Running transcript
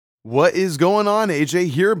What is going on? AJ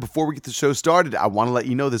here. Before we get the show started, I want to let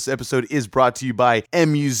you know this episode is brought to you by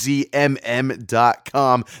MUZMM.com.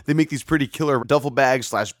 They make these pretty killer duffel bag /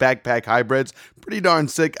 backpack hybrids. Pretty darn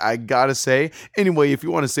sick, I gotta say. Anyway, if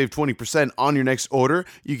you want to save 20% on your next order,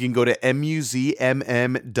 you can go to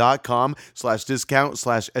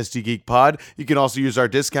MUZMM.com/discount/SDGeekPod. You can also use our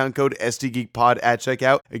discount code SDGeekPod at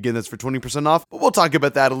checkout. Again, that's for 20% off, but we'll talk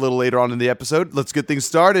about that a little later on in the episode. Let's get things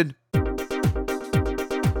started.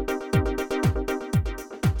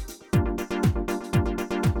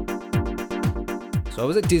 I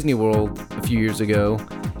was at Disney World a few years ago,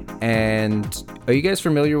 and are you guys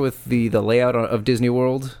familiar with the layout of Disney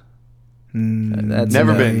World?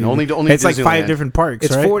 Never been. Only it's like 5 different parks.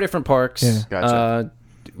 It's right? 4 different parks. Yeah. Gotcha.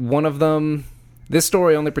 One of them. This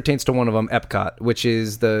story only pertains to one of them, Epcot, which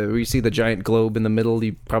is where you see the giant globe in the middle.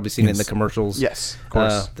 You've probably seen it in the commercials. Yes, of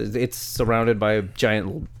course. It's surrounded by a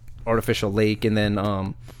giant artificial lake, and then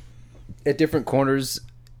at different corners.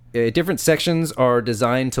 Different sections are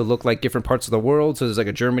designed to look like different parts of the world. So there's like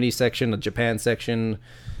a Germany section, a Japan section.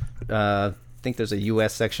 I think there's a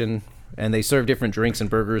U.S. section. And they serve different drinks and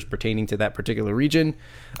burgers pertaining to that particular region.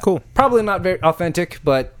 Cool. Probably not very authentic,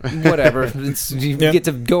 but whatever. You get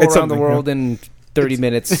to go around the world in 30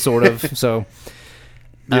 minutes, sort of. So,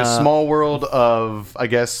 small world of, I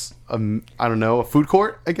guess, I don't know, a food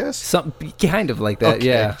court, I guess? Something kind of like that, okay,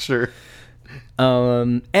 yeah. Sure.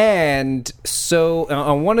 And so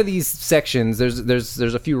on one of these sections, there's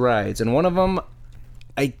a few rides, and one of them,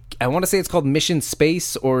 I want to say it's called Mission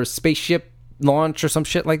Space or Spaceship Launch or some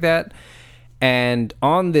shit like that. And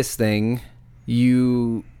on this thing,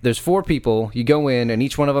 there's 4 people. You go in, and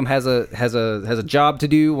each one of them has a job to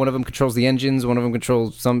do. One of them controls the engines. One of them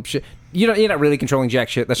controls some shit. You're not really controlling jack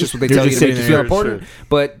shit. That's just what they tell you to make you feel important. Sure.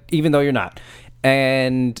 But even though you're not,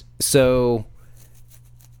 and so.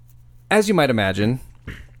 As you might imagine,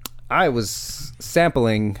 I was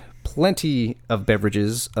sampling plenty of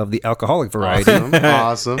beverages of the alcoholic variety.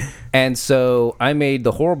 Awesome. And so I made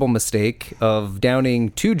the horrible mistake of downing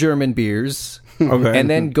 2 German beers and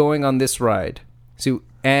then going on this ride. So,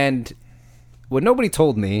 and what nobody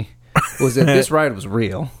told me was that this ride was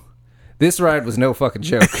real. This ride was no fucking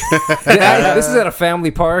joke. This is at a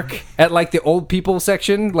family park at like the old people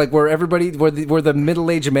section, like where everybody, where the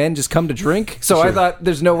middle-aged men just come to drink. So sure. I thought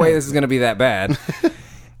there's no way this is going to be that bad.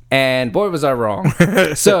 And boy, was I wrong.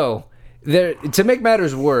 So to make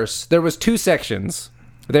matters worse, there was 2 sections.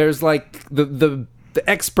 There's like the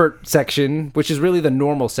expert section, which is really the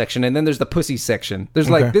normal section, and then there's the pussy section. There's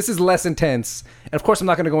like, this is less intense. And of course, I'm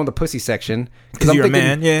not going to go in the pussy section. Because you're a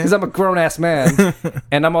man, yeah. Because I'm a grown-ass man,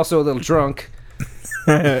 and I'm also a little drunk.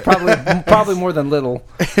 Probably more than little.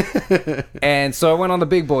 And so I went on the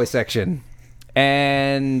big boy section.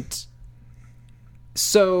 And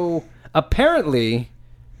so apparently,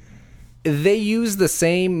 they use the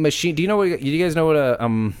same machine. Do you guys know what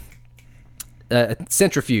a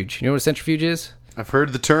centrifuge? You know what a centrifuge is? I've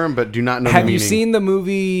heard the term, but do not know the meaning. Have you seen the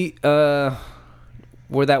movie where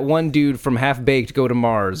that one dude from Half Baked goes to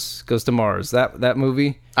Mars? That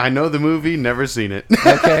movie? I know the movie, never seen it.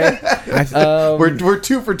 Okay. We're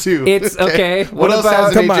 2 for 2. It's okay. What else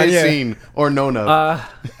has AJ seen or known of?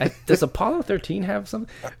 Does Apollo 13 have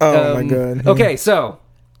something? Oh my god. Okay, so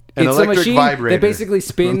it's a machine vibrator that basically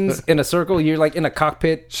spins in a circle. You're like in a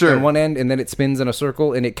cockpit on one end, and then it spins in a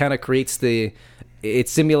circle, and it kind of creates it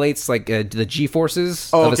simulates like the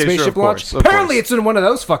G-forces of a spaceship launch. Apparently, it's in one of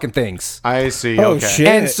those fucking things. I see. Oh, okay. shit.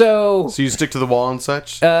 And so you stick to the wall and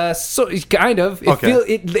such. So kind of.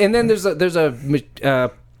 And then there's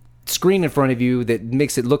a screen in front of you that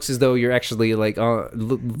makes it looks as though you're actually like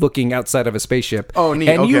looking outside of a spaceship. Oh, neat.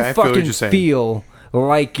 And okay, you I feel what fucking you're saying. feel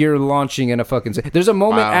like you're launching in a fucking... There's a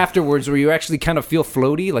moment afterwards where you actually kind of feel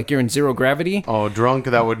floaty, like you're in zero gravity. Oh, drunk,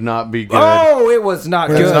 that would not be good. Oh, it was not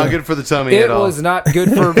good. It's not good for the tummy at all. It was not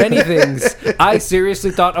good for many things. I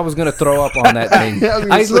seriously thought I was going to throw up on that thing.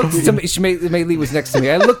 I looked to Maylee was next to me.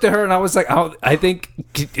 I looked at her and I was like, I think,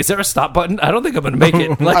 is there a stop button? I don't think I'm going to make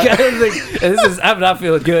it. Like, I don't think, I'm not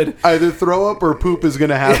feeling good. Either throw up or poop is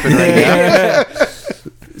going to happen right now.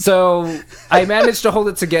 So I managed to hold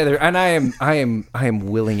it together, and I am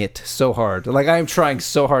willing it so hard. Like I am trying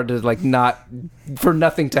so hard to for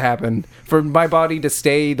nothing to happen, for my body to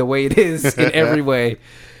stay the way it is in every way,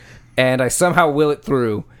 and I somehow will it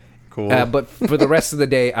through. Cool. But for the rest of the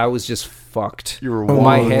day, I was just fucked. You were My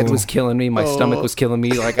wild. head was killing me. My stomach was killing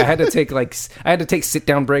me. Like I had to take sit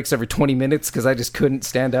down breaks every 20 minutes because I just couldn't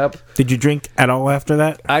stand up. Did you drink at all after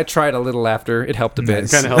that? I tried a little after. It helped a bit.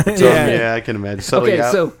 Kind of helped. Yeah, I can imagine. Settle you Okay,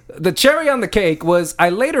 out. so the cherry on the cake was I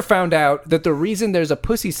later found out that the reason there's a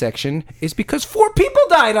pussy section is because 4 people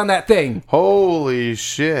died on that thing. Holy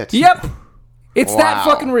shit. Yep. It's that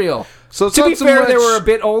Wow. fucking real. So it's to be not so fair, they much- were a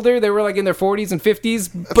bit older. They were like in their 40s and 50s.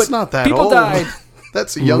 That's But not that people old. died.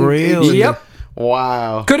 That's a young Really? age. Yep.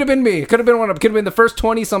 Wow. Could have been me. Could have been Could have been the first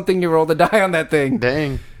 20-something-year-old to die on that thing.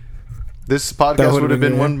 Dang. This podcast would've would have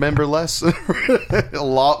been been good. one member less. A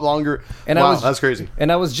lot longer. And I wow, was- that's crazy.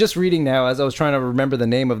 And I was just reading now as I was trying to remember the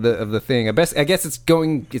name of the thing. I guess it's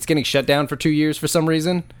getting shut down for 2 years for some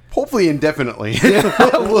reason. Hopefully indefinitely.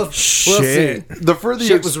 we'll see. The further you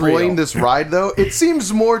Shit was explain real. this ride, though, it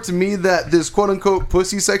seems more to me that this quote-unquote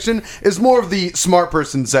pussy section is more of the smart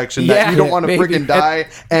person section that Yeah, you don't want to maybe. freaking die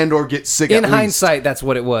and or get sick In at hindsight, that's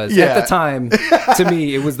what it was. Yeah. At the time, to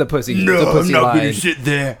me, it was the pussy. the pussy line. sit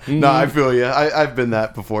there. No, I feel you. I've been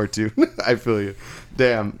that before, too. I feel you.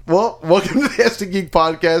 Damn. Well, welcome to the Hashtag Geek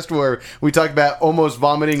Podcast, where we talk about almost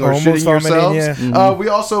vomiting or Almost shitting vomiting, yourselves. yeah. We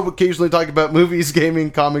also occasionally talk about movies, gaming,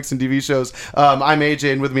 comics, and TV shows. I'm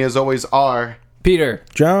AJ, and with me, as always, are... Peter.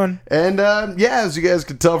 John? And as you guys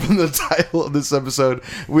can tell from the title of this episode,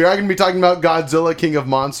 we are going to be talking about Godzilla, King of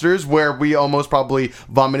Monsters, where we almost probably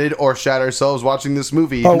vomited or shat ourselves watching this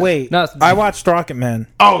movie. Oh, wait. No, I watched Rocket Man.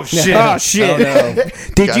 Oh, shit. Oh, shit. Oh, no.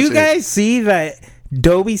 Did Gotcha. you guys see that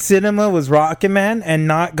Dolby Cinema was Rocket Man and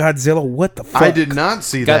not Godzilla? What the fuck? I did not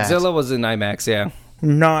see that. Godzilla was in IMAX, yeah.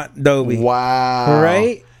 Not Dolby. Wow.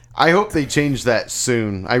 Right? I hope they change that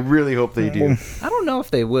soon. I really hope they do. I don't know if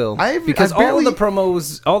they will. I Because barely-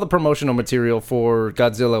 all the promotional material for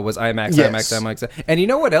Godzilla was IMAX, Yes. IMAX. And you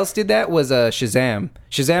know what else did that? Was Shazam.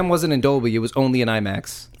 Shazam wasn't in Dolby. It was only in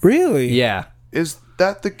IMAX. Really? Yeah. Is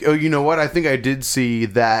that the... Oh, you know what? I think I did see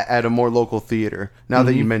that at a more local theater, now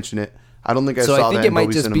that you mention it. I don't think I So saw I think that it in might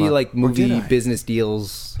Dolby just Cinema. be like Or did movie I? business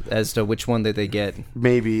deals as to which one that they get.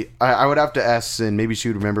 Maybe. I would have to ask Sin. Maybe she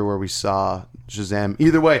would remember where we saw Shazam.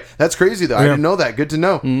 Either way, that's crazy, though. I didn't know that. Good to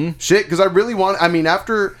know. Shit, because I really want... I mean,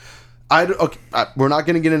 after... we're not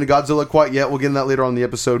going to get into Godzilla quite yet. We'll get into that later on in the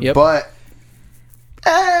episode. Yep. But...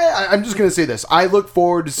 I'm just going to say this. I look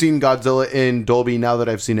forward to seeing Godzilla in Dolby now that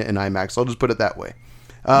I've seen it in IMAX. I'll just put it that way.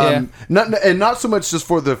 Yeah. Not so much just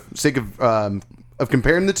for the sake of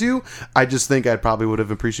comparing the two. I just think I probably would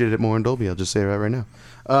have appreciated it more in Dolby. I'll just say that right now.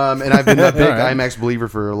 And I've been a big All right. IMAX believer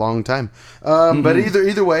for a long time. But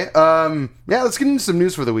either way, let's get into some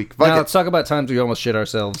news for the week. Fuck Now it. let's talk about times we almost shit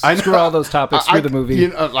ourselves. I know- Screw all those topics. Screw the movie. You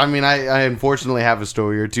know, I unfortunately have a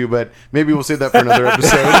story or two, but maybe we'll save that for another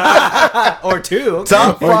episode. or two.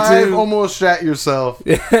 Top Or 5 two. almost shat yourself.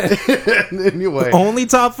 Anyway. Only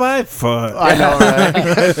top 5? Fuck. I know,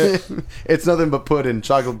 right? It's nothing but pudding,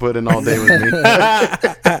 chocolate pudding all day with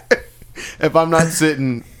me. If I'm not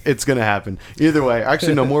sitting, it's gonna happen. Either way,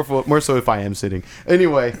 actually, no, more so if I am sitting.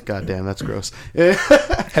 Anyway, goddamn, that's gross.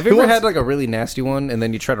 Have you ever had like a really nasty one and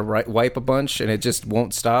then you try to wipe a bunch and it just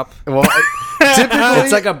won't stop? Well, typically,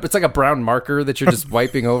 It's like a brown marker that you're just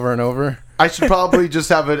wiping over and over. I should probably just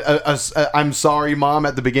have a I'm sorry, mom,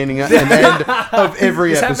 at the beginning and end of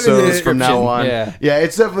every Just have it in the episode from now on. description, Yeah,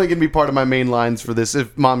 it's definitely gonna be part of my main lines for this.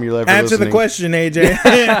 If mom, you're ever Answer listening. the question,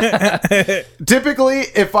 AJ. Typically,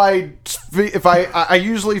 if I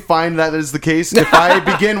usually find that is the case if I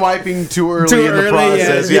begin wiping too early in the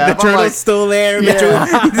process. The if I'm turtle's like, still there. yeah,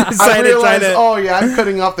 But you I decide to try realize, to. oh yeah, I'm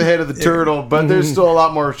cutting off the head of the turtle, but there's still a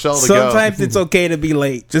lot more shell to go. Sometimes it's okay to be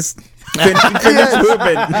late. Just finish Yes.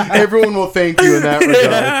 pooping. Everyone will thank you in that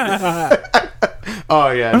regard. Oh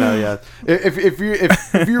yeah, no, yeah. If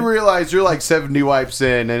you realize you're like 70 wipes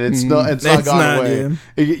in and it's not It's gone not, away,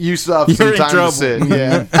 yeah. you still have You're some in time to trouble. sit.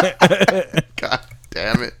 Yeah. God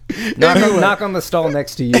damn it. Knock on the stall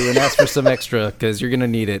next to you and ask for some extra because you're gonna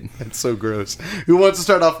need it. It's so gross. Who wants to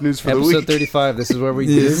start off news for the Episode week? 35. This is where we.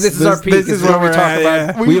 Yes, this is our peak. this is where we we're talk at,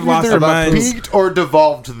 about. yeah. We've We've lost either our minds. peaked or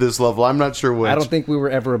devolved to this level. I'm not sure which. I don't think we were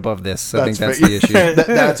ever above this. I think that's fair. the issue.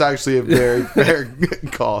 That's actually a very fair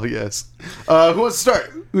call. Yes. Who wants to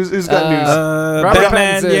start? Who's got news? Robert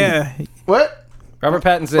Batman, Pattinson. yeah. What? Robert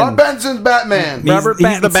Pattinson. Bob Benson's Batman. Robert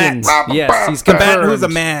He's the Pattinson. Bat. Yes, he's The Bat confirmed. who's a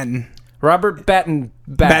man. Robert Pattinson.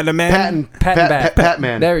 Batman.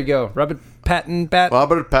 Patman. There you go. Robert Pattinson.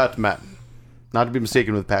 Robert Patman. Not to be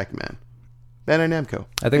mistaken with Pac-Man. Bandai Namco.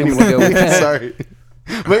 I think I'm gonna go with that. Sorry.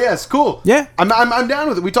 But yes, cool. Yeah. I'm down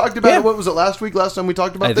with it. We talked about Yeah. it. What was it last week? Last time we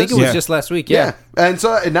talked about I think this? it was Yeah. just last week. Yeah. And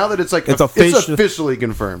so and now that it's like It's it's officially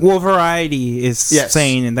confirmed. Well, Variety is Yes.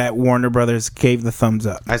 saying that Warner Brothers gave the thumbs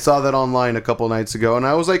up. I saw that online a couple nights ago, and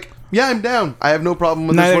I was like, "Yeah, I'm down. I have no problem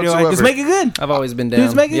with Neither this do I. whatsoever." Just make it good. I've always been down.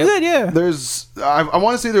 Just make it Yep. good. Yeah. I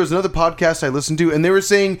want to say there was another podcast I listened to, and they were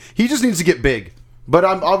saying he just needs to get big. But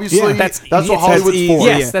I'm obviously Yeah, that's yes, what Hollywood's easy. for.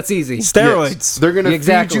 Yes, Yeah. that's easy. Steroids. Yes. They're going to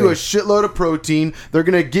Exactly. feed you a shitload of protein. They're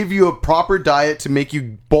going to give you a proper diet to make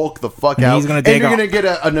you bulk the fuck And out. he's gonna and take you're all- going to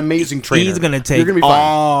get an amazing trainer. He's gonna You're take gonna be fine.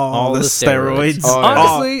 all the steroids. Oh, yeah.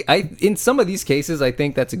 Honestly, in some of these cases, I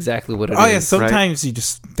think that's exactly what it is. Oh yeah. Sometimes you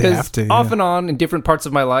just they 'Cause have to. off yeah. and on in different parts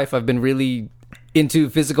of my life, I've been really into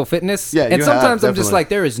physical fitness. Yeah, and you sometimes have, I'm just definitely. like,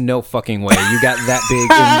 there is no fucking way you got that big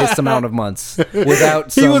in this amount of months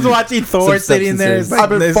without. He was some- watching Thor some sitting there. substances. It's I've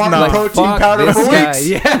been there's farming not- protein Fuck powder this for guy. weeks.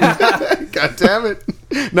 Yeah. God damn it.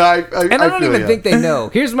 No, And I don't feel even ya. think they know.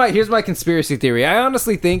 Here's my conspiracy theory. I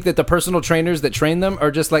honestly think that the personal trainers that train them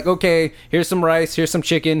are just like, okay, here's some rice, here's some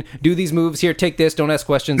chicken, do these moves, here, take this, don't ask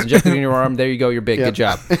questions, inject it in your arm, there you go, you're big, good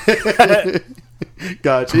job.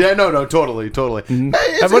 Gotcha. Yeah, no, totally. Hey, it's, And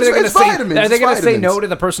what are they going to it's say? vitamins, Are they it's going to say vitamins. no to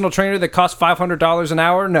the personal trainer that costs $500 an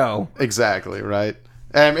hour? No. Exactly, right?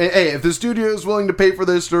 Hey, if the studio is willing to pay for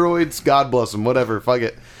their steroids, God bless him. Whatever, fuck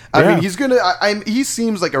it. I Yeah. mean, he's gonna. He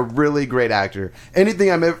seems like a really great actor.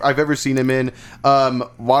 Anything I've ever seen him in,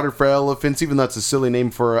 Water for Elephants. Even though that's a silly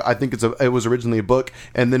name for. I think it was originally a book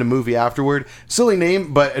and then a movie afterward. Silly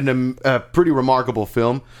name, but a pretty remarkable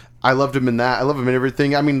film. I loved him in that. I love him in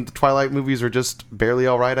everything. I mean, the Twilight movies are just barely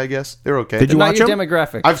all right. I guess they're okay. Did you Not watch your them?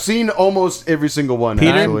 demographic. I've seen almost every single one.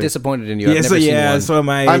 Peter? I'm Actually. disappointed in you. I've Yeah, never seen one. so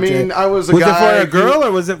my. I mean, I was a was guy. it for a girl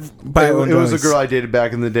or was it by It, own it was a choice? girl I dated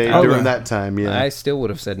back in the day Okay. during that time. Yeah. I still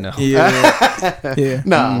would have said no. Yeah, yeah.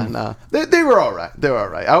 Nah. They were all right. They were all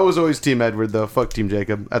right. I was always Team Edward, though. Fuck Team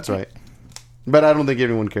Jacob. That's right. But I don't think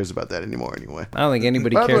anyone cares about that anymore, anyway. I don't think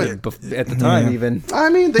anybody By the way- cared at the time, Yeah. even. I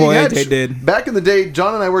mean, Boy, they did. Back in the day,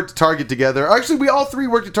 John and I worked at Target together. Actually, we all three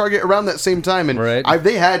worked at Target around that same time, and Right.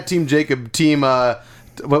 they had Team Jacob, Team what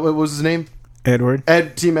was his name? Edward.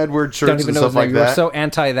 Team Edward shirts Don't even and know stuff his name. like You were that. so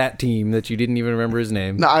anti that team that you didn't even remember his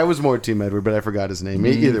name. No, I was more Team Edward, but I forgot his name.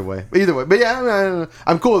 Either way, but yeah,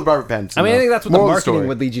 I'm cool with Robert Pattinson. I mean, I though. think that's what Moral the of marketing story.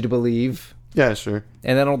 would lead you to believe. Yeah, sure.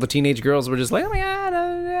 And then all the teenage girls were just like, oh my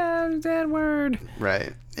god, that word.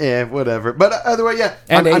 Right. Yeah, whatever. But either way, yeah.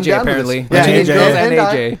 And I'm AJ, down with apparently. this. The Yeah, teenage AJ, girls and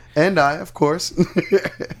I, AJ. and I, of course.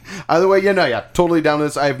 Either way, yeah, totally down with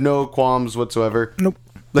this. I have no qualms whatsoever. Nope.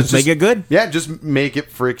 Let's Just make it good. Yeah, just make it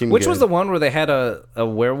freaking Which good. was the one where they had a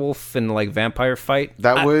werewolf and like vampire fight?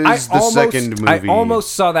 That was the second movie. I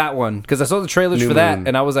almost saw that one because I saw the trailers New for that, Moon.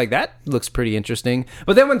 and I was like, "That looks pretty interesting."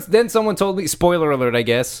 But then someone told me, spoiler alert, I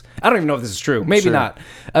guess I don't even know if this is true. Maybe Sure. not.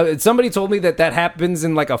 Somebody told me that happens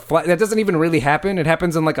in like that doesn't even really happen. It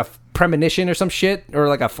happens in like a premonition or some shit, or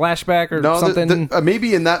like a flashback or No, something.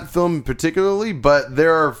 maybe in that film particularly, but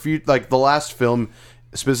there are a few, like the last film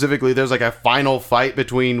specifically, there's like a final fight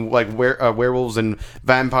between like werewolves and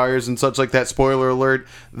vampires and such like that. Spoiler alert,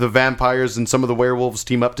 the vampires and some of the werewolves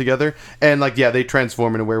team up together, and like, yeah, they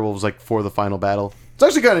transform into werewolves like for the final battle. It's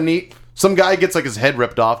actually kind of neat. Some guy gets like his head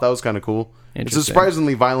ripped off. That was kind of cool. It's a Interesting.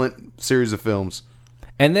 surprisingly violent series of films.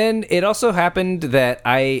 And then it also happened that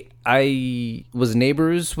I was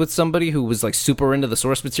neighbors with somebody who was like super into the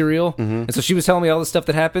source material, and so she was telling me all the stuff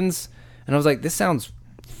that happens, and I was like, "This sounds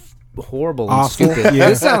horrible and Awful. stupid. Yeah.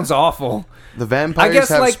 This sounds awful." The I vampires guess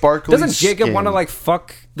have like sparkly doesn't Jacob skin. want to like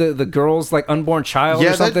fuck the girl's like unborn child Yeah,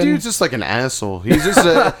 or that something? dude's just like an asshole. He's just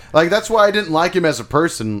like, that's why I didn't like him as a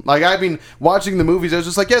person. Like, I mean, watching the movies, I was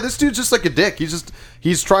just like, yeah, this dude's just like a dick.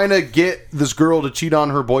 He's trying to get this girl to cheat on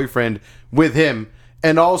her boyfriend with him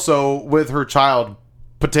and also with her child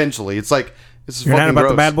potentially. It's like, it's You're not fucking about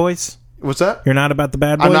gross. the bad boys. What's that? You're not about the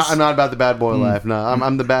bad boys. I'm not about the bad boy life. No,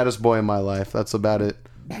 I'm the baddest boy in my life. That's about it.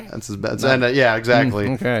 That's as bad. And yeah, exactly.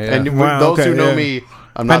 okay, yeah. And with Wow, those who okay, know yeah. me,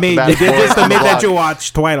 I'm not I mean, the you baddest did boy just on the admit that block. you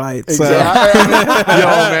watched Twilight. So. Exactly. Yo,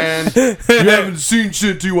 man, you haven't seen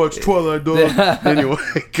shit till you watch Twilight, dog. Anyway,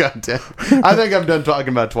 goddamn. I think I'm done talking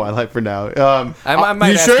about Twilight for now. I might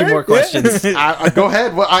You ask you sure? more questions. Go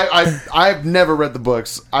ahead. Well, I've never read the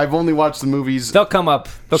books. I've only watched the movies. They'll come up.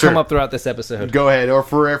 They'll Sure. come up throughout this episode. Go ahead, or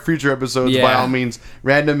for future episodes, by Yeah. all means,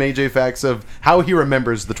 random AJ facts of how he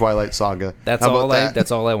remembers the Twilight Saga. That's How about all. that?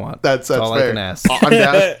 That's all I want. That's all fair. I can ask. I'm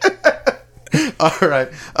down. All right.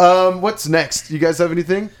 What's next? You guys have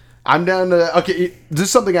anything? I'm down to. Okay, this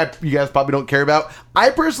is something you guys probably don't care about. I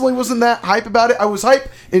personally wasn't that hype about it. I was hype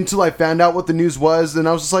until I found out what the news was, and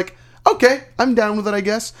I was just like, Okay, I'm down with it, I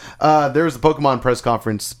guess. There was the Pokemon press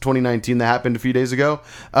conference 2019 that happened a few days ago.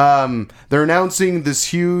 They're announcing this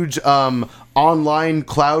huge online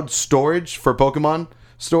cloud storage for Pokemon.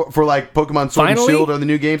 For like Pokemon Sword Finally? and Shield or the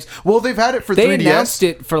new games. Well, they've had it for They 3DS. announced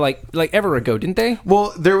it for like ever ago, didn't they?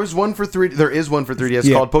 Well, there is one for 3DS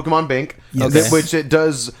Yeah. called Pokemon Bank, Yes. which it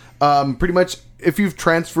does pretty much if you've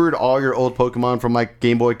transferred all your old Pokemon from like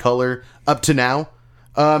Game Boy Color up to now.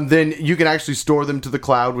 Then you can actually store them to the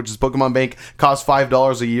cloud, which is Pokemon Bank. Costs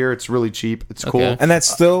 $5 a year. It's really cheap. It's cool. Okay. And that's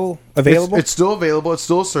still available? It's still available. It's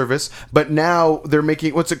still a service. But now they're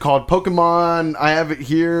making, what's it called? Pokemon, I have it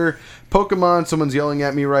here. Pokemon, someone's yelling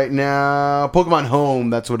at me right now. Pokemon Home,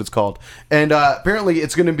 that's what it's called. And apparently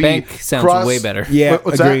it's going to be Bank sounds way better. Yeah,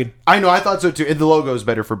 What's agreed. that? I know, I thought so too. And the logo is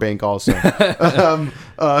better for Bank also.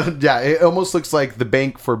 Yeah, it almost looks like the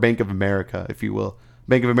bank for Bank of America, if you will.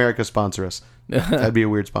 Bank of America sponsor us. That'd be a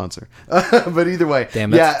weird sponsor. But either way.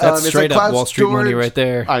 Damn, that's it's straight like up cloud Wall Street money storage. right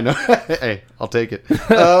there. I know. Hey, I'll take it.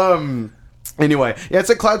 Anyway, yeah, it's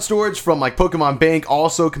a cloud storage from like Pokemon Bank,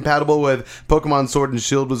 also compatible with Pokemon Sword and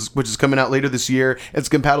Shield, which is coming out later this year. It's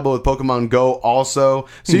compatible with Pokemon Go also,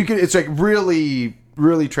 so you can. It's like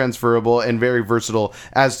really transferable and very versatile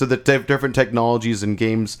as to the different technologies and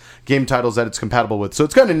game titles that it's compatible with. So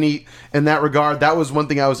it's kind of neat in that regard. That was one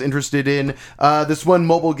thing I was interested in. This one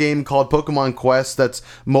mobile game called Pokemon Quest that's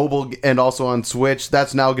mobile and also on Switch.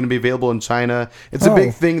 That's now going to be available in China. It's a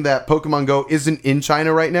big thing that Pokemon Go isn't in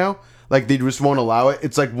China right now. Like, they just won't allow it.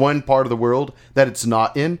 It's like one part of the world that it's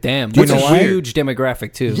not in. Damn, you that's know a why? huge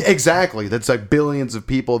demographic too. Yeah, exactly. That's like billions of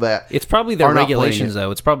people that It's probably their are not playing regulations it.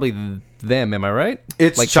 though. It's probably them. Am I right?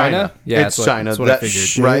 It's like China. Yeah, it's that's China. That's what I That-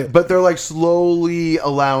 figured. Right, but they're like slowly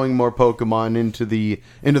allowing more Pokemon into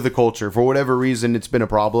the culture. For whatever reason, it's been a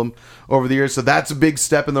problem over the years. So that's a big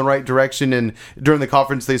step in the right direction. And during the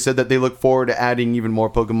conference, they said that they look forward to adding even more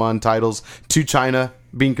Pokemon titles to China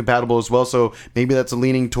being compatible as well. So maybe that's a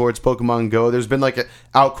leaning towards Pokemon Go. There's been like an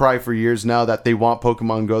outcry for years now that they want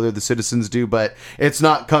Pokemon Go there, the citizens do, but it's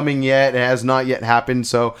not coming yet. It has not yet happened.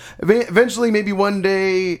 So eventually, maybe one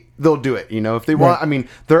day they'll do it. You know, if they want. Right. I mean,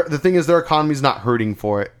 the thing is, their economy's not hurting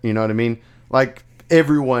for it. You know what I mean? Like,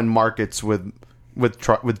 everyone markets with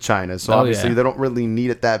China, so obviously yeah. they don't really need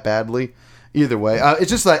it that badly. Either way,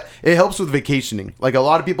 it's just that it helps with vacationing. Like, a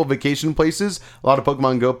lot of people vacation places. A lot of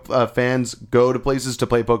Pokemon Go fans go to places to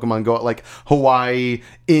play Pokemon Go, like Hawaii,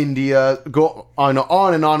 India, go on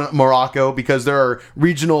and on, Morocco, because there are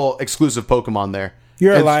regional exclusive Pokemon there.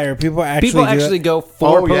 You're a And- liar. People actually People do actually it. go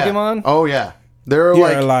for Oh, Pokemon. Yeah. Oh yeah, there are You're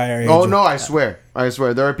like a liar, Oh Angel. no, I swear,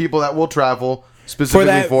 there are people that will travel for specifically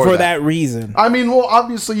that that reason. I mean, well,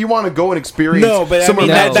 obviously, you want to go and experience. No, but I somewhere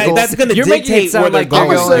mean magical. that's going to You're making it dictate sound where they're like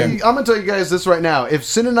you're going. I'm gonna tell you guys this right now. If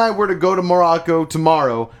Sin and I were to go to Morocco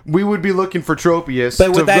tomorrow, we would be looking for Tropius.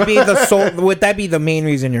 But would that be the sole? Would that be the main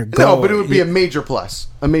reason you're going? No, but it would be a major plus.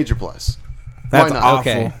 A major plus. That's Why not? awful.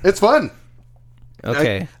 Okay. It's fun.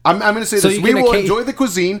 Okay. I'm going to say So this: you we can will occa- enjoy the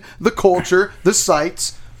cuisine, the culture, the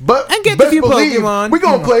sights, but And get the best few believe Pokemon. we're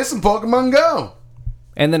gonna play some Pokemon Go.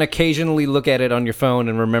 And then occasionally look at it on your phone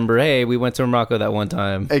and remember, hey, we went to Morocco that one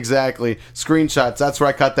time. Exactly. Screenshots. That's where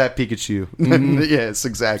I caught that Pikachu. Yes,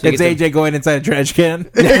 exactly. It's AJ going inside a trash can.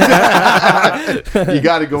 You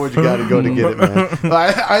got to go where you got to go to get it, man.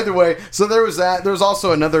 Either way, so there was that. There's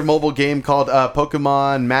also another mobile game called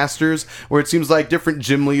Pokemon Masters, where it seems like different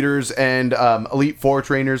gym leaders and Elite Four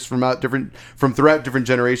trainers from throughout different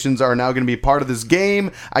generations are now going to be part of this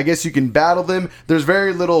game. I guess you can battle them. There's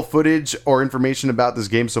very little footage or information about this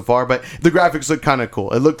game so far, but the graphics look kind of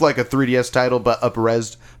cool. It looked like a 3DS title, but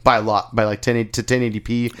up-resed by a lot, by like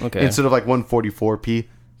 1080p Okay. instead of like 144p.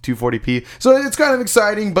 240p. So it's kind of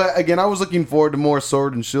exciting, but again, I was looking forward to more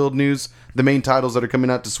Sword and Shield news, the main titles that are coming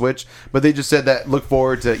out to Switch, but they just said that look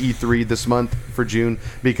forward to E3 this month for June,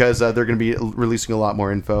 because they're going to be releasing a lot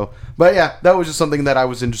more info. But yeah, that was just something that I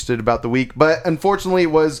was interested about the week, but unfortunately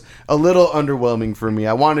it was a little underwhelming for me.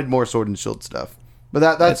 I wanted more Sword and Shield stuff, but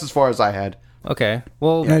that's as far as I had. Okay.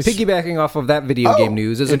 Well, Yes. piggybacking off of that video game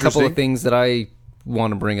news, there's a couple of interesting. things that I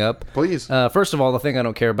want to bring up. Please. First of all, the thing I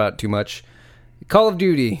don't care about too much, Call of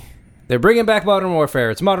Duty. They're bringing back Modern Warfare.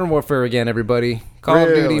 It's Modern Warfare again, everybody. Call of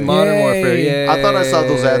Really? Duty, Modern Yay. Warfare. Yay. I thought I saw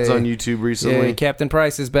those ads on YouTube recently. Yay. Captain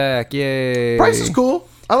Price is back. Yay. Price is cool.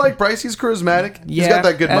 I like Price. He's charismatic. Yeah, He's got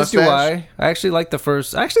that good as mustache. do I. I actually like the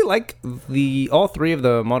first. I actually like all three of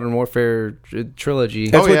the Modern Warfare trilogy.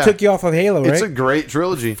 That's Oh, what yeah. took you off of Halo, right? It's a great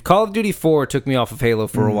trilogy. Call of Duty 4 took me off of Halo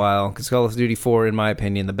for a while, because Call of Duty 4, in my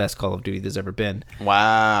opinion, the best Call of Duty there's ever been.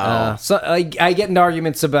 Wow. So I get in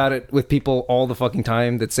arguments about it with people all the fucking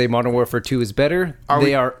time that say Modern Warfare 2 is better.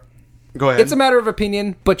 They are Go ahead. It's a matter of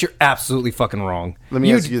opinion, but you're absolutely fucking wrong. Let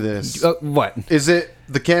me ask you this. What? Is it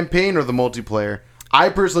the campaign or the multiplayer? I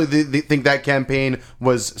personally think that campaign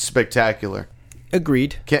was spectacular.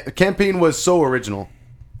 Agreed. Campaign was so original,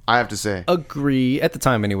 I have to say. Agree. At the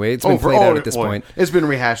time, anyway. It's been played out at this point. It's been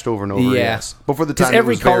rehashed over and over, yes. But for the time, because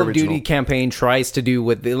every it was very Call of original. Duty campaign tries to do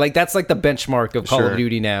with... Like, that's like the benchmark of Call of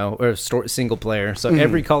Duty now, or single player. So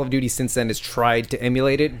every Call of Duty since then has tried to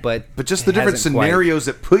emulate it, but just the different scenarios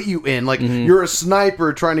that put you in. Like, you're a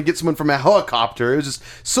sniper trying to get someone from a helicopter. It was just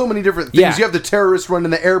so many different things. Yeah. You have the terrorists run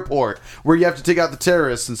in the airport, where you have to take out the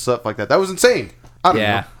terrorists and stuff like that. That was insane. I don't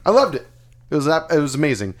know. I loved it. It was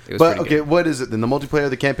amazing. But, okay, what is it then? The multiplayer,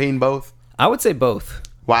 the campaign, both? I would say both.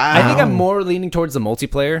 Wow. I think I'm more leaning towards the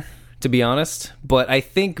multiplayer, to be honest. But I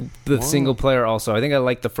think the single player also. I think I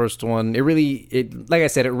like the first one. Like I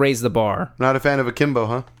said, it raised the bar. Not a fan of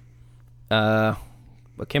Akimbo, huh?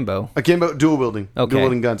 Akimbo. Akimbo, dual wielding. Okay. Dual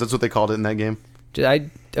wielding guns. That's what they called it in that game.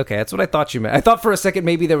 Okay, that's what I thought you meant. I thought for a second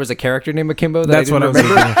maybe there was a character named Akimbo. That's what I was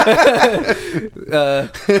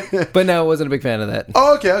remember. But no, I wasn't a big fan of that.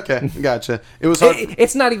 Oh, okay. Gotcha. It was hard.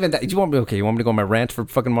 It's not even that. You want me to go on my rant for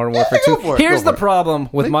fucking Modern Warfare 2? Go for it. Here's the problem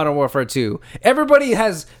with Modern Warfare 2. Everybody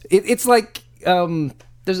has... It's like...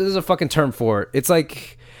 There's a fucking term for it. It's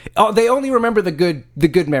like... Oh, they only remember the good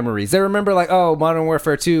memories. They remember like, oh, Modern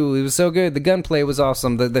Warfare 2, it was so good. The gunplay was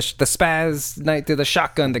awesome. The spaz night, the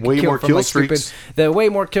shotgun that could way kill more from kill like streaks. stupid. The way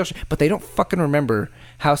more kill streaks. But they don't fucking remember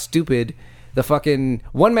how stupid the fucking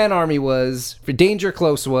one-man army was. For Danger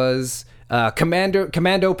Close was.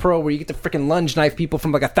 Commando Pro, where you get to freaking lunge knife people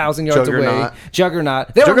from like 1,000 yards away.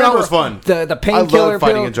 Juggernaut. They don't Juggernaut remember was fun. The painkiller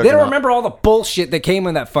pill. They don't remember all the bullshit that came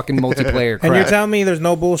in that fucking multiplayer crap. And you're telling me there's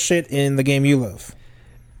no bullshit in the game you love?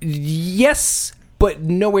 Yes, but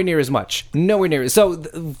nowhere near as much. Nowhere near. So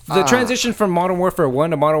the transition from Modern Warfare 1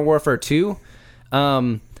 to Modern Warfare 2,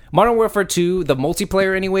 Modern Warfare 2, the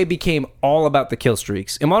multiplayer anyway, became all about the kill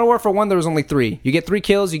streaks. In Modern Warfare 1, there was only 3. You get 3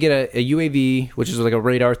 kills, you get a UAV, which is like a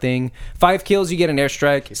radar thing. 5 kills, you get an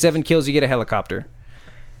airstrike. 7 kills, you get a helicopter.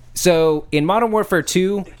 So in Modern Warfare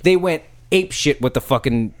 2, they went ape shit with the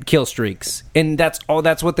fucking kill streaks, and that's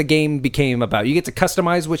what the game became about. You get to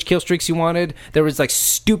customize which kill streaks you wanted. There was like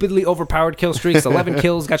stupidly overpowered kill streaks. 11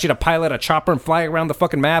 kills got you to pilot a chopper and fly around the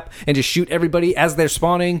fucking map and just shoot everybody as they're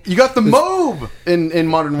spawning. You got the MOAB in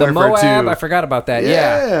Modern Warfare 2. The Moab, I forgot about that.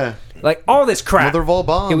 Yeah. Like all this crap. Mother of all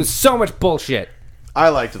bombs. It was so much bullshit. I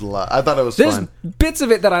liked it a lot. I thought it was There's fun. bits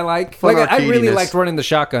of it that I like. Fun Like I really arcadiness. liked running the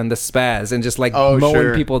shotgun, the spaz, and just like Oh, mowing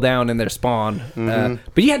sure. people down in their spawn.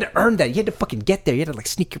 But you had to earn that. You had to fucking get there. You had to like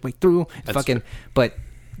sneak your way through. Fucking. But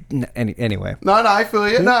anyway, No, I feel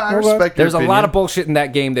you. No, I respect your there's a opinion. lot of bullshit in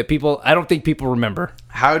that game that I don't think people remember.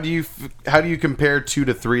 How do you compare 2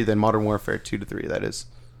 to 3 then? Modern Warfare 2 to 3, that is.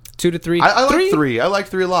 2 to 3. I like 3. I like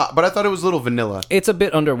 3 a lot, but I thought it was a little vanilla. It's a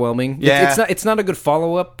bit underwhelming. Yeah. It's not a good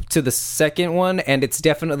follow up to the second one, and it's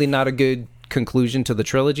definitely not a good conclusion to the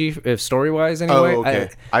trilogy, story wise. Anyway, Oh,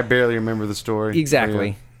 okay. I barely remember the story. Exactly.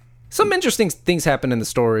 Yeah. Some interesting things happen in the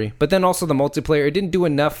story, but then also the multiplayer, it didn't do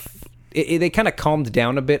enough. They kind of calmed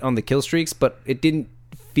down a bit on the kill streaks, but it didn't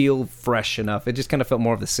feel fresh enough. It just kind of felt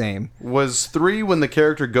more of the same. Was 3 when the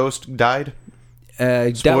character Ghost died?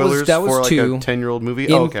 Spoilers that was for like 2. a 10-year-old movie?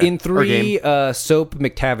 In 3, Soap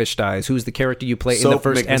McTavish dies, who's the character you play in the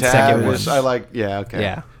first and second one. I like, okay.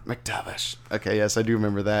 Yeah. McTavish. Okay, yes, I do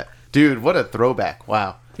remember that. Dude, what a throwback.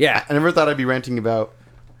 Wow. Yeah. I never thought I'd be ranting about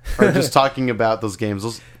or just talking about those games,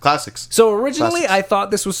 those classics. So originally, Classics. I thought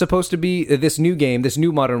this was supposed to be this new game, this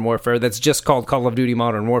new Modern Warfare that's just called Call of Duty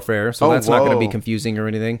Modern Warfare. So that's not going to be confusing or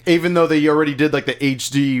anything. Even though they already did like the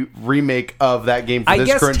HD remake of that game for I this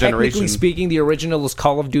guess current technically generation. speaking, the original is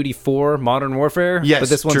Call of Duty 4 Modern Warfare. Yes, but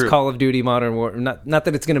this one's true. Call of Duty Modern Warfare. Not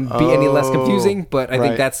that it's going to be any less confusing, but I think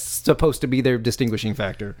right. that's supposed to be their distinguishing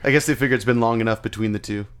factor. I guess they figured it's been long enough between the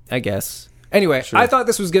two. I guess. Anyway, I thought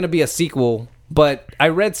this was going to be a sequel, but I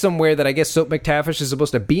read somewhere that I guess Soap McTavish is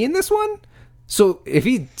supposed to be in this one. So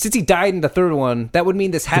since he died in the third one, that would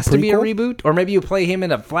mean this has to be a reboot, or maybe you play him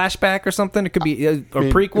in a flashback or something. It could be a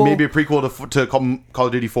prequel. Maybe a prequel to Call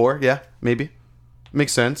of Duty 4. Yeah, maybe.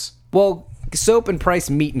 Makes sense. Well, Soap and Price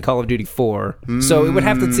meet in Call of Duty 4, so it would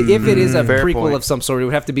have to. If it is a Fair prequel point. of some sort, it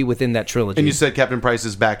would have to be within that trilogy. And you said Captain Price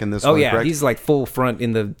is back in this oh one, yeah, correct? he's like full front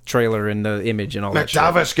in the trailer and the image and all that shit.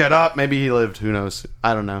 McTavish, get up. Maybe he lived. Who knows?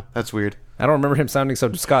 I don't know. That's weird. I don't remember him sounding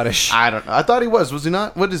so Scottish. I don't know. I thought he was. Was he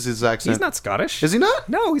not? What is his accent? He's not Scottish. Is he not?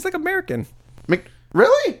 No, he's like American.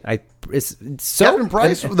 Really? It's so Captain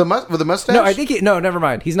Price with the mustache? No, I think no. Never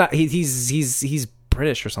mind. He's not. He's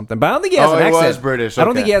British or something. But I don't think he has an he accent. was British. I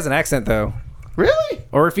don't think Okay. he has an accent though. Really?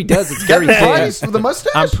 Or if he does, it's Gary Kevin Payne. Price with the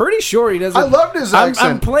mustache? I'm pretty sure he does. I loved his I'm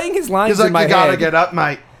accent. playing his lines He's like, in my you gotta head. get up,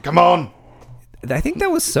 mate. Come on. I think that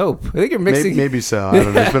was Soap. I think you're mixing. Maybe so. I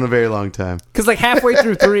don't know. It's been a very long time. Because like halfway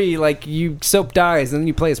through 3, like Soap dies, and then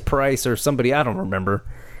you play as Price or somebody. I don't remember.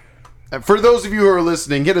 For those of you who are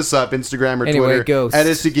listening, hit us up, Instagram or Anyway, Twitter, Ghost.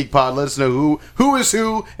 at SC Geek Pod. Let us know who is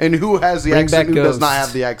who and who has the Bring accent, back who does Ghost. not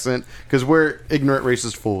have the accent, because we're ignorant,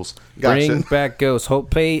 racist fools. Gotcha. Bring back Ghost.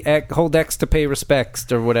 Hold X to pay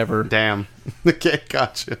respects or whatever. Damn. Okay,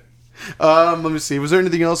 gotcha. Let me see. Was there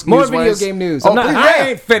anything else? More news-wise? video game news. Oh, I'm not, please, I yeah.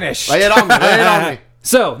 ain't finished. Lay it on me. Lay it on me.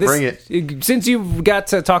 So, Bring since you got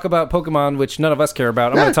to talk about Pokemon, which none of us care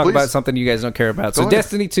about, I'm Yeah, going to talk please. about something you guys don't care about. So, ahead.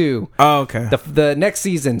 Destiny 2. Oh, okay. The next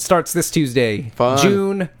season starts this Tuesday, Fun.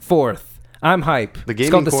 June 4th. I'm hype. The It's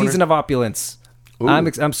gaming called the corner. Season of Opulence. Ooh.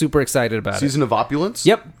 I'm super excited about it. Season of Opulence?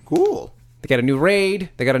 Yep. Cool. They got a new raid.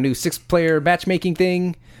 They got a new 6-player matchmaking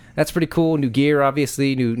thing. That's pretty cool. New gear,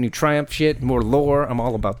 obviously. New Triumph shit. More lore. I'm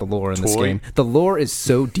all about the lore in this Toy. game. The lore is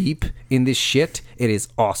so deep in this shit. It is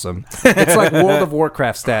awesome. It's like World of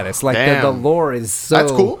Warcraft status. Like the Damn. lore is so.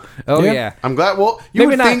 That's cool. Oh Yeah. yeah. I'm glad. Well, you Maybe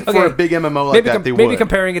would not- think for okay. a big MMO like that, they maybe would.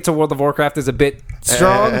 comparing it to World of Warcraft is a bit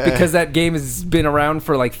strong because that game has been around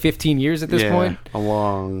for like 15 years at this yeah, point. a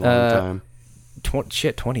long time.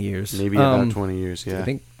 20 years. Maybe about 20 years, yeah. I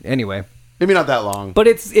think. Anyway. Maybe not that long. But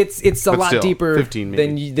it's a But lot still, deeper 15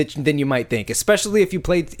 maybe. than you might think, especially if you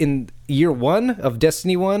played in year 1 of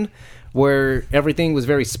Destiny 1, where everything was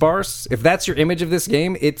very sparse. If that's your image of this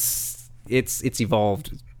game, it's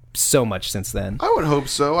evolved so much since then. I would hope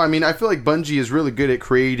so. I mean, I feel like Bungie is really good at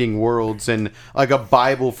creating worlds and like a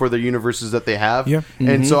Bible for the universes that they have. Yeah.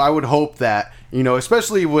 And so I would hope that,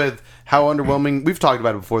 especially with how underwhelming, we've talked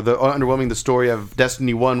about it before, the underwhelming the story of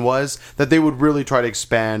Destiny 1 was, that they would really try to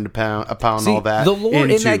expand upon See, all that. the lore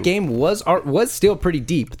in into- that game was still pretty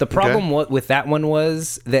deep. The problem with that one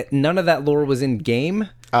was that none of that lore was in game.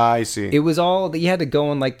 I see. It was all that you had to go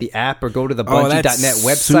on like the app or go to the Oh, Bungie.net that's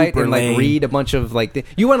website super and like lame. read a bunch of like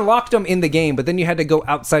you unlocked them in the game, but then you had to go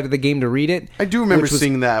outside of the game to read it. I do remember which was-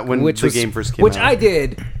 seeing that when which the was- game first came which out. I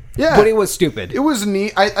did. Yeah. but it was stupid. It was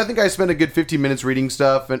neat. I think I spent a good 15 minutes reading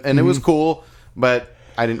stuff, and it was cool, but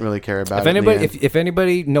I didn't really care about If it. in the anybody, end. if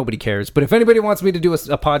anybody, nobody cares. But if anybody wants me to do a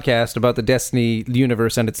podcast about the Destiny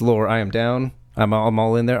universe and its lore, I am down. I'm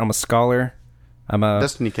all in there. I'm a scholar. I'm a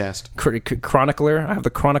Destiny cast. chronicler. I have the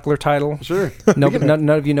chronicler title. Sure. None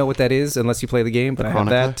of you know what that is unless you play the game, but I have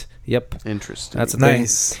chronicler? that. Yep. Interesting. That's a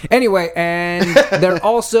Nice. thing. Anyway, and they're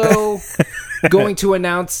also going to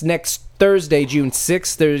announce next Thursday, June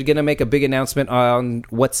 6th, they're going to make a big announcement on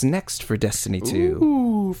what's next for Destiny 2.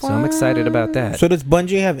 Ooh, So I'm excited about that. So does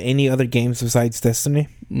Bungie have any other games besides Destiny?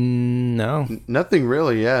 No. Nothing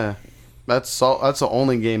really, yeah. That's all. That's the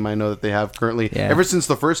only game I know that they have currently. Yeah. Ever since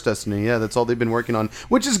the first Destiny, yeah, that's all they've been working on.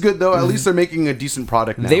 Which is good though. At least they're making a decent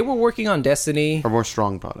product now. They were working on Destiny a more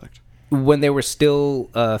strong product. when they were still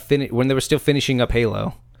finishing up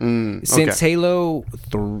Halo. Since okay. Halo,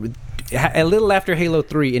 a little after Halo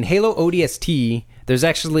 3, in Halo ODST, there's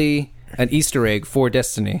actually an Easter egg for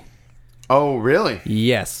Destiny. Oh, really?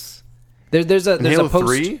 Yes. There's a Halo post,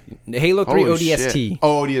 3? Halo 3 Holy ODST. shit.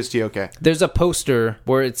 Oh, ODST. Okay. There's a poster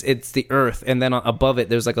where it's the Earth, and then above it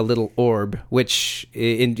there's like a little orb. Which,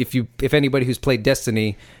 if anybody who's played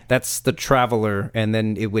Destiny, that's the Traveler, and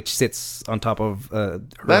then which sits on top of Earth.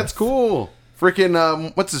 That's cool.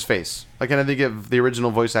 Freaking what's his face? I can't think of the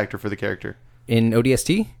original voice actor for the character. In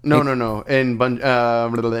ODST. No. In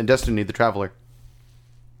Destiny, the Traveler.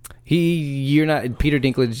 You're not Peter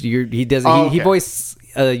Dinklage. He doesn't. Oh, He okay. voice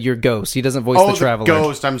your Ghost. He doesn't voice Oh, the Traveler.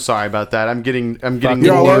 Ghost. I'm sorry about that. I'm getting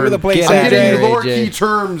You're all lore- over the place, I'm getting AJ. lore key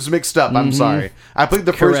terms mixed up. I'm sorry. I played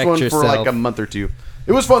the first Correct one for yourself. like a month or two.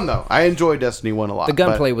 It was fun though. I enjoyed Destiny 1 a lot. The but-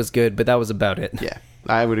 gunplay was good, but that was about it. Yeah,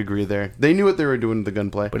 I would agree there. They knew what they were doing with the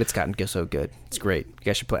gunplay. But it's gotten so good. It's great. You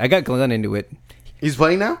guys should play. I got Glenn into it. He's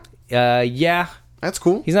playing now? Yeah. That's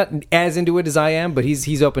cool. He's not as into it as I am, but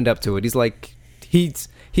he's opened up to it. He's like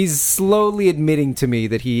he's slowly admitting to me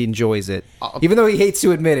that he enjoys it, even though he hates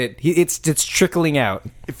to admit it. It's trickling out.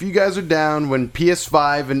 If you guys are down when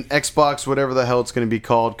PS5 and Xbox, whatever the hell it's going to be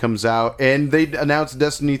called, comes out, and they announce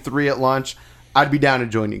Destiny 3 at launch, I'd be down to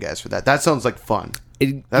join you guys for that. That sounds like fun. That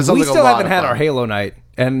We sounds like a still lot haven't of had fun. our Halo night,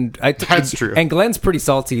 and That's true. And Glenn's pretty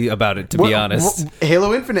salty about it, to be honest.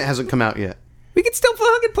 Halo Infinite hasn't come out yet. We can still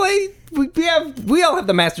fucking play. We all have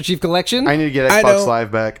the Master Chief Collection. I need to get I Xbox don't. Live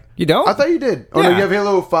back. You don't? I thought you did. Oh, no, Yeah. you have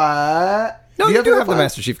Halo 5. no, you do Halo have the 5?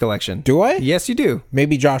 Master Chief Collection. Do I? Yes, you do.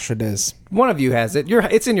 Maybe Joshua does. One of you has it.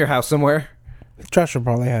 It's in your house somewhere. Joshua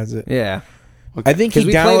probably has it. Yeah. I think he 'Cause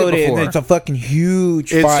we played it downloaded it, and before. it's a fucking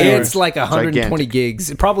huge It's file. It's like 120 Gigantic.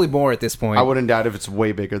 gigs, probably more at this point. I wouldn't doubt if it's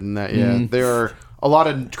way bigger than that. Yeah, there are a lot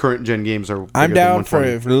of current gen games are. Bigger I'm than down for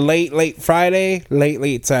 120. late Friday,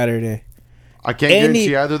 late Saturday. I can't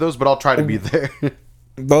guarantee either of those, but I'll try to be there.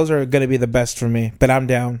 Those are going to be the best for me, but I'm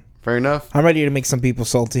down. Fair enough. I'm ready to make some people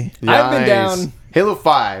salty. I've been down. Halo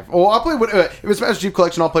 5. Well, I'll play if it's Master Chief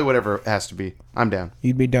Collection. I'll play whatever it has to be. I'm down.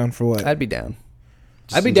 You'd be down for what? I'd be down.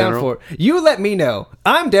 Just I'd be in down general? for it. You let me know.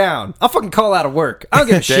 I'm down. I'll fucking call out of work. I don't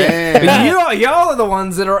give a shit. Damn. But y'all are the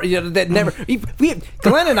ones that are that never.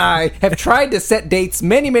 Glenn and I have tried to set dates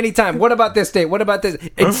many times. What about this date? What about this?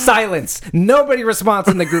 It's silence. Nobody responds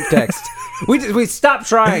in the group text. We stopped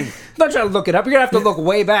trying. I'm not trying to look it up. You're gonna have to look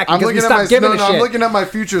way back I'm because we looking at stopped giving a shit. I'm looking at my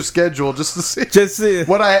future schedule just to see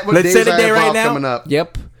what let's days set a I day have right off now. coming up.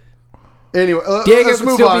 Yep. Anyway, Diego let's could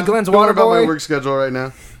move still be on. Glenn's Don't worry water about my boy. work schedule right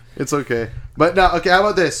now. It's okay. But no, okay. How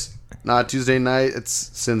about this? Tuesday night. It's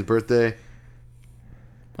Sin's birthday.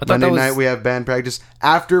 I thought Monday that was night we have band practice.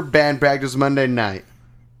 After band practice Monday night,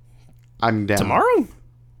 I'm down. tomorrow.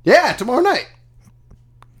 Yeah, tomorrow night.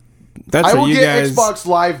 That's I for will you get guys. Xbox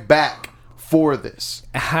Live back for this.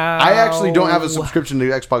 How? I actually don't have a subscription to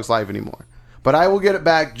Xbox Live anymore, but I will get it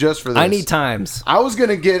back just for this. I need times. I was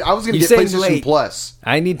gonna get saying PlayStation late. Plus.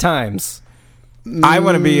 I need times. I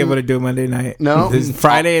want to be able to do Monday night. No? This is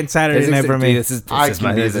Friday and Saturday night for me. I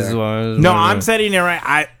can be there. No, I'm setting it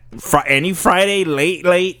right. Any Friday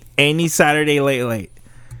late, any Saturday late.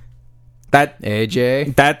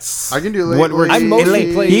 AJ. That's I can do late, what we're. late. I'm mostly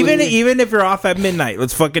late. playing even if you're off at midnight,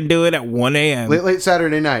 let's fucking do it at 1 a.m. Late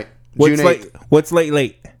Saturday night. What's June 8th. What's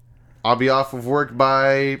late? I'll be off of work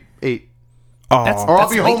by 8. Oh, That's- Or I'll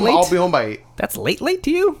be late, home. late? I'll be home by 8. That's late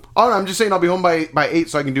to you Oh, no, I'm just saying I'll be home by 8,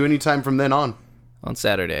 so I can do any time from then on. on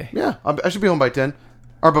Saturday. Yeah, I should be home by 10.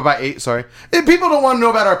 Or by 8, sorry. If people don't want to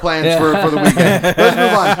know about our plans for the weekend, let's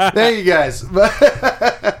move on. Thank you, guys.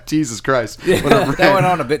 Jesus Christ. That went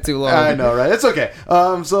on a bit too long. I know, right? It's okay.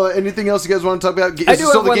 So anything else you guys want to talk about? Is I it do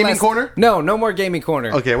still have the one gaming last- corner? No more gaming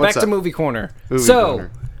corner. Okay, what's back up? to movie corner. Movie so,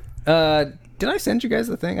 corner. did I send you guys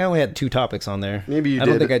the thing? I only had 2 topics on there. Maybe you I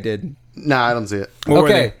don't did. think I did. Nah, I don't see it. What were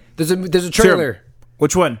Okay, there's a trailer.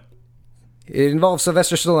 Which one? It involves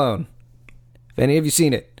Sylvester Stallone. Have any of you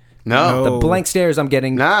seen it? No. No. The blank stares I'm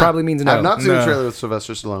getting Nah. probably means no. I've not seen No. a trailer with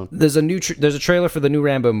Sylvester Stallone. There's a trailer for the new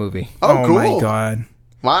Rambo movie. Oh, cool. my god!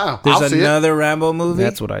 Wow. There's I'll see it. another Rambo movie.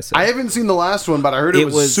 That's what I said. I haven't seen the last one, but I heard it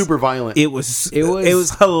was super violent. It was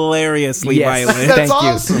was- hilariously Yes. violent. That's Thank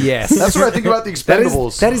awesome. you. Yes. That's what I think about the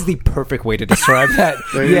Expendables. That is the perfect way to describe that.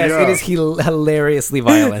 There you Yes, go. it is hilariously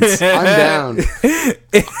violent. I'm down.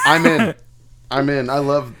 I'm in. I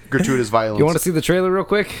love gratuitous violence. You want to see the trailer real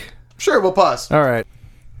quick? Sure, we'll pause. All right.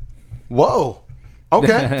 Whoa.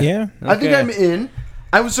 Okay. Yeah. I think Okay. I'm in.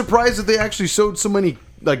 I was surprised that they actually showed so many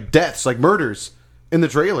deaths, murders in the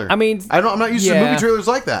trailer. I mean, I'm not used to yeah. movie trailers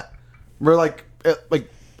like that. Where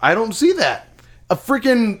I don't see that. A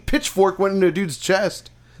freaking pitchfork went into a dude's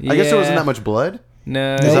chest. I guess there wasn't Yeah. that much blood.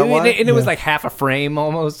 No, that why? and it was like half a frame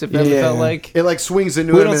almost. If that Yeah. felt like. It swings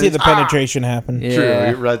into We him. don't and see the it's, penetration happen.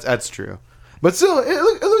 Yeah. True. That's true. But still,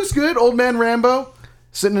 it looks good. Old man Rambo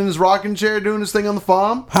sitting in his rocking chair doing his thing on the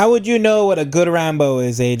farm. How would you know what a good Rambo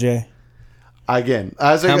is, AJ? Again,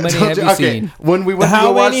 as I How many told have you okay, seen? when we went to How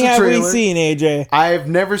go watch many the have trailer, we seen, AJ? I've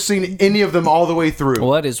never seen any of them all the way through.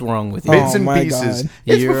 What is wrong with you? Bits Oh and my pieces. God.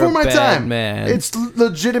 It's You're before a my bad time. man. It's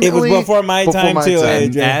legitimately It was before my time, too,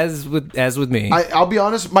 AJ. As with me. I'll be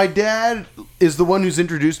honest. My dad is the one who's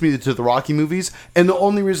introduced me to the Rocky movies, and the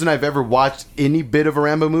only reason I've ever watched any bit of a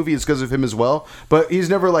Rambo movie is because of him as well. But he's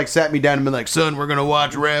never sat me down and been like, "Son, we're gonna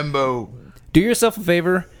watch Rambo." Do yourself a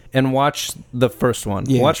favor and watch the first one.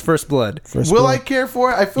 Yeah. Watch First Blood. Will I care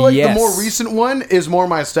for it? I feel like Yes. the more recent one is more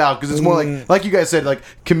my style because it's more like you guys said,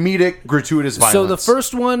 comedic, gratuitous violence. So the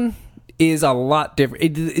first one is a lot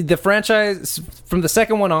different. The franchise from the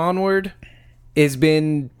second one onward has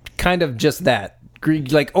been kind of just that,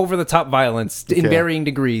 over the top violence in Okay. varying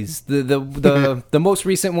degrees. The most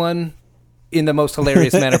recent one in the most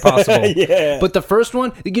hilarious manner possible. Yeah. But the first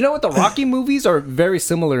one, you know what? The Rocky movies are very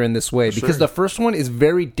similar in this way because the first one is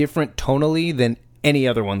very different tonally than any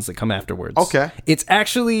other ones that come afterwards. Okay. It's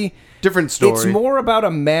actually different story. It's more about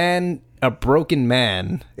a broken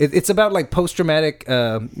man. It's about post-traumatic,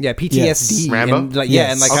 PTSD, Yes. Rambo? and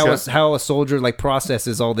Yes. how a soldier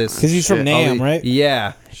processes all this. Because he's from Shit. Nam, all the- right?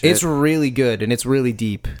 Yeah, it's really good and it's really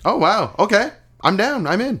deep. Oh wow. Okay, I'm down.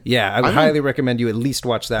 I'm in. Yeah, I would I'm highly in. recommend you at least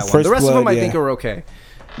watch that one. First The rest of Blood, them I yeah. think are okay.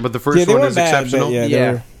 But the first they one weren't is bad, but exceptional. yeah, they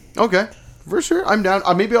Yeah. were- Okay, for sure. I'm down.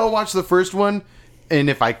 Maybe I'll watch the first one and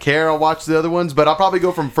if I care, I'll watch the other ones. But I'll probably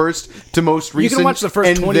go from first to most recent. You can watch the first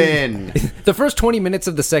and 20. Then The first 20 minutes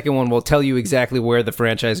of the second one will tell you exactly where the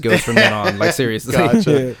franchise goes from then on. Like seriously.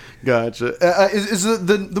 Gotcha. Is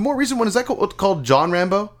the more recent one, is that called John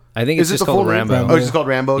Rambo? I think it's Is it just the called full name? Rambo. Oh, it's just called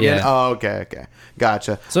Rambo again? Yeah. Oh, okay.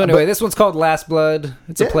 Gotcha. So anyway, this one's called Last Blood.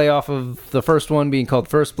 It's a play off of the first one being called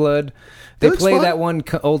First Blood. They looks play fun. that one,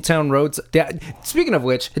 Old Town Road. Speaking of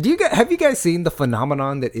which, have you guys seen the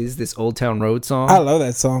phenomenon that is this Old Town Road song? I love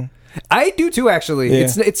that song. I do too, actually. Yeah.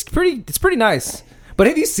 It's pretty nice. But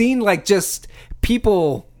have you seen like just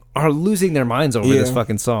people are losing their minds over this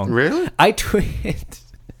fucking song? Really? I tweeted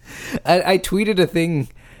a thing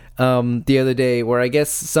the other day where I guess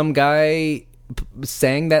some guy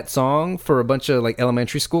sang that song for a bunch of like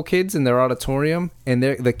elementary school kids in their auditorium, and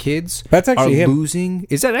the kids That's actually are him. losing.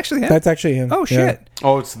 Is that actually him? That's actually him. Oh shit.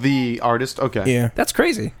 Oh, it's the artist? Okay. Yeah. That's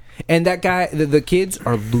crazy. And that guy, the kids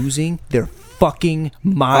are losing their fucking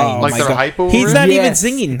minds. Like my they're God. hype over He's it? not even Yes.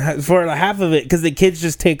 singing for half of it because the kids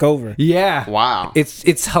just take over. Yeah. Wow.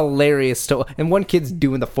 It's hilarious. And one kid's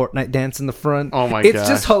doing the Fortnite dance in the front. Oh my It's gosh.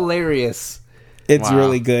 just hilarious. It's Wow.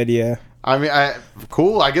 really good, yeah. I mean,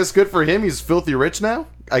 cool. I guess good for him. He's filthy rich now,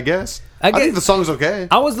 I guess. I think the song's okay.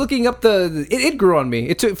 I was looking up it grew on me.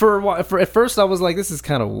 It took for a while. At first I was like, this is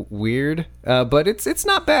kind of weird, but it's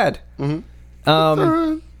not bad.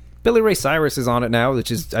 Mm-hmm. Billy Ray Cyrus is on it now,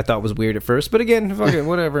 which I thought was weird at first, but again, fuck it,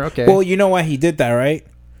 whatever. Okay. Well, you know why he did that, right?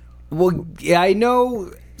 Well, yeah, I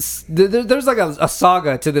know. There's like a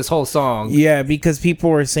saga to this whole song. Yeah, because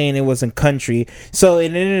people were saying it wasn't country. So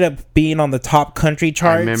it ended up being on the top country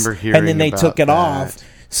charts. remember hearing and then they about took it that. off.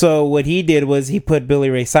 So what he did was he put Billy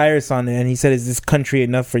Ray Cyrus on it, and he said, "Is this country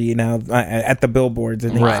enough for you now?" At the billboards,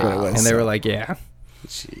 and that's what it was. And they were like, yeah.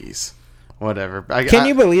 Jeez. Whatever. Can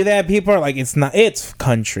you believe that? People are like, "It's not. It's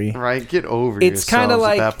country." Right? Get over It's kind of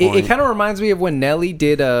yourselves at like that it point. kind of reminds me of when Nelly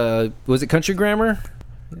did was it Country Grammar?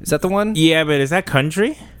 Is that the one? Yeah, but is that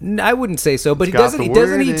country? I wouldn't say so, but It's got the doesn't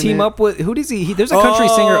word he in team it. up with who does he there's a country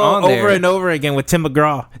singer on there. over and over again with Tim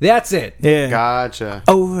McGraw. That's it. Yeah, Gotcha.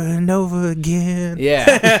 over and over again.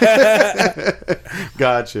 Yeah.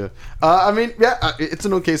 Gotcha. I mean, yeah, it's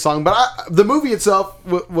an okay song, but the movie itself,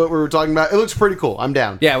 what we were talking about, it looks pretty cool. I'm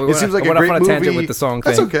down. Yeah, it seems like went a off great on a movie. tangent with the song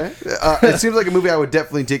That's thing. okay. It seems like a movie I would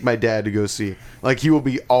definitely take my dad to go see. Like he will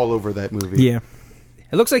be all over that movie. Yeah.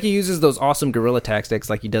 It looks like he uses those awesome guerrilla tactics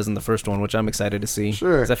like he does in the first one, which I'm excited to see.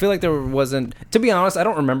 Sure. 'Cause I feel like there wasn't. To be honest, I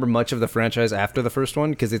don't remember much of the franchise after the first one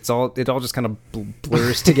because it all just kind of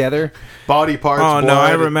blurs together. Body parts. Oh no, I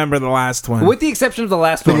blood. remember the last one. With the exception of the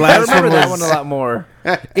last one, I last remember one that was- one a lot more.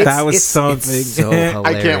 That was something. It's so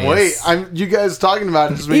I can't wait. hilarious. You guys talking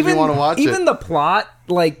about it just makes me want to watch it. Even the plot,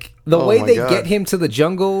 like the Oh way my they God. get him to the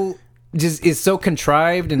jungle, just is so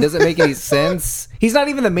contrived and doesn't make any sense. He's not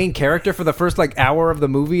even the main character for the first like hour of the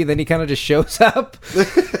movie, and then he kind of just shows up.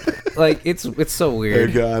 Like it's so Hey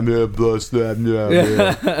weird. guy, I'm here, bust that.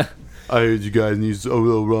 Yeah. I heard you guys need a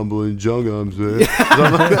little rumble in jungle. I'm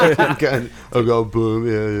saying. I go boom.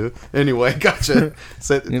 Yeah. Anyway, gotcha.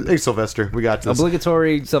 Hey Sylvester, we got this.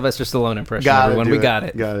 Obligatory Sylvester Stallone impression. Gotta Everyone, do we got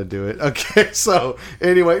it. Gotta do it. Okay, so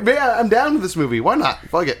anyway, but yeah, I'm down with this movie. Why not?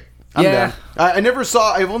 Fuck it. I'm Yeah. down. I never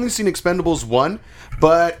saw. I've only seen Expendables 1,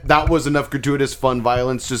 but that was enough gratuitous fun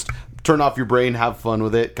violence. Just turn off your brain, have fun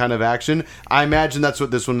with it, kind of action. I imagine that's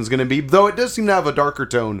what this one is going to be. Though it does seem to have a darker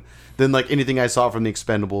tone than like anything I saw from the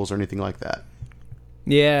Expendables or anything like that.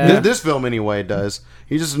 Yeah. This film anyway does.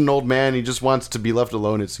 He's just an old man. He just wants to be left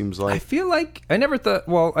alone. It seems I like. feel like I never thought.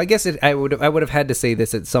 Well, I guess I would have had to say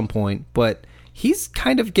this at some point, but he's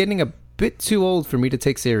kind of getting a bit too old for me to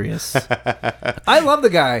take serious. I love the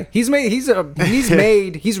guy. He's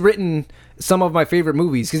written some of my favorite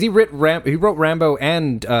movies because he wrote Rambo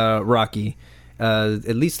and Rocky.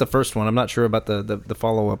 At least the first one. I'm not sure about the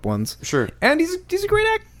follow up ones. Sure. And he's a great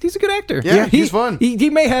He's a good actor. Yeah, he's fun. He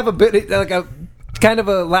may have a bit like a kind of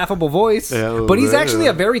a laughable voice, Yeah, but he's actually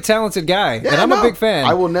a very talented guy, and I'm a no, big fan.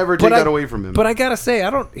 I will never take that away from him. But I gotta say,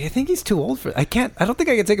 I think he's too old for. I don't think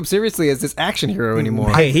I can take him seriously as this action hero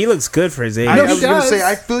anymore. Hey, he looks good for his age. I No, he was going to does. say,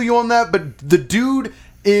 I feel you on that, but the dude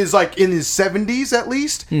is like in his 70s at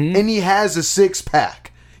least, Mm-hmm. and he has a six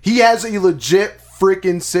pack. He has a legit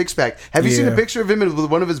freaking six pack. Have you seen a Yeah. picture of him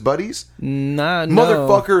with one of his buddies? Nah, no.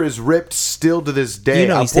 Motherfucker is ripped still to this day. You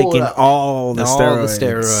know I'll he's pull it taking up. all the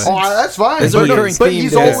steroids. Oh, that's fine. There's a recurring but theme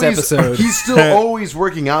he's to this always episode. he's still always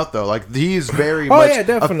working out though. Like he's very Oh, much yeah, a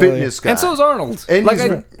definitely. fitness guy. And so is Arnold. And like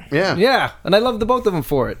he's- yeah. yeah, and I love the both of them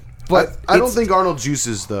for it. But I don't think Arnold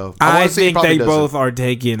juices though. I wanna say he think probably they doesn't. both are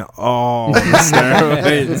taking all the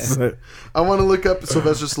steroids. I want to look up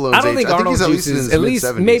Sylvester Stallone's I don't age. think Arnold he's juices. in At his least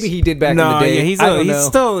mid-70s. maybe he did back in No, the day. yeah,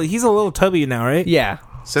 he's a little tubby now, right? Yeah.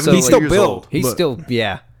 70 He's still years built. old. He's But- still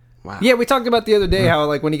yeah. Wow. Yeah, we talked about the other day how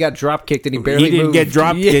like when he got drop kicked and he barely He didn't moved. get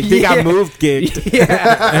drop kicked. He got moved kicked.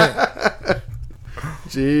 Yeah.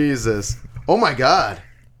 Jesus. Oh my God.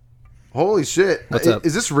 Holy shit. What's up?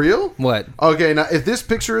 Is this real? What? Okay, now if this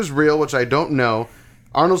picture is real, which I don't know,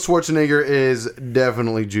 Arnold Schwarzenegger is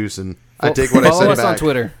definitely juicing. I take what I Follow said us back. on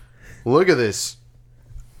Twitter. Look at this.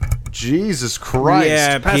 Jesus Christ.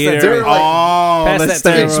 Yeah, Pass that Peter. to me. All Pass the that to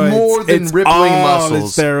me. steroids. It's more than It's rippling all the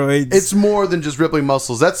muscles. steroids. It's more than just rippling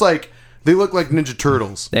muscles. That's like they look like Ninja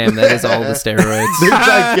Turtles. Damn, that is all the steroids. They're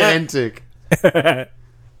gigantic.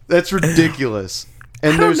 That's ridiculous.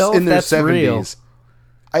 And don't know they're in if their that's real. 70s.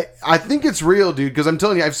 I think it's real, dude, because I'm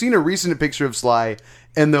telling you, I've seen a recent picture of Sly,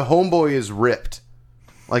 and the homeboy is ripped.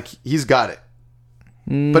 Like, he's got it.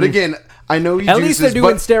 But again, I know he At least they're juices,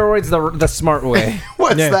 doing but steroids the smart way.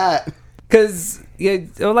 what's Yeah. that? Because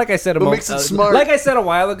like I said, What makes it smart? like I said a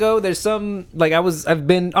while ago, there's some like I've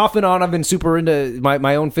been off and on. I've been super into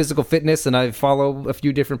my own physical fitness, and I follow a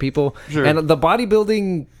few different people. Sure. And the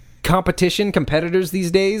bodybuilding competitors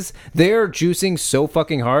these days, they're juicing so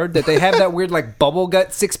fucking hard that they have that weird like bubble gut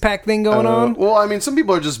 6-pack thing going on. Well, I mean, some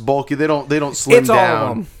people are just bulky. They don't slim It's all of down.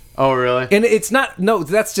 them. Oh, really? And it's not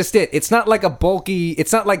that's just it. It's not like a bulky.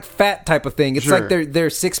 It's not like fat type of thing. It's Sure. like their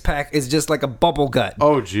 6-pack is just like a bubble gut.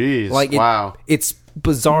 Oh, jeez. Like wow. It's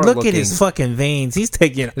bizarre. Look looking. at his fucking veins. He's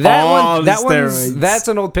taking That all one, the that one's steroids. that's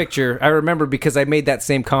an old picture. I remember because I made that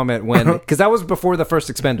same comment when because that was before the first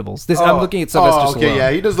Expendables. I'm looking at Sylvester okay, Stallone.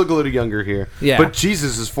 yeah, he does look a little younger here. Yeah. But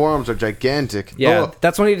Jesus, his forearms are gigantic. Yeah, Oh,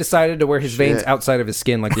 that's when he decided to wear his veins Shit. outside of his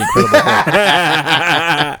skin, like the Incredible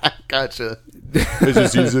Hulk. gotcha. It's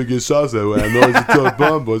just easy to get shots that way. I know it's a tough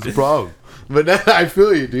bomb, but it's a problem. But I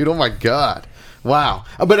feel you, dude. Oh my God. Wow.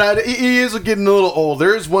 But he is getting a little old.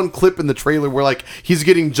 There is one clip in the trailer where like he's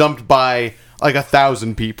getting jumped by like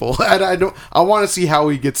 1,000 people. And I want to see how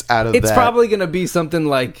he gets out of It's that. probably gonna be something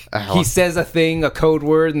like he says a thing, a code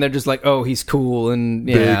word, and they're just like, "Oh, he's cool," and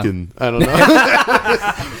yeah. Bacon. I don't know.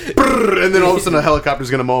 Brrr, and then all of a sudden a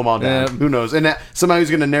helicopter's gonna mow him all down. Yeah. Who knows? And somehow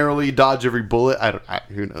he's gonna narrowly dodge every bullet.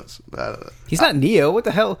 Who knows? I don't know. He's not Neo. What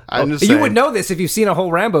the hell? I'm just you saying. would know this if you've seen a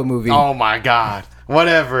whole Rambo movie. Oh my God.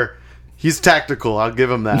 Whatever. He's tactical. I'll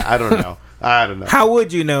give him that. I don't know. How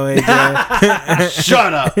would you know, AJ?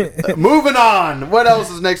 Shut up. Moving on. What else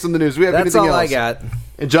is next in the news? We have That's anything all I else? got.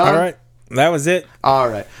 And John? All right, that was it. All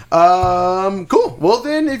right. Cool. Well,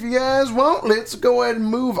 then, if you guys won't, let's go ahead and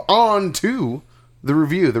move on to the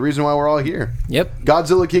review. The reason why we're all here. Yep.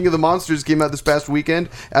 Godzilla King of the Monsters came out this past weekend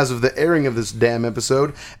as of the airing of this damn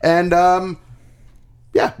episode. And,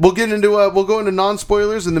 yeah, we'll get into we'll go into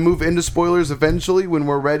non-spoilers and then move into spoilers eventually when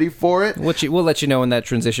we're ready for it. We'll let you know when that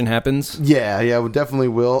transition happens. Yeah, we definitely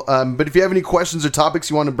will. But if you have any questions or topics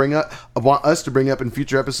you want us to bring up in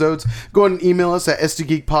future episodes, go ahead and email us at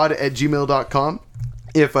sdgeekpod@gmail.com.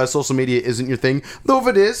 If social media isn't your thing, though if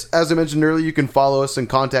it is, as I mentioned earlier, you can follow us and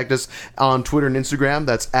contact us on Twitter and Instagram.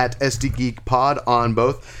 That's at sdgeekpod on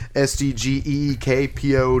both,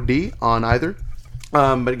 SDGEEKPOD on either.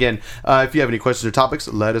 But again, if you have any questions or topics,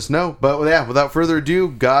 let us know. But yeah, without further ado,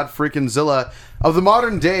 God freaking Zilla of the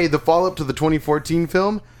modern day, the follow-up to the 2014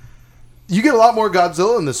 film. You get a lot more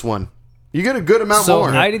Godzilla in this one. You get a good amount So more.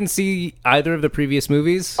 I didn't see either of the previous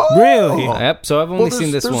movies. Really? Yep. So I've only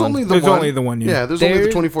seen this there's one. Only There's only the one, yeah. Yeah, there's only the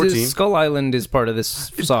There- 2014. Skull Island is part of this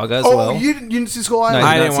saga as Oh, well. you didn't see Skull Island? No,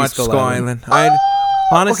 I did not didn't see watch Skull Skull Island. Island.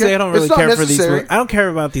 Honestly, okay. I don't It's really not care for these necessary. movies. I don't care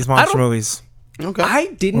about these monster movies. Okay. I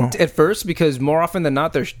didn't at first because more often than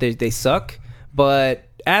not they suck. But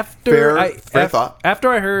after Fair thought. after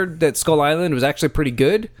I heard that Skull Island was actually pretty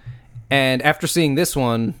good, and after seeing this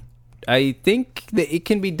one, I think that it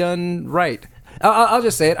can be done right. I'll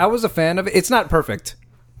just say it. I was a fan of it. It's not perfect.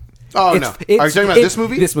 Oh, It's- no. Are it's- you talking about it- this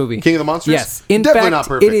movie? This movie. King of the Monsters? Yes. In Definitely fact, not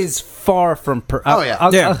perfect. it is far from perfect. Oh, yeah.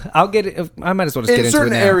 I'll get it. I might as well just In get into it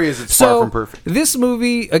certain now. areas, it's so, far from perfect. This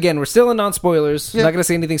movie, again, we're still in non-spoilers. Yeah. Not going to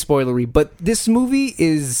say anything spoilery, but this movie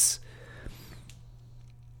is...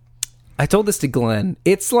 I told this to Glenn.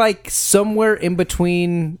 It's like somewhere in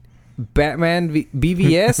between Batman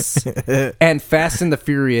BVS and Fast and the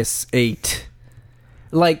Furious 8.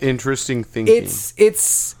 Like, Interesting thinking.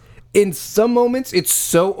 it's in some moments it's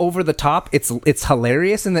so over the top, it's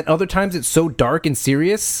hilarious, and then other times it's so dark and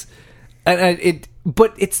serious, and it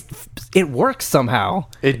works somehow.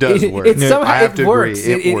 It does work. It somehow I have to agree. works.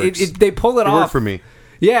 It works. They pull it It off worked for me.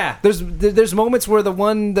 Yeah, there's moments where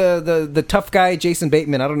the tough guy Jason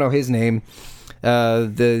Bateman, I don't know his name,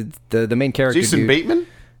 The main character, Jason dude. Bateman?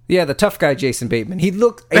 Yeah, the tough guy, Jason Bateman. He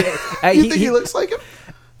looked. You think he looks like him?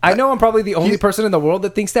 I know I'm probably the only person in the world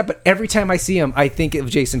that thinks that, but every time I see him, I think of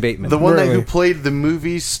Jason Bateman. The one Really? who played the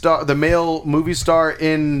male movie star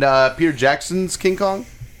in Peter Jackson's King Kong.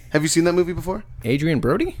 Have you seen that movie before? Adrian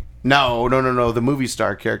Brody? No. The movie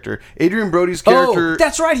star character. Adrian Brody's character. Oh,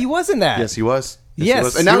 that's right. He was in that. Yes, he was. Yes, he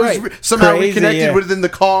was. And now you're he's right. somehow Crazy, reconnected yeah. within the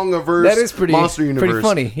Kong-averse That is pretty monster universe. Pretty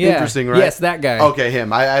funny. Yeah. Interesting, right? Yes, that guy. Okay,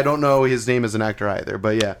 him. I don't know his name as an actor either,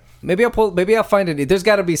 but yeah. Maybe I'll find it. There's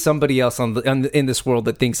got to be somebody else in this world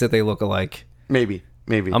that thinks that they look alike. Maybe.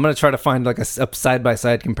 I'm gonna try to find like a side by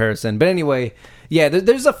side comparison. But anyway, yeah,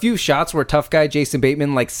 there's a few shots where tough guy Jason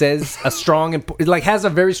Bateman like says a strong, like has a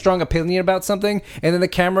very strong opinion about something, and then the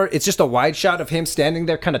camera, it's just a wide shot of him standing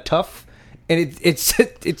there, kind of tough. And it's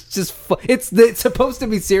supposed to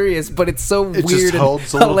be serious, but it's so It weird just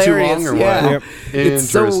holds a and little too hilarious. long or what? Yeah. Yep. It's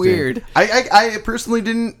so Interesting. weird. I personally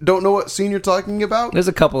don't know what scene you're talking about. There's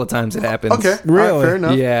a couple of times it happens. Okay, Really? all right, fair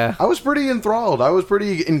enough. Yeah. I was pretty enthralled. I was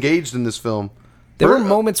pretty engaged in this film. There were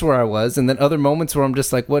moments where I was, and then other moments where I'm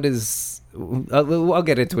just like, what is... I'll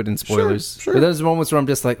get into it in spoilers. Sure. But there's moments where I'm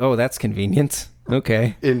just like, oh, that's convenient.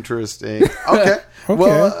 Okay. Interesting. Okay.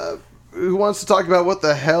 Well, who wants to talk about what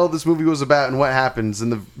the hell this movie was about and what happens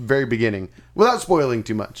in the very beginning without spoiling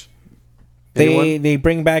too much? Anyone?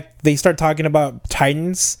 They start talking about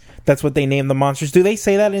Titans. That's what they name the monsters. Do they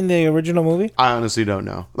say that in the original movie? I honestly don't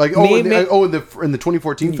know. Like, in the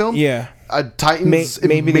 2014 film, Yeah. Titans.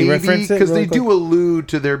 Maybe they reference it because real they quick. do allude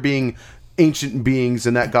to there being ancient beings,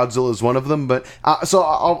 and that Godzilla is one of them. But I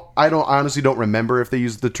honestly don't remember if they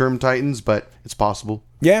used the term Titans, but it's possible.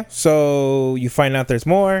 Yeah. So you find out there's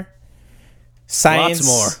more science.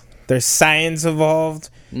 Lots more. There's science involved.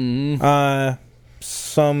 Mm-hmm.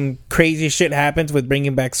 Some crazy shit happens with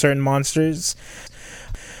bringing back certain monsters.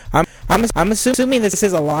 I'm assuming this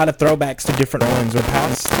is a lot of throwbacks to different ones or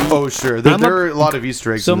past. Oh, sure. There are a lot of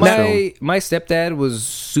Easter eggs So in this film. my stepdad was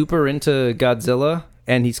super into Godzilla,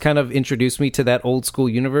 and he's kind of introduced me to that old school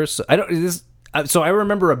universe. So I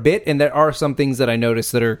remember a bit, and there are some things that I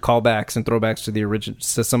noticed that are callbacks and throwbacks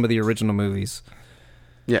to some of the original movies.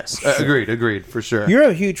 Yes, agreed, for sure. You're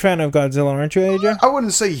a huge fan of Godzilla, aren't you, AJ? I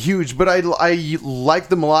wouldn't say huge, but I like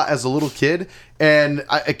them a lot as a little kid, and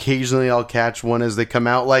occasionally I'll catch one as they come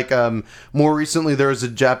out. Like more recently, there was a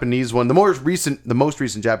Japanese one. The most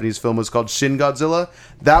recent Japanese film was called Shin Godzilla.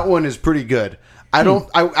 That one is pretty good.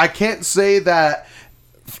 I can't say that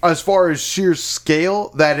as far as sheer scale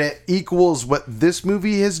that it equals what this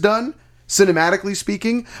movie has done, cinematically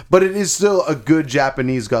speaking, but it is still a good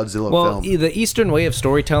Japanese Godzilla Well, film. the Eastern way of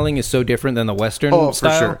storytelling is so different than the Western Oh, for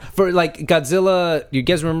style. sure. For like Godzilla, you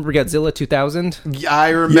guys remember Godzilla 2000?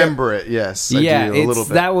 I remember it. Yes, I do, a little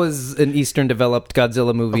bit. That was an Eastern developed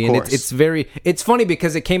Godzilla movie, Of and course. it's funny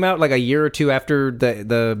because it came out like a year or two after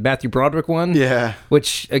the Matthew Broderick one. Yeah.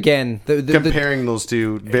 Which again, Comparing those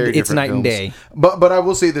two, very different it's night and films. day. But I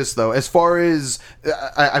will say this though, as far as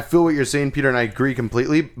I feel what you're saying, Peter, and I agree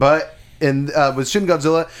completely. But with Shin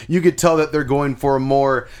Godzilla, you could tell that they're going for a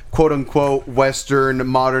more quote unquote Western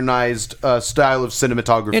modernized style of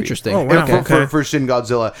cinematography. Interesting. Oh, wow. For Shin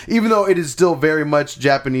Godzilla, even though it is still very much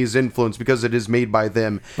Japanese influence because it is made by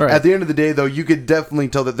them. Right. At the end of the day, though, you could definitely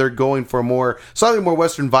tell that they're going for a slightly more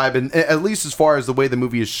Western vibe, and at least as far as the way the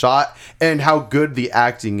movie is shot and how good the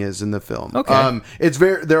acting is in the film. Okay.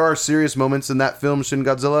 There are serious moments in that film, Shin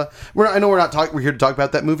Godzilla. We're here to talk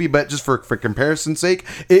about that movie, but just for comparison's sake,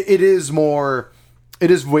 it is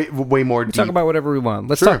way more deep. Talk about whatever we want.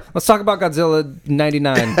 Let's Sure. talk about Godzilla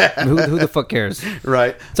 99. who the fuck cares?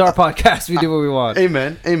 Right. It's our podcast. We do what we want.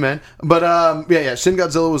 Amen. But Shin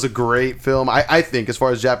Godzilla was a great film. I think as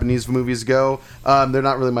far as Japanese movies go, they're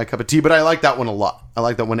not really my cup of tea, but I like that one a lot. I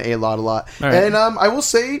like that one a lot. All right. And I will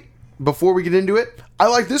say, before we get into it, I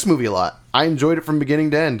like this movie a lot. I enjoyed it from beginning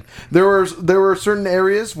to end. There were certain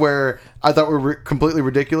areas where I thought were completely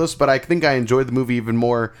ridiculous, but I think I enjoyed the movie even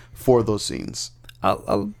more for those scenes. I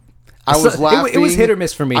was laughing. It was hit or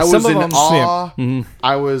miss for me. I was Some of in them, awe. Mm-hmm.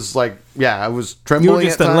 I was like, I was You trembling. were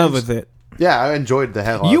just at in love times. with it. Yeah, I enjoyed the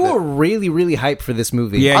hell out You of it. were really, really hyped for this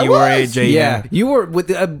movie. Yeah, I you were was. AJ. Yeah, you were with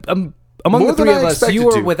among More the three than I of us. expected You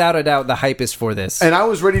were to. without a doubt the hypest for this. And I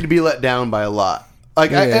was ready to be let down by a lot.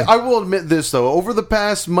 Like Yeah. I will admit this though, over the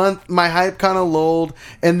past month, my hype kind of lulled,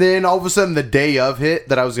 and then all of a sudden the day of hit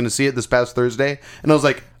that I was going to see it this past Thursday, and I was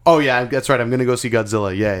like, oh yeah, that's right, I'm going to go see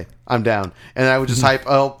Godzilla. Yay, I'm down. And I would just hype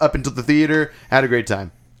up into the theater, had a great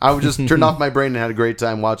time. I would just turn off my brain and had a great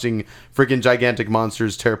time watching freaking gigantic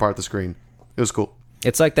monsters tear apart the screen. It was cool.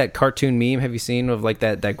 It's like that cartoon meme. Have you seen of like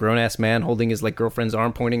that grown ass man holding his like girlfriend's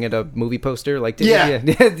arm, pointing at a movie poster? Like, yeah,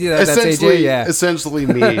 that's essentially, AJ, yeah, essentially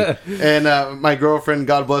me. And my girlfriend,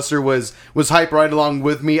 God bless her, was hype right along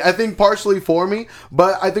with me. I think partially for me,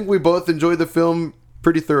 but I think we both enjoyed the film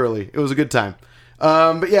pretty thoroughly. It was a good time.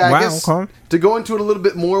 But yeah, I guess to go into it a little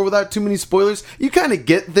bit more without too many spoilers, you kind of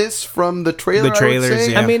get this from the trailer. The trailers, I would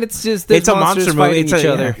say. yeah. I mean, it's just it's a monster movie. It's each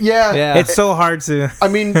other. Yeah. It's so hard to. I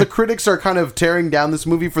mean, the critics are kind of tearing down this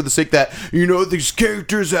movie for the sake that, these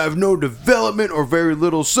characters have no development or very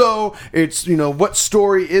little. So it's, what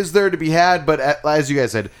story is there to be had? But as you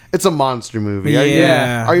guys said, it's a monster movie.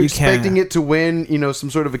 Yeah. Are you expecting it to win, some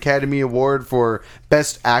sort of Academy Award for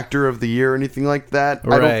Best Actor of the Year or anything like that?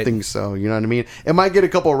 Right. I don't think so. You know what I mean? It might get a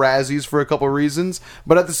couple Razzies for a couple reasons,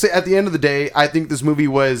 but at the end of the day, I think this movie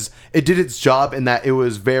it did its job in that it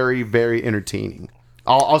was very, very entertaining.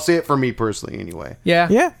 I'll say it for me personally, anyway.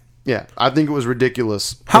 Yeah. I think it was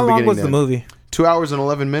ridiculous. How long was the movie? 2 hours and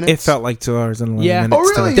 11 minutes. It felt like 2 hours and 11 Yeah. minutes. Oh,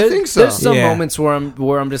 really? to me. You think so? There's some moments where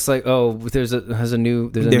I'm just like, oh, there's a new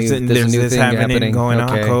There's thing this happening going on.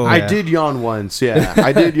 Okay. Cool. I did yawn once. Yeah,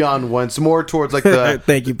 I did yawn once. More towards like the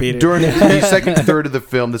Thank you, Peter. during the second third of the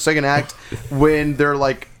film, the second act, when they're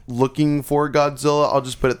like looking for Godzilla. I'll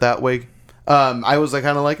just put it that way. I was like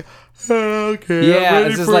kind of like. Okay. Yeah,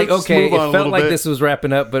 it's just like okay. It felt like this was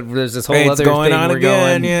wrapping up, but there's this whole other going thing on we're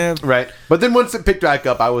again. going. Yeah, right. But then once it picked back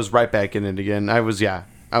up, I was right back in it again. I was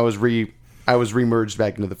remerged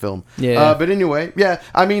back into the film. Yeah. But anyway, yeah.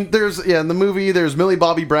 I mean, in the movie, there's Millie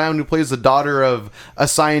Bobby Brown, who plays the daughter of a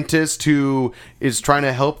scientist who is trying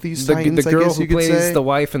to help these titans, The girl I guess who you could plays say. the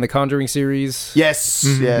wife in the Conjuring series. Yes,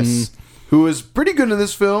 yes. Who was pretty good in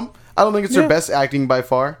this film. I don't think it's her best acting by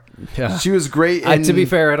far. Yeah. She was great. To be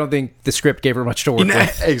fair, I don't think the script gave her much to work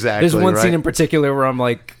with. Exactly. There's one right. scene in particular where I'm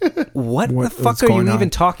like, what the fuck what's are you going on? even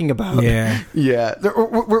talking about? yeah. Yeah,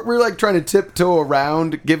 we're like trying to tiptoe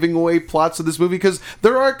around giving away plots of this movie because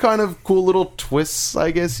there are kind of cool little twists,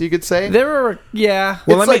 I guess you could say. There are, yeah.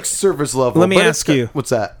 It's like surface level. Let me but ask you.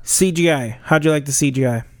 What's that? CGI. How'd you like the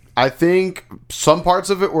CGI? I think some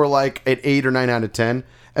parts of it were like an 8 or 9 out of 10,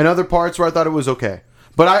 and other parts where I thought it was okay.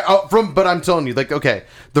 But I'm telling you, like, okay,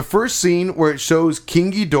 the first scene where it shows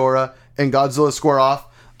King Ghidorah and Godzilla square off,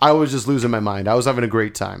 I was just losing my mind. I was having a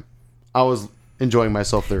great time. I was enjoying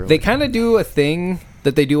myself thoroughly. They kind of do a thing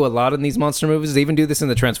that they do a lot in these monster movies. They even do this in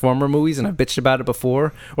the Transformer movies, and I've bitched about it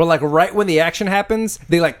before. Where like right when the action happens,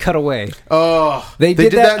 they like cut away. Oh, They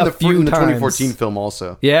did that in a few the times. 2014 film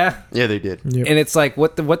also. Yeah, Yeah, they did. Yep. and it's like,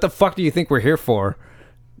 what the fuck do you think we're here for?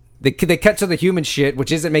 They cut to the human shit,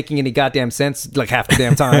 which isn't making any goddamn sense like half the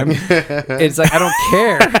damn time. It's like, I don't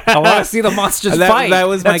care. I want to see the monsters fight. That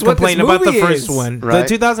was my That's what this complaint about the movie first is. one. Right. The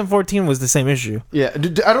 2014 was the same issue. Yeah,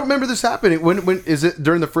 I don't remember this happening. When is it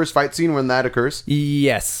during the first fight scene when that occurs?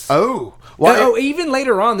 Yes. Oh, why? Oh, even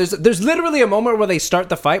later on, there's literally a moment where they start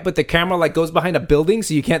the fight, but the camera like goes behind a building,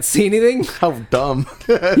 so you can't see anything. How dumb!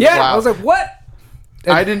 Yeah, Wow. I was like, what?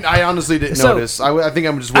 I honestly didn't So, notice. I think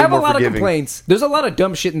I'm just way I have a more lot forgiving. of complaints. There's a lot of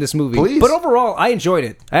dumb shit in this movie, Please. but overall, I enjoyed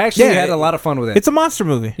it. I actually had a lot of fun with it. It's a monster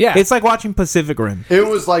movie. Yeah. It's like watching Pacific Rim. It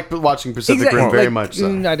was like watching Pacific Exactly. Rim, very Like, much so.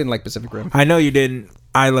 I didn't like Pacific Rim. I know you didn't.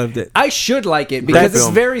 I loved it. I should like it because it's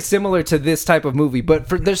film. very similar to this type of movie, but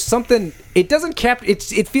there's something it doesn't cap. It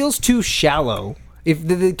feels too shallow. If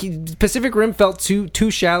the Pacific Rim felt too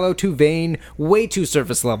shallow, too vain, way too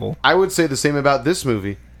surface level. I would say the same about this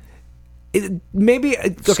movie. Maybe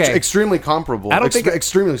okay. Extremely comparable. I don't think-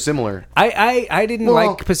 extremely similar. I didn't Well,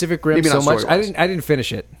 like Pacific Rim maybe so not much. story-wise. I didn't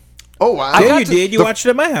finish it. Oh wow! Yeah, got you to- did. You watched it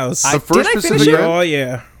at my house. the first did I finish Pacific it? Rim. Oh,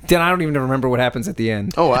 yeah. Then I don't even remember what happens at the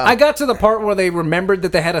end. Oh, wow. I got to the part where they remembered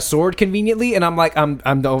that they had a sword conveniently, and I'm like, I'm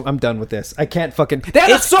done with this. I can't fucking. They had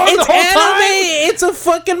a sword the whole anime. time. It's a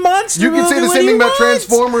fucking monster You can say movie. the What same do thing you about want?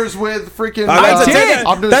 Transformers with freaking. I did.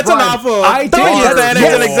 Optimus That's an Prime. awful. I Don't did. use that as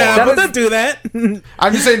Yes. an example. That is- Don't do that.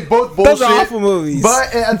 I'm just saying both bullshit. Those are awful movies.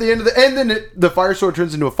 But at the end of the fire sword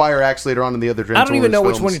turns into a fire axe later on in the other I Transformers don't even know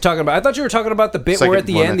which films. one you're talking about. I thought you were talking about the bit Second where at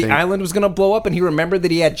the one, I end the think. island was going to blow up, and he remembered that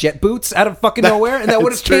he had jet boots out of fucking nowhere, and that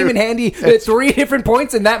would have That's true. came in handy at 3 different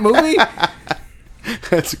points in that movie.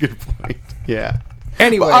 That's a good point. Yeah.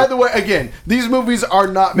 Anyway, But either way, again, these movies are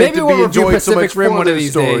not meant Maybe to we'll be review enjoyed so Pacific much Rim for one of their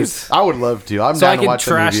these stories. days. I would love to. I'm So down I to can watch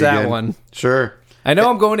trash the movie that again. one. Sure. I know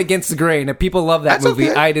I'm going against the grain. If people love that That's movie,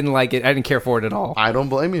 okay. I didn't like it. I didn't care for it at all. I don't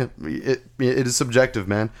blame you. It is subjective,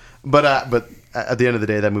 man. But at the end of the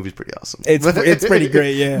day, that movie's pretty awesome. It's pretty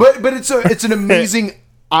great, yeah. But it's an amazing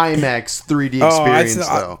IMAX 3D experience,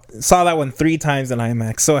 though. saw that one 3 times in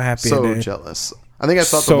IMAX. So happy I So did. jealous. I think I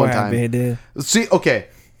saw it the So one happy I time. did. See, okay.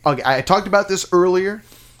 I talked about this earlier.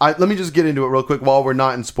 let me just get into it real quick while we're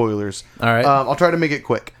not in spoilers. All right. I'll try to make it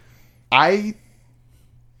quick. I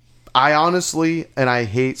honestly, and I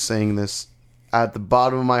hate saying this at the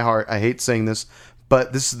bottom of my heart, I hate saying this,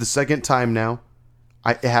 but this is the second time now.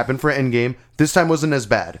 It happened for Endgame. This time wasn't as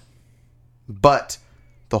bad. But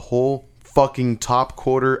the whole fucking top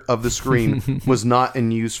quarter of the screen was not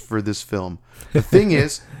in use for this film. The thing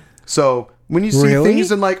is, so when you see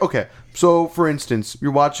things in like, okay, so for instance,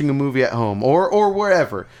 you're watching a movie at home or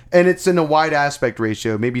wherever, and it's in a wide aspect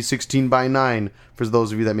ratio, maybe 16:9, for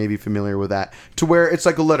those of you that may be familiar with that, to where it's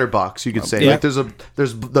like a letterbox, you could say. Yeah. Like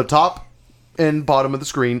there's the top and bottom of the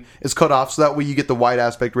screen is cut off, so that way you get the wide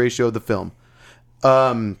aspect ratio of the film.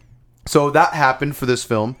 So that happened for this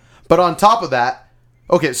film. But on top of that,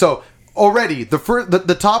 okay, so already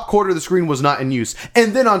the top quarter of the screen was not in use,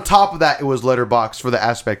 and then on top of that, it was letterbox for the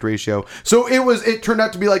aspect ratio. So it turned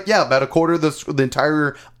out to be like, yeah, about a quarter of the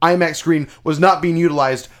entire IMAX screen was not being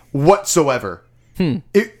utilized whatsoever.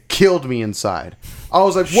 It killed me inside. I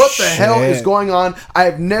was like, what the hell is going on? I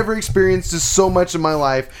have never experienced this so much in my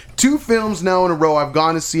life. 2 films now in a row I've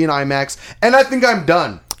gone to see in IMAX, and I think I'm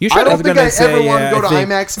done. I don't think I ever want to go to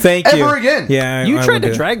IMAX ever again. Yeah, you tried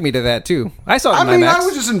to drag me to that too. I saw it in IMAX. IMAX. I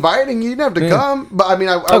was just inviting you. You didn't have to come. But I mean,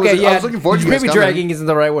 I was looking forward to you guys maybe coming. dragging isn't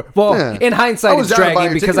the right word. Well, in hindsight, it's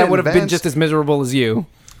dragging because I would have been just as miserable as you.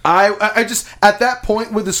 I just, at that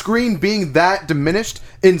point, with the screen being that diminished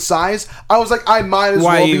in size, I was like, I might as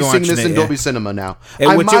well be seeing this in Dolby Cinema now.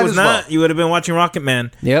 Which it was not. You would have been watching Rocket Man.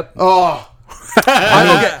 Yep. Oh.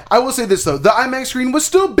 I will say this though, the IMAX screen was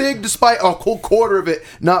still big despite a whole quarter of it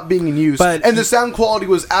not being in use, and the sound quality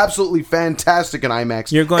was absolutely fantastic in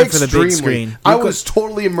IMAX. You're going for the big screen. I was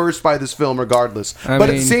totally immersed by this film regardless, but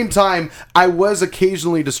at the same time I was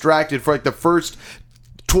occasionally distracted for like the first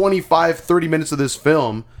 25-30 minutes of this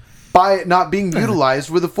film by it not being utilized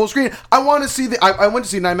with a full screen. I want to see I went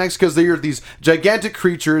to see IMAX because there are these gigantic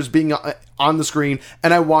creatures being on the screen,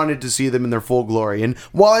 and I wanted to see them in their full glory. And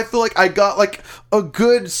while I feel like I got like a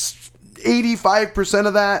good 85%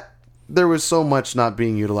 of that, there was so much not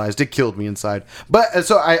being utilized. It killed me inside. But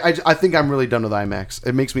so I think I'm really done with IMAX.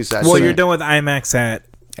 It makes me sad. Well, you're done with IMAX at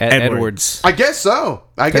Edwards. I guess so.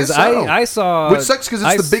 I saw, which sucks because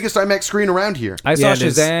it's the biggest IMAX screen around here. I saw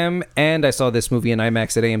Shazam, and I saw this movie in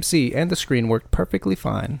IMAX at AMC, and the screen worked perfectly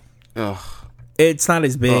fine. Ugh. It's not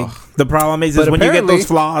as big. The problem is when you get those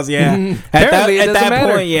flaws, at that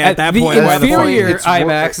point, the inferior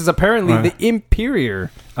IMAX is apparently the inferior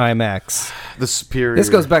IMAX. The superior. This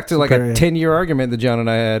goes back to like a 10-year argument that John and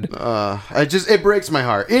I had. It breaks my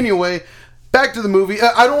heart. Anyway, back to the movie.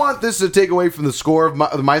 I don't want this to take away from the score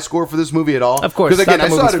of my score for this movie at all. Of course, because again, I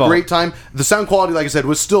still had a great time. The sound quality, like I said,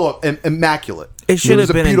 was still immaculate. It should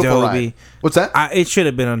have been in Dolby. Ride. What's that? It should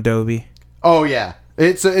have been on Dolby. Oh yeah.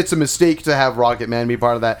 It's a mistake to have Rocket Man be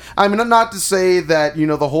part of that. I mean, not to say that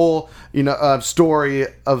the whole story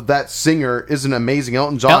of that singer isn't amazing.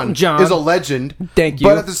 Elton John is a legend. Thank you.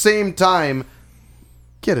 But at the same time,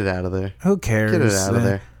 get it out of there. Who cares? Get it out of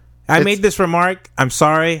there. I made this remark. I'm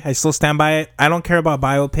sorry. I still stand by it. I don't care about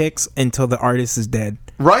biopics until the artist is dead.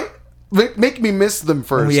 Right? Make me miss them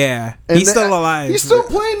first. Yeah. He's still alive. He's still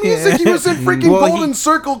playing music. He was in freaking Golden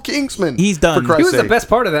Circle Kingsman. He's done. He was the best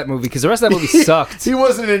part of that movie because the rest of that movie sucked. He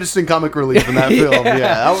was an interesting comic relief in that film.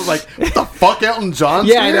 Yeah. I was like, what the fuck, Elton John?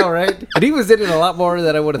 Yeah, I know, right? And he was in it a lot more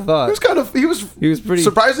than I would have thought. He was pretty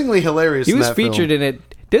surprisingly hilarious. He was featured in it,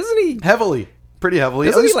 doesn't he? Pretty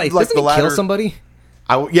heavily. Doesn't he kill somebody?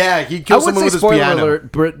 He killed someone with his piano.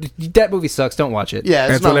 Alert, but that movie sucks. Don't watch it.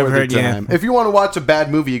 Yeah, it's not worth your time. If you want to watch a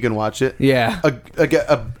bad movie, you can watch it. Yeah,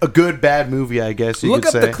 a good bad movie, I guess. Look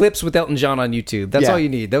up the clips with Elton John on YouTube. That's all you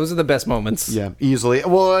need. Those are the best moments. Yeah, easily.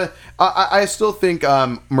 Well, I still think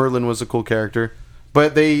Merlin was a cool character,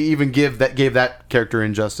 but they even gave that character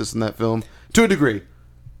injustice in that film to a degrry.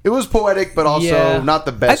 It was poetic, but also not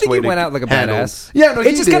the best. I think way he went out like a badass. Yeah, no,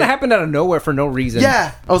 it just kind of happened out of nowhere for no reason.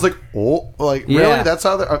 Yeah, I was like, really? That's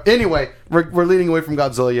how? Anyway, we're leading away from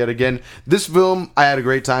Godzilla yet again. This film, I had a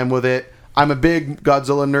great time with it. I'm a big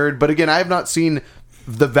Godzilla nerd, but again, I have not seen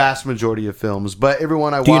the vast majority of films. But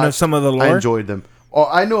everyone I watched, do you know some of the lore? I enjoyed them. Oh,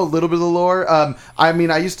 I know a little bit of the lore. I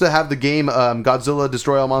mean, I used to have the game Godzilla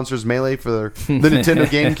Destroy All Monsters Melee for the Nintendo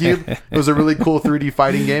GameCube. It was a really cool 3D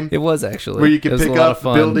fighting game. It was actually. Where you could pick up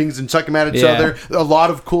buildings and chuck them at each other. A lot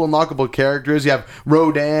of cool unlockable characters. You have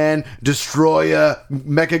Rodan, Destroya,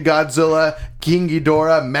 Mecha Godzilla, King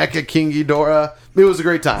Ghidorah, Mecha King Ghidorah. It was a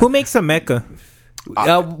great time. Who makes a mecha? Good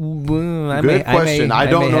question. I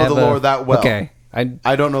don't know the lore that well. Okay.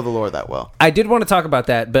 I don't know the lore that well. I did want to talk about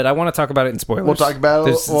that, but I want to talk about it in spoilers. We'll talk about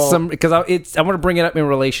it. Because I want to bring it up in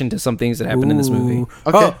relation to some things that happened in this movie.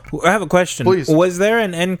 Okay. Oh, I have a question. Please. Was there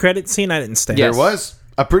an end credit scene? I didn't stay. Yes. There was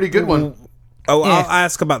a pretty good one. Oh, I'll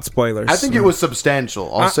ask about spoilers. I think it was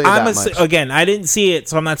substantial. I'll say that much. Again, I didn't see it,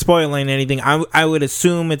 so I'm not spoiling anything. I would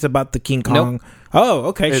assume it's about the King Kong. Nope. Oh,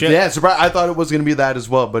 okay, shit. Yeah, I thought it was going to be that as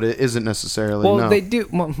well, but it isn't necessarily. Well, no. they do.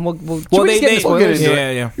 Well, they get into spoilers?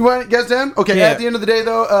 Yeah. You want to guess, Dan? Okay. Yeah. At the end of the day,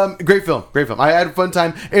 though, great film. Great film. I had a fun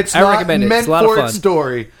time. It's I not recommend it. meant It's a lot of for fun. its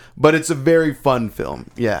story, but it's a very fun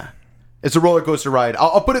film. Yeah, it's a roller coaster ride.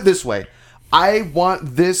 I'll put it this way: I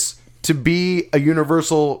want this to be a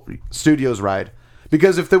Universal Studios ride.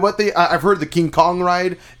 Because I've heard the King Kong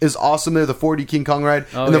ride is awesome there, the 4D King Kong ride,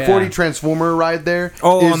 and the 4D Transformer ride there.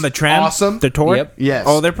 Oh, is on the tram, awesome. the tour. Yep. Yes.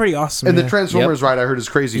 Oh, they're pretty awesome. And yeah. the Transformers ride I heard is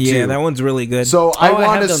crazy too. Yeah, that one's really good. So I I want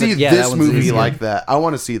have to done see that. Yeah, that this one's movie easy. like that. I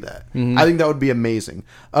want to see that. I think that would be amazing.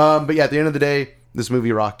 But yeah, at the end of the day, this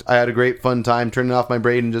movie rocked. I had a great fun time turning off my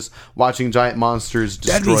brain and just watching giant monsters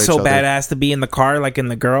destroy That'd be so each other. badass to be in the car like in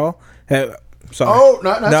The Girl. Sorry. Oh,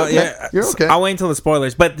 not okay. You're okay. I'll wait until the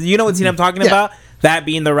spoilers. But you know what scene I'm talking about? That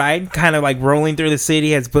being the ride, kind of like rolling through the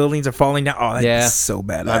city as buildings are falling down. Oh, that's so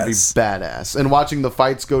badass. That'd be badass. And watching the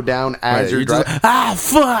fights go down as you're driving.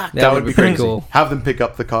 Fuck! That would be pretty crazy. cool. Have them pick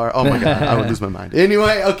up the car. Oh my god, I would lose my mind.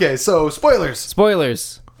 Anyway, okay, so spoilers.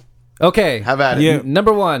 Spoilers. Okay. Have at it. Yeah.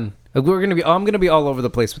 Number one. I'm gonna be all over the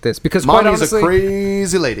place with this because Mommy's a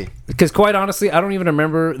crazy lady. Because quite honestly, I don't even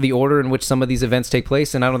remember the order in which some of these events take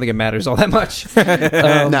place, and I don't think it matters all that much.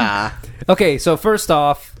 Nah. Okay, so first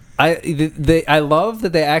off, I love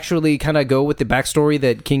that they actually kind of go with the backstory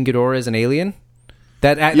that King Ghidorah is an alien.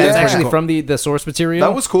 That's actually from the source material.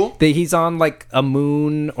 That was cool. He's on like a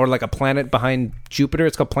moon or like a planet behind Jupiter.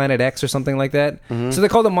 It's called Planet X or something like that. So they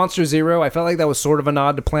called him Monster Zero. I felt like that was sort of a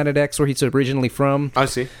nod to Planet X, where he's originally from. I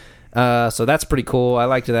see. So that's pretty cool. I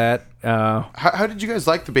liked that. How did you guys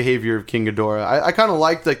like the behavior of King Ghidorah? I kind of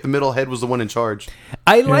liked like the middle head was the one in charge.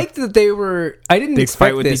 I liked that they were. I didn't They expect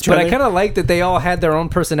fight with this, each but I other? kind of liked that they all had their own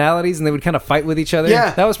personalities and they would kind of fight with each other.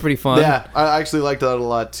 Yeah. That was pretty fun. Yeah, I actually liked that a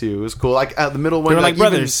lot too. It was cool. Like the middle one, They were like even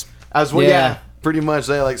brothers. as well. Yeah. Yeah, pretty much.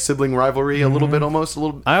 They had, like sibling rivalry a little bit, almost a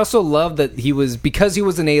little. I also love that because he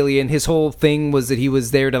was an alien. His whole thing was that he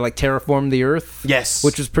was there to like terraform the Earth. Yes,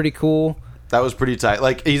 which was pretty cool. That was pretty tight.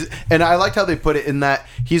 Like and I liked how they put it in that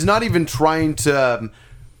he's not even trying to.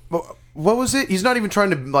 What was it? He's not even trying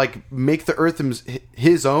to like make the Earth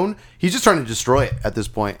his own. He's just trying to destroy it at this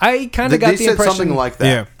point. I kind of got the said impression something like that.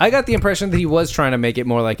 Yeah. I got the impression that he was trying to make it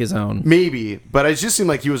more like his own. Maybe, but it just seemed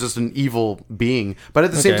like he was just an evil being. But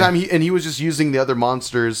at the same Okay. time, he was just using the other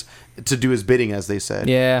monsters to do his bidding, as they said.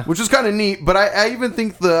 Yeah. which was kind of neat. But I even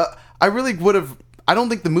think I really would have. I don't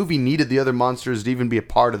think the movie needed the other monsters to even be a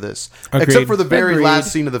part of this, Agreed. except for the very Agreed.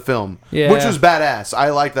 last scene of the film, Yeah. which was badass.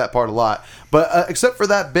 I liked that part a lot. But except for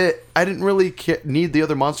that bit, I didn't really need the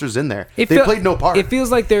other monsters in there. They played no part. It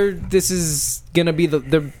feels like this is gonna be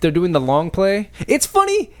they're doing the long play. It's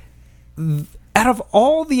funny. Out of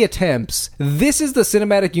all the attempts, this is the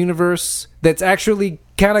cinematic universe that's actually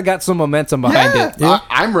kind of got some momentum behind yeah, it.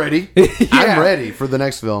 I'm ready. I'm ready for the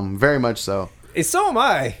next film. Very much so. So am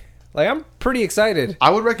I. Like, I'm pretty excited.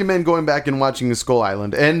 I would recommend going back and watching Skull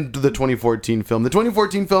Island and the 2014 film. The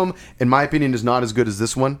 2014 film, in my opinion, is not as good as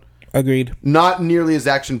this one. Agreed. Not nearly as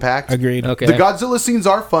action-packed. Agreed. Okay. The Godzilla scenes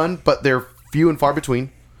are fun, but they're few and far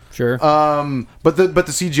between. Sure. But the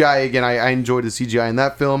CGI, again, I enjoyed the CGI in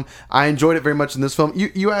that film. I enjoyed it very much in this film.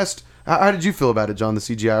 You asked, how did you feel about it, John, the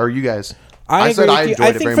CGI, or you guys? I agree with you.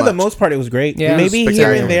 I think very for the much. most part it was great. Yeah, it was Maybe here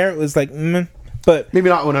spectacular. and there it was like, but Maybe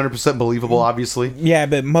not 100% believable, obviously. yeah,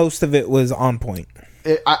 but most of it was on point.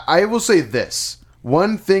 I will say this.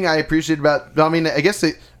 One thing I appreciate about... I mean, I guess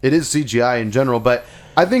it is CGI in general, but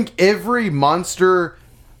I think every monster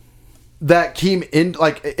that came in...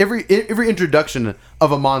 Like, every introduction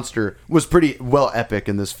of a monster was pretty well epic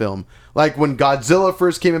in this film. Like, when Godzilla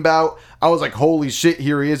first came about, I was like, holy shit,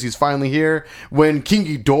 here he is. He's finally here. When King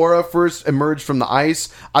Ghidorah first emerged from the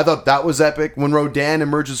ice, I thought that was epic. When Rodan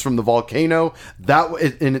emerges from the volcano, that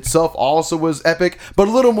in itself also was epic, but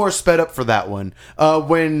a little more sped up for that one.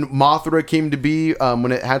 When Mothra came to be,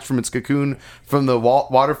 when it hatched from its cocoon from the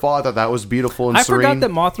waterfall, I thought that was beautiful and I serene. forgot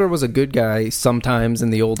that Mothra was a good guy sometimes in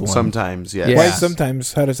the old one. Sometimes, yes. Yeah. Why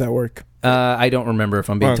sometimes? How does that work? I don't remember, if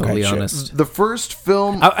I'm being Okay, totally sure. honest. The first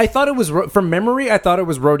film... I thought it was from memory. I thought it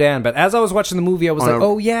was Rodan, but as I was watching the movie, I was like, no.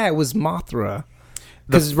 "Oh yeah, it was Mothra."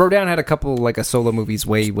 Because Rodan had a couple like a solo movies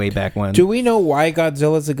way back when. Do we know why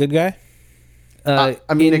Godzilla's a good guy? I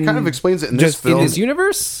mean, it kind of explains it in this just film. in this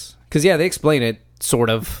universe? Because yeah, they explain it sort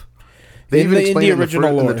of. They In even the explained it original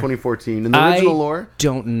in the lore. 2014. In the original lore,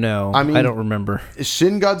 don't know. I mean- I don't remember.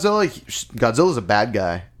 Shin Godzilla, Godzilla's a bad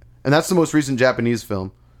guy. And that's the most recent Japanese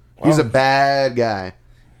film. He's a bad guy.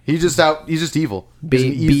 He's just evil. He's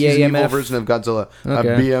an evil BAMF? version of Godzilla. Okay.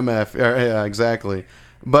 BMF. Yeah, exactly.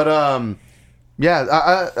 But,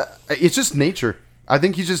 yeah, it's just nature. I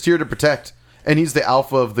think he's just here to protect. And he's the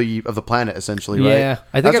alpha of the planet, essentially, right? Yeah,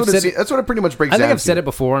 I think that's what it pretty much breaks I down think I've to. said it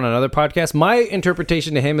before on another podcast. My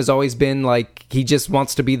interpretation to him has always been like he just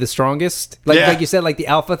wants to be the strongest. Like Yeah. like you said, like the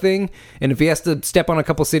alpha thing. And if he has to step on a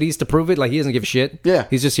couple cities to prove it, like he doesn't give a shit. Yeah.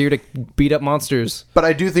 He's just here to beat up monsters. But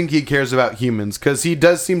I do think he cares about humans because he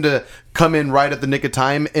does seem to come in right at the nick of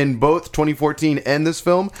time in both 2014 and this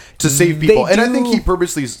film to save people. And I think he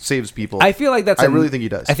purposely saves people. I feel like that's. I really think he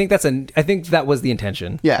does. I think that was the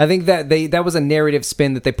intention. Yeah. I think that was a narrative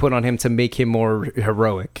spin that they put on him to make him more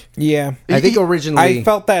heroic. Yeah. I think originally I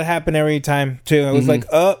felt that happen every time too. I was like,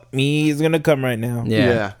 "Oh, he's gonna come right now."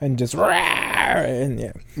 Yeah. And just and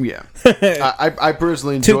yeah. Yeah. I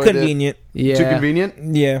personally Too enjoyed convenient. it. Yeah. Too convenient?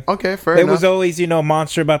 Yeah. Okay, fair It enough. was always, a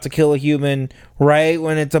monster about to kill a human right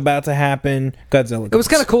when it's about to happen. Godzilla. It was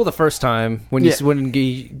kind of cool the first time when Yeah.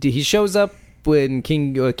 he shows up when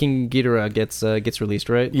King Ghidorah gets released,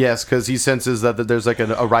 right? Yes, because he senses that there's like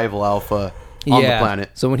a rival alpha on the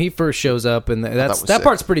planet. So when he first shows up, and was that sick.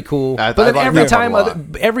 part's pretty cool. I But then liked every that part time, a lot.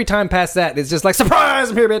 every time past that, it's just like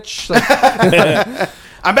surprise, I'm here, bitch. Like,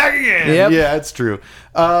 I'm back again. Yep. Yeah, it's true.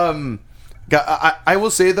 I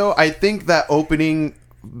will say though, I think that opening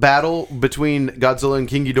battle between Godzilla and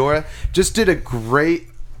King Ghidorah just did a great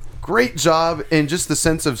job in just the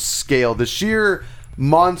sense of scale, the sheer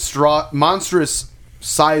monstrous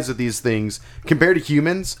size of these things compared to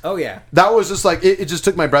humans. Oh, yeah. That was just like it just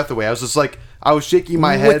took my breath away. I was just like I was shaking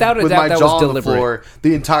my head Without a with doubt, my that jaw was on the deliberate. floor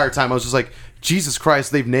the entire time. I was just like, Jesus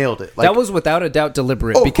Christ, they've nailed it. Like, that was without a doubt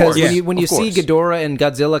deliberate, Oh, of because course. when you Of see course. Ghidorah and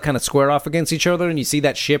Godzilla kind of square off against each other, and you see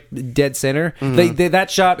that ship dead center,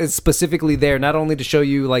 that shot is specifically there not only to show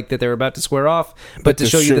you like that they're about to square off, but to the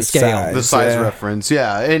show you the sheer scale. size. the size Yeah. reference,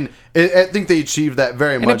 yeah, and I think they achieved that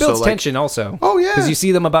very And much. it builds so, like, tension also. Oh, yeah. because you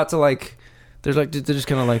see them about to like. They're just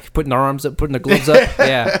kind of like putting their arms up, putting their gloves up.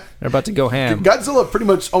 Yeah, they're about to go ham. Godzilla pretty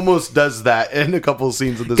much almost does that in a couple of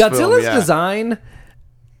scenes of this film. Godzilla's Yeah. design,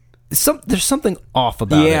 there's something off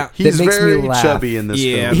about Yeah. it. He's that makes very me laugh. chubby in this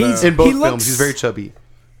Yeah, film. He's- in both he films, looks- he's very chubby.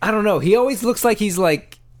 I don't know. He always looks like he's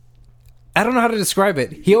like. I don't know how to describe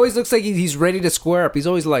it. He always looks like he's ready to square up. He's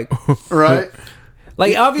always like. Right?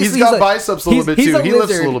 Like obviously He's got like- biceps a little bit, he's too. a He lifts a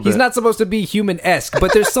lizard. little He's bit. not supposed to be human-esque,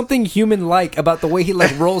 but there's something human-like about the way he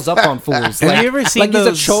like rolls up on fools. Have Like, you ever seen like he's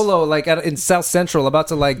those- a cholo like in South Central about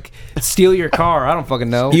to like steal your car? I don't fucking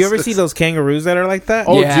know. You ever see those kangaroos that are like that?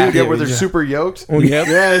 Oh, Yeah. dude, yeah, Yeah, where they're yeah. super yoked. Yep.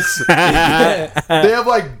 Yes. They have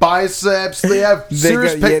like biceps. They have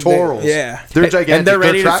serious got- yeah, pectorals. They're gigantic. and they're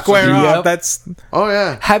ready to traps square on you. off. Yep. That's Oh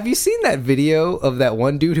yeah. Have you seen that video of that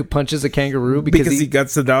one dude who punches a kangaroo because he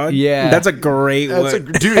guts the dog. Yeah. that's a great That's a,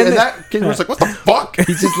 one. dude, and that kangaroo's like, what the fuck?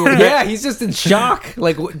 He's just yeah, he's just in shock.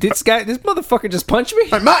 Like this motherfucker just punched me.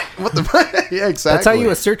 Mate, what the fuck? Yeah, exactly. That's how you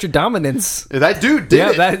assert your dominance. That dude did Yeah,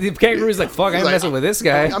 it. that the kangaroo's like, fuck, I ain't like, messing with this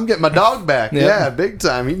guy. I'm getting my dog back. Yep. Yeah, big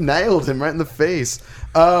time. He nailed him right in the face.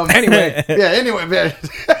 Anyway, Yeah, anyway, man.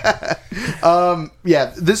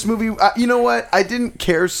 Yeah, this movie, you know what? I didn't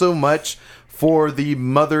care so much for the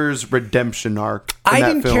mother's redemption arc. In I that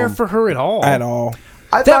didn't film. care for her at all. At all.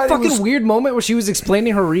 I That thought it fucking was- weird moment where she was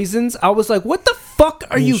explaining her reasons, I was like, what the fuck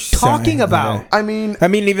are you talking Sorry, about? I mean, I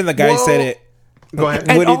mean, even the guy Whoa. said it. go ahead.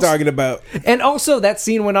 And What are you also- talking about? And also, that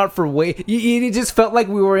scene went out for way. It just felt like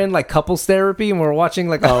we were in like couples therapy and we were watching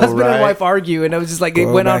like a husband right. and wife argue, and it was just like it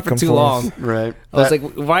Go went on back for and too forth. long. Right. I was like,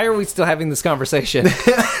 why are we still having this conversation?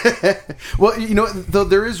 Well, you know, though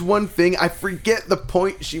there is one thing I forget the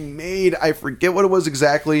point she made. I forget what it was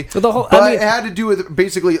exactly. But the whole- but I mean- it had to do with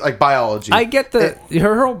basically like biology. I get the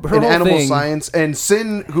her in whole animal thing. science, and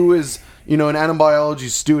Sin, who is an animal biology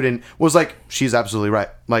student, was like, she's absolutely right.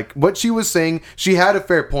 Like what she was saying, she had a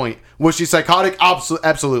fair point. Was she psychotic?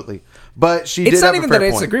 Absolutely, but she It's did not have even a fair that I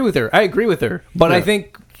point. disagree with her. I agree with her, but I Yeah.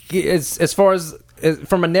 think as far as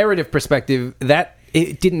from a narrative perspective, that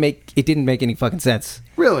it didn't make any fucking sense.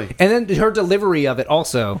 Really? And then her delivery of it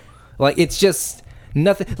also, like it's just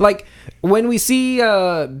nothing. Like when we see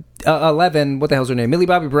Eleven, what the hell's her name? Millie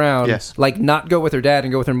Bobby Brown. Yes. Like, not go with her dad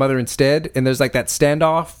and go with her mother instead. And there's like that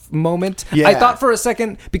standoff moment. Yeah. I thought for a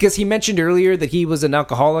second, because he mentioned earlier that he was an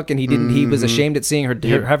alcoholic and he was ashamed at seeing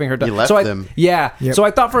her having her. He left so them. Yeah. Yep. So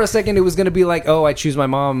I thought for a second it was going to be like, oh, I choose my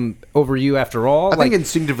mom over you after all. I think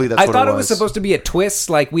instinctively that's I what thought it it was supposed to be a twist.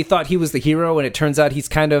 Like, we thought he was the hero, and it turns out he's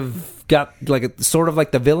kind of got like a sort of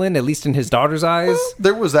like the villain, at least in his daughter's eyes.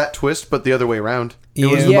 There was that twist, but the other way around. It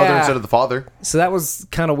was Yeah. the mother Yeah. instead of the father. So that was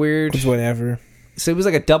kind of weird. It's whatever. So it was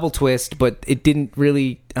like a double twist, but it didn't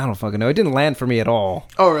really. I don't fucking know. It didn't land for me at all.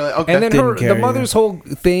 Oh, really? Okay. And then Didn't the carry mother's whole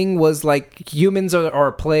thing was like, humans are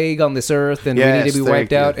a plague on this earth, and we Yes, need to be thank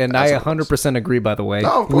wiped you. out. And That's I what it was. 100% agree. By the way,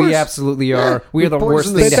 Oh, of course. we absolutely are. Yeah. We are the We worst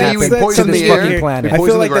poison the thing to sea, happen we to poison this the fucking air. planet. I Poison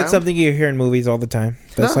feel the like ground? that's something you hear in movies all the time.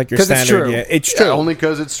 That's No, like your 'cause it's standard. true. Yeah, it's true. Yeah, only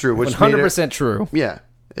because it's true. Which 100% true. Yeah.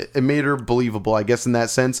 It made her believable, I guess, in that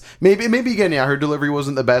sense. Maybe again, yeah, her delivery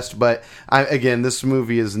wasn't the best, but again, this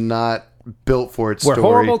movie is not built for its We're story.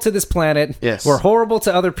 horrible to this planet. Yes. We're horrible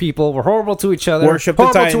to other people. We're horrible to each other. Worship the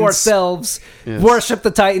horrible to Titans. ourselves. Yes. Worship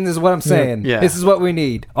the Titans is what I'm saying. Yeah. This is what we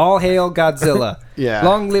need. All hail Godzilla. Yeah.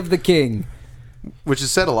 Long live the king. Which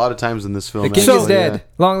is said a lot of times in this film. The king actually, is dead.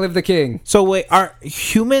 Long live the king. So wait, are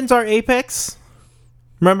humans our apex?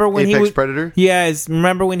 Remember when he Apex was Predator? Yeah,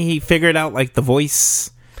 remember when he figured out like the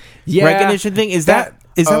voice Yeah. recognition thing? Is that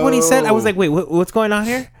what he said? I was Oh. like, wait, what's going on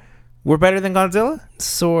here? We're better than Godzilla?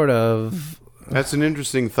 Sort of. That's an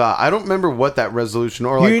interesting thought. I don't remember what that resolution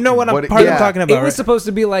or like You know what I'm it- part yeah. of talking It about, was right? supposed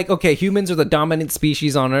to be like, okay, humans are the dominant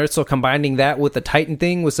species on Earth, so combining that with the Titan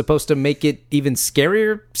thing was supposed to make it even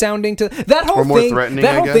scarier sounding to that whole Or more thing. threatening,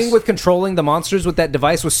 That I whole guess. thing with controlling the monsters with that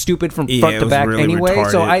device was stupid from Yeah, front it to was back really anyway.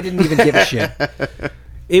 So retarded. I didn't even give a shit.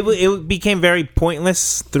 It became very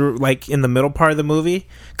pointless through like in the middle part of the movie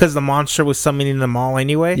because the monster was summoning them all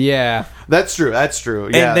anyway. Yeah. That's true. Yeah,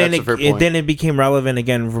 and then that's a fair point. then it became relevant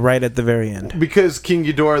again right at the very end. Because King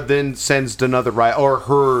Ghidorah then sensed another rival, or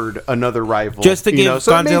heard another rival. Just to give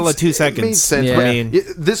so it Godzilla made- 2 it seconds. made sense. Yeah. But I mean-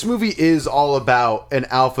 this movie is all about an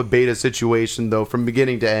alpha beta situation, though, from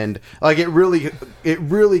beginning to end. Like it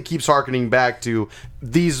really keeps harkening back to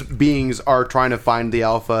these beings are trying to find the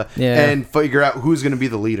alpha Yeah. and figure out who's going to be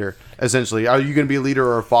the leader. Essentially, are you going to be a leader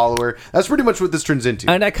or a follower? That's pretty much what this turns into.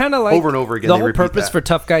 And I kind of like Over and over again, the they whole repeat purpose that. for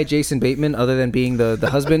tough guy Jason Bateman, other than being the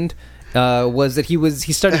husband, was that he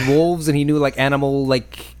studied wolves and he knew like animal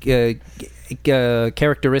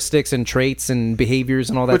characteristics and traits and behaviors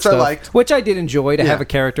and all that Which I stuff. liked. Which I did enjoy to Yeah. have a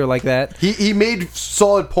character like that. He made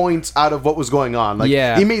solid points out of what was going on. Like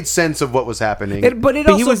Yeah. he made sense of what was happening. But But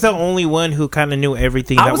also, he was the only one who kind of knew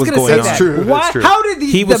everything I that was was gonna going say on. that. True, Why? that's true. How did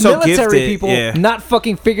He the was so military gifted, people yeah. not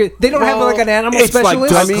fucking figure? They don't have like an animal It's like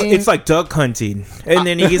specialist. duck, I mean- it's like duck hunting, and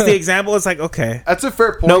then he gives the example. It's like okay, That's a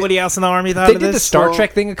fair point. nobody else in the army thought They of did the this. Star So-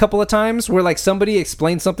 Trek thing a couple of times where like somebody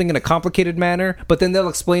explains something in a complicated manner, but then they'll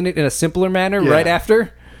explain it in a simpler manner Yeah. right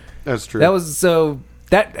after. That's true. That was so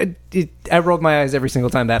that I rolled my eyes every single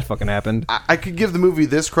time that fucking happened. I could give the movie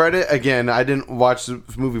this credit. Again, I didn't watch the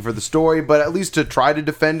movie for the story, but at least to try to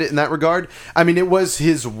defend it in that regard. I mean, it was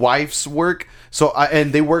his wife's work,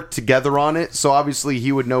 and they worked together on it, so obviously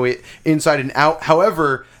he would know it inside and out.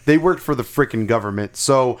 However, they worked for the freaking government,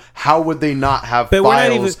 so how would they not have But we're not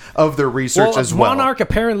files even- of their research as well? Monarch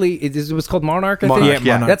apparently it was called Monarch. I Monarch, think.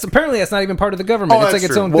 yeah. That's not even part of the government. Oh, it's that's like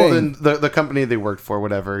its true. own Well, thing. then the company they worked for,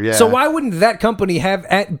 whatever. Yeah. So why wouldn't that company have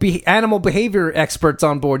animal behavior experts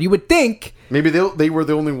on board? You would think. Maybe they were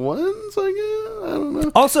the only ones. I guess I don't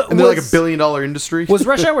know. Also, and they're like $1 billion industry. Was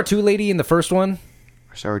Rush Hour 2 lady in the first one?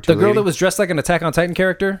 Rush Hour 2 The girl lady? that was dressed like an Attack on Titan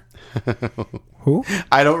character? Who?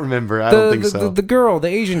 I don't remember. I don't think the, so. the girl, the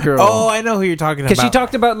Asian girl. Oh, I know who you're talking about. Because she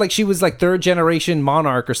talked about like she was like third generation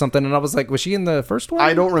monarch or something, and I was like, was she in the first one?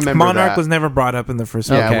 I don't remember. Monarch that. was never brought up in the first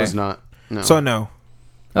Yeah, one. it Okay. was not. No. So no.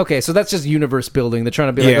 Okay, so that's just universe building. They're trying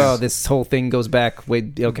to be like, Yes. oh, this whole thing goes back.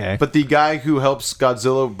 Wait, okay. But the guy who helps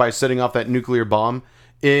Godzilla by setting off that nuclear bomb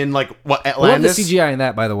in like what Love the Atlantis? CGI in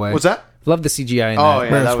that, by the way. What's that? Love the CGI in Oh that. yeah,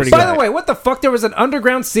 That's that was pretty By good. the way, what the fuck? There was an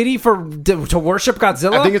underground city to worship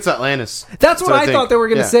Godzilla? I think it's Atlantis. That's what I think. thought they were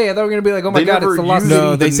going to Yeah. say. I thought they were going to be like, oh my They god, never it's the lost used city.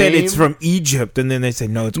 No, they the said name? it's from Egypt, and then they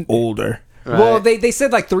said no, it's older. Well, Right. they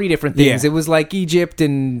said like 3 different things. Yeah. It was like Egypt,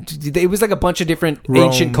 and it was like a bunch of different Rome.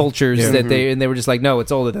 ancient cultures Yeah. that they were just like, no,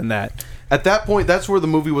 it's older than that. At that point, that's where the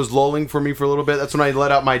movie was lulling for me for a little bit. That's when I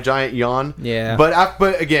let out my giant yawn. Yeah.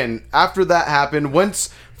 But again, after that happened, once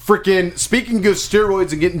freaking, speaking of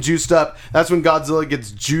steroids and getting juiced up, that's when Godzilla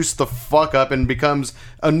gets juiced the fuck up and becomes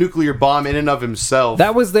a nuclear bomb in and of himself.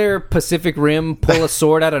 That was their Pacific Rim pull a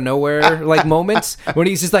sword out of nowhere like moments when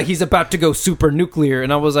he's just like he's about to go super nuclear,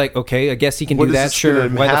 and I was like, okay, I guess he can What do is that. this Sure,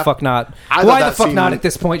 gonna why the hap- fuck not? I thought Why the that fuck scene- not at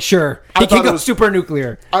this point? Sure, I he can thought it go was- super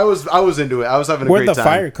nuclear. I was into it. I was having a Where'd great the time.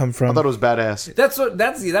 fire come from? I thought it was badass.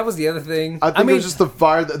 That was the other thing. I think it was just the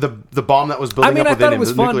fire, the bomb that was building I mean, up I within thought it him. was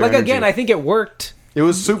the fun. nuclear Like energy. again, I think it worked. It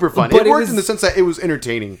was super fun. But It it worked was- in the sense that it was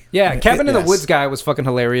entertaining. Yeah, Cabin in the Yes. Woods guy was fucking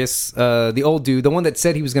hilarious. The old dude, the one that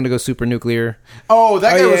said he was going to go super nuclear. Oh,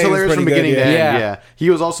 that guy yeah, was he was hilarious from pretty beginning good, to yeah. end. Yeah. Yeah. He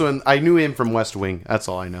was also in. I knew him from West Wing. That's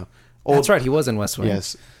all I know. That's right, he was in West Wing.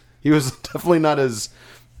 Yes, he was definitely not as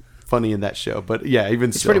funny in that show, but yeah,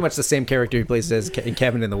 even It's still. pretty much the same character he plays as in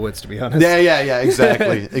Cabin in the Woods, to be honest. Yeah,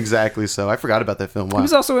 exactly. So I forgot about that film. Wow. He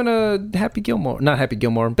was also in a not Happy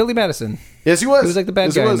Gilmore, Billy Madison. Yes, he was. He was like the bad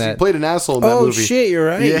Yes, guy he in was. that. He played an asshole in that Oh movie. shit, you're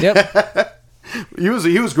right. Yeah. Yep. He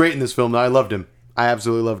was great in this film. Though. I loved him. I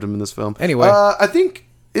absolutely loved him in this film. Anyway. I think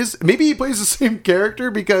maybe he plays the same character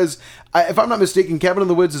because if I'm not mistaken, Cabin in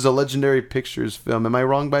the Woods is a Legendary Pictures film. Am I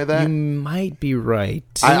wrong by that? You might be right.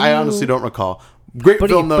 I honestly don't recall. Great but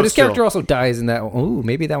film though. but his still. character also dies in that one. Ooh,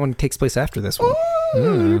 maybe that one takes place after this one.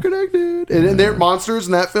 Oh, you're connected. And they're monsters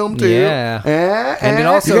in that film too. Yeah. And it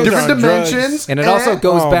also- different They're on drugs. dimensions. And it also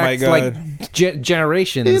goes Oh my back God. like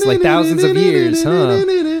generations, like thousands of years, huh? There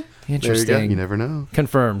you go. Interesting. You never know.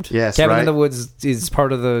 Confirmed. Yes, Cabin right. in the Woods is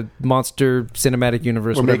part of the monster cinematic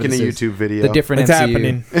universe. We're whatever making a this is. YouTube video. The different It's MCU.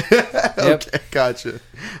 happening. Yep. Okay, gotcha.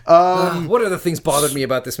 What other things bothered me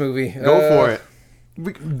about this movie? Go for it.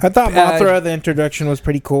 I thought Mothra, the introduction was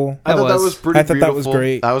pretty cool. I thought that was- was pretty I thought that was beautiful.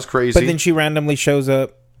 great. That was crazy. But then she randomly shows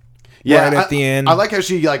up. yeah, right at the end. I like how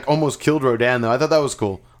she like almost killed Rodan though. I thought that was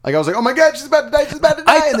cool. Like I was like, oh my god, she's about to die. She's about to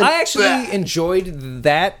die. and then, I actually enjoyed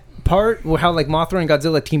that part, where how like Mothra and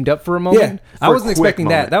Godzilla teamed up for a moment. Yeah, I for a wasn't quick expecting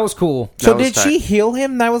moment. that. That was cool. So That was did tight. she heal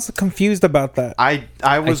him? I was confused about that. I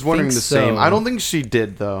was I wondering think the same. so. I don't think she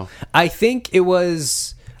did though. I think it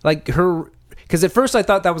was like her, because at first I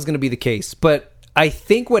thought that was going to be the case, but I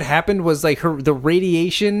think what happened was like the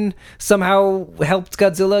radiation somehow helped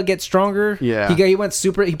Godzilla get stronger. Yeah. he went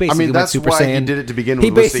super. He basically went that's Super why he Saiyan. did it to begin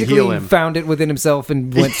He with, was to basically heal him. found it within himself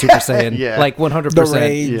and went Super Saiyan. Yeah. Like 100%. The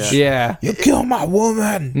rage. Yeah. You kill my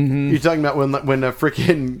woman. Mm-hmm. You're talking about when a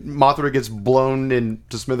freaking Mothra gets blown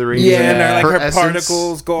into smithereens. Yeah, and and her essence-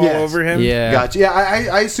 particles go all Yes. over him. Yeah. Gotcha. Yeah,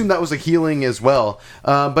 I assume that was a healing as well,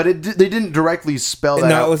 but they didn't directly spell that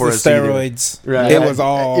No, out it was for the us either. steroids. Right. It was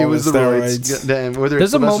all It was the the steroids. roids. Damn, whether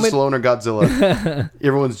There's it's a Sylvester moment- Stallone or Godzilla,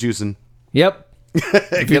 everyone's juicing. Yep.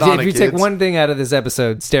 Get on it, if you take kids. one thing out of this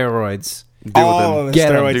episode, steroids. Do All them. of the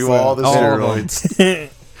Get 'em. steroids. Do all the All of 'em. steroids.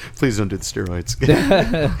 Please don't do the steroids.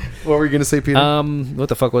 What were you gonna say, Peter? What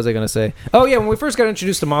the fuck was I gonna say? Oh yeah, when we first got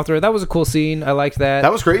introduced to Mothra, that was a cool scene. I liked that.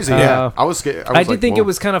 that was crazy. Yeah, I was scared. I was did like, think whoa. it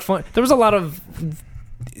was kind of fun. There was a lot of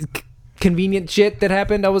convenient shit that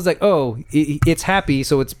happened. I was like, oh, it's happy,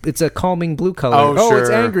 so it's a calming blue color. Oh, it's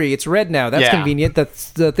sure. angry, it's red now. That's Yeah. convenient.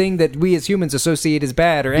 That's the thing that we as humans associate as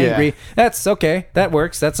bad or angry. Yeah. That's okay. That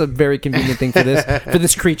works. That's a very convenient thing for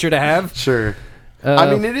this creature to have. Sure.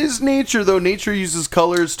 I mean, it is nature, though. Nature uses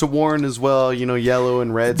colors to warn as well. You know, yellow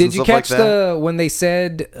and reds. Did and you stuff like catch that. when they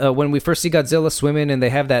said when we first see Godzilla swimming and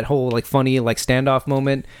they have that whole like funny like standoff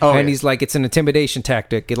moment Oh, and yeah. he's like it's an intimidation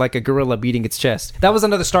tactic like a gorilla beating its chest. That was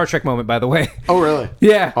another Star Trek moment, by the way. Oh, really?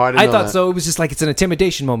 Yeah, Oh, I didn't know thought that. so. It was just like it's an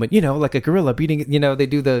intimidation moment, like a gorilla beating. They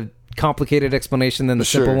do the complicated explanation than the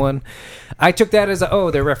Sure. simple one. I took that as they're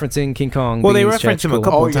referencing King Kong. Well, they beating his reference chest. him a Cool.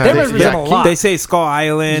 couple Oh, yeah, times. They reference him a lot. They say Skull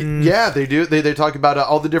Island. Yeah, they do. They talk about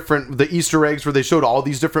all the Easter eggs where they showed all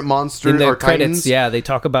these different monsters In the or credits, titans. yeah, they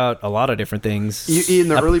talk about a lot of different things. In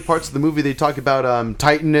the early parts of the movie, they talk about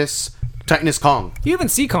Titanus Kong. You even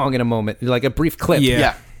see Kong in a moment, like a brief clip.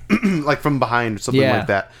 Yeah. Like from behind, something Yeah. like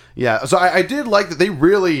that. Yeah. So I did like that they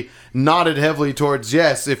really nodded heavily towards,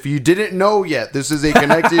 yes, if you didn't know yet, this is a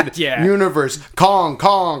connected Yeah. universe. Kong.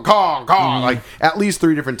 Like at least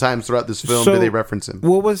 3 different times throughout this film So- did they reference him.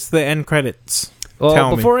 What was the end credits? Well, Tell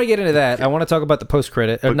me. before I get into that, I want to talk about the post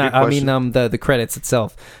credit. Or Good not, question. the credits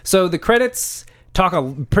itself. So the credits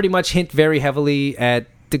pretty much hint very heavily at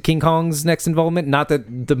the King Kong's next involvement. Not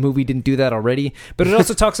that the movie didn't do that already, but it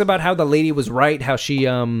also talks about how the lady was right. How she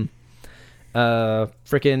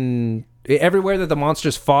freaking everywhere that the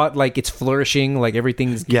monsters fought, like it's flourishing, like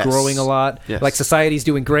everything's Yes. growing a lot. Yes. Like society's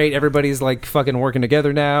doing great. Everybody's like fucking working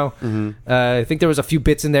together now. I think there was a few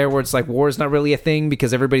bits in there where it's like war is not really a thing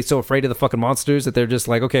because everybody's so afraid of the fucking monsters that they're just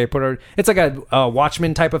like, okay, it's like a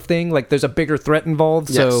Watchmen type of thing. Like there's a bigger threat involved,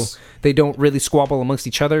 so Yes. they don't really squabble amongst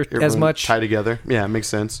each other as Everyone much. tie together. Yeah, it makes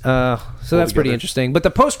sense. So that's pretty together. interesting. But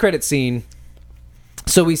the post-credit scene,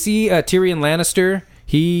 so we see Tyrion Lannister.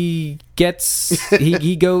 He gets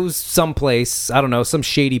he goes someplace, I don't know, some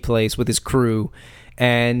shady place with his crew,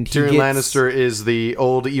 and he Tyrion gets, Lannister is the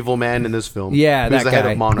old evil man in this film. Yeah, who's that the head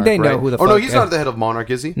guy. of Monarch. They know right? who the Oh no, fuck- he's not the head of Monarch,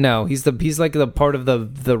 is he? No, he's like the part of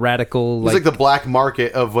the radical. He's like the black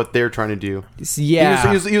market of what they're trying to do.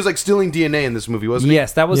 yeah. He was like stealing DNA in this movie, wasn't he?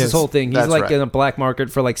 Yes, that was his Yes. whole thing. He's That's like right. in a black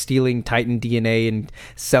market for like stealing Titan DNA and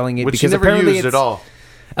selling it Which because he never apparently used it's, at all.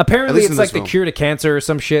 Apparently, least it's in like this the film. cure to cancer or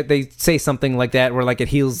some shit. They say something like that, where like it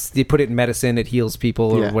heals. They put it in medicine, it heals people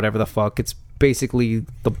or Yeah. whatever the fuck. It's basically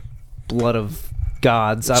the blood of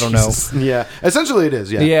gods. I don't know. Yeah, essentially it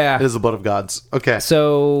is. Yeah, Yeah. it is the blood of gods. Okay,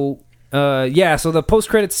 So, so the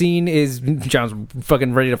post-credit scene is John's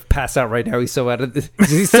fucking ready to pass out right now. He's so out of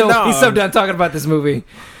he's so No. he's so done talking about this movie.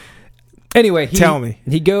 Anyway, Tell me.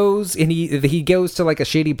 He goes and he goes to like a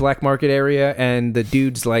shady black market area, and the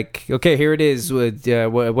dude's like, "Okay, here it is. What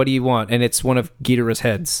do you want?" And it's one of Ghidorah's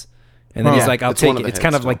heads. And then Oh. he's Yeah, like, "I'll it's one take of it." the It's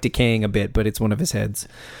kind heads of like still. decaying a bit, but it's one of his heads.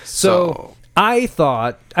 So I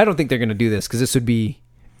don't think they're going to do this because this would be.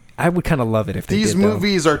 I would kind of love it if they these did, though.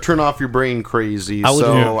 movies are turn off your brain crazy. I would,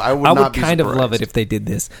 so I would not be kind of love it surprised. if they did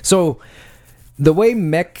this. So the way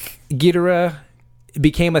Mech Ghidorah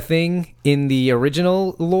became a thing in the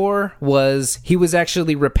original lore was he was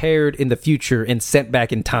actually repaired in the future and sent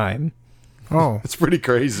back in time. Oh, It's pretty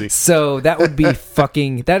crazy. So that would be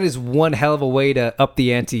that is one hell of a way to up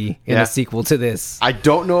the ante in Yeah. a sequel to this. I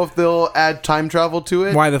don't know if they'll add time travel to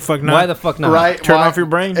it. why the fuck not? Why the fuck not? Right? Turn Why- off your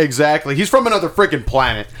brain? Exactly. He's from another freaking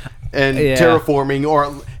planet and Yeah. terraforming,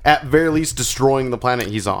 or at very least destroying the planet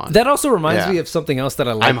he's on. That also reminds Yeah. me of something else that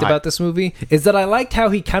I I'm liked hyped. about this movie is that I liked how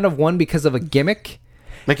he kind of won because of a gimmick.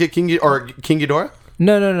 Make it King Ghidorah?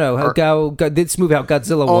 No. This movie, how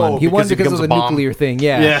Godzilla won. He won because he because of becomes the a bomb. nuclear thing.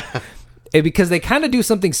 Yeah. Because they kind of do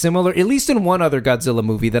something similar, at least in one other Godzilla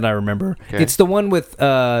movie that I remember. Okay. It's the one with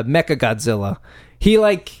Mecha Godzilla.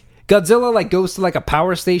 Godzilla goes to like a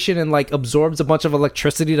power station and like absorbs a bunch of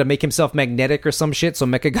electricity to make himself magnetic or some shit, so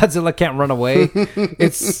Mecha Godzilla can't run away.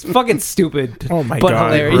 It's fucking stupid. Oh my but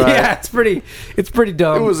God. hilarious. Right. Yeah, it's pretty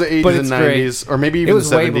dumb. It was the 80s but and it's great. 90s, or maybe It even was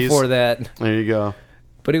the 70s. way before that. There you go.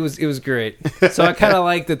 But it was great. So I kind of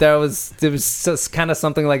like there was kind of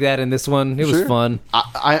something like that in this one. It was Sure. fun.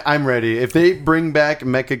 I'm ready. If they bring back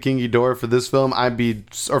Mecha King Ghidorah for this film,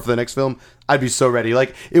 or for the next film, I'd be so ready.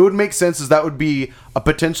 Like, it would make sense as that would be a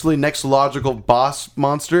potentially next logical boss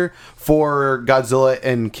monster for Godzilla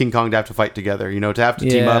and King Kong to have to fight together, to have to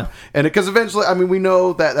team Yeah. up. And because eventually, I mean, we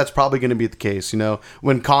know that that's probably going to be the case,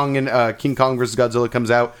 when Kong and King Kong versus Godzilla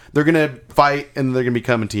comes out, they're going to fight and they're going to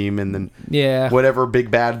become a team, and then Yeah. whatever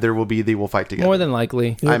big bad there will be, they will fight together. More than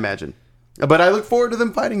likely. I imagine. But I look forward to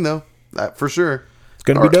them fighting, though, for sure. It's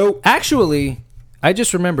gonna be dope. Actually, I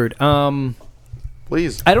just remembered.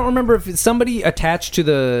 Please. I don't remember if somebody attached to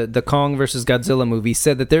the Kong versus Godzilla movie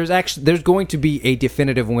said that there's going to be a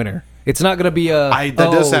definitive winner. It's not going to be That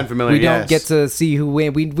does sound familiar, We don't yes. get to see who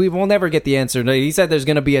win. We will never get the answer. No, he said there's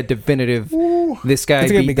going to be a definitive. This guy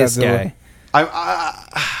It's gonna beat be this Godzilla. guy.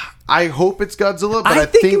 I hope it's Godzilla, but I I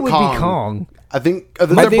think think it would Kong. be Kong. I think I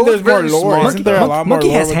they're think both there's more very lore. smart. Isn't there a lot more Monkey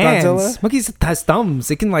lore has with hands. Godzilla? Monkey has thumbs.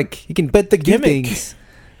 He can But the do gimmick. things.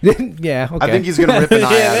 Yeah, okay. I think he's gonna rip an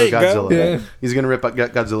eye Yeah, out there of you go. Godzilla. Yeah. He's gonna rip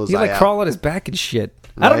Godzilla's He eye like out. crawl on his back and shit.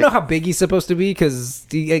 I don't Right. know how big he's supposed to be because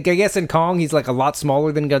I guess in Kong he's like a lot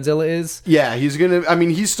smaller than Godzilla is. Yeah, he's gonna. I mean,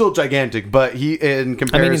 he's still gigantic, but in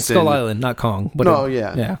comparison, I mean, in Skull Island, not Kong. But No, in-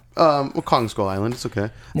 yeah, yeah. Well, Kong Skull Island, it's okay.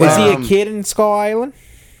 Was he a Um, kid in Skull Island?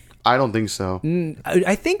 I don't think so.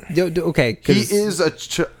 I think okay. He 'cause is a.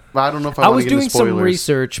 I don't know if I, I want was to get doing into some spoilers.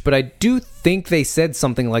 research, but I do think they said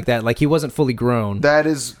something like that, like he wasn't fully grown. That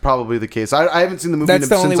is probably the case. I haven't seen the movie. That's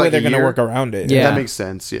the since only way like they're a gonna year. work around it. Yeah. That makes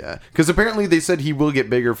sense. Yeah, because apparently they said he will get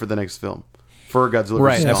bigger for the next film for Godzilla.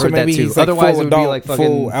 Right, versus I've Kong. heard that maybe too. he's like Otherwise, full it would be adult, like fucking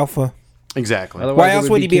full alpha. Exactly. Otherwise, Why it else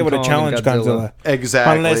would he be King able to Kong challenge and Godzilla?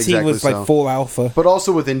 Exactly. Unless he was exactly like so. full alpha. But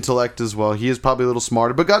also with intellect as well. He is probably a little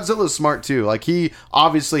smarter. But Godzilla's smart too. Like, he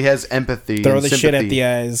obviously has empathy. Throw and the shit at sympathy. the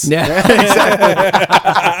eyes.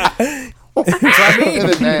 Yeah. That's what I mean. With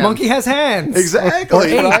his hands. Monkey has hands. Exactly. Or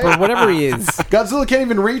ape, right? or whatever he is. Godzilla can't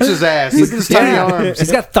even reach his ass. Look at his tiny arms.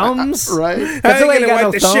 He's got thumbs. Right? Godzilla ain't got wipe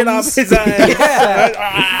no the thumbs. shit off his eyes.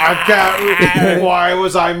 I can't. Why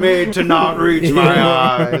was I made to not reach my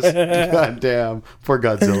eyes? God damn. Poor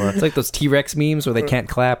Godzilla. It's like those T-Rex memes where they can't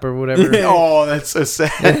clap or whatever. Oh, that's so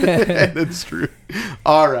sad. That's true.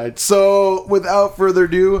 All right. So, without further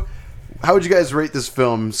ado, how would you guys rate this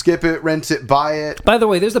film? Skip it, rent it, buy it? By the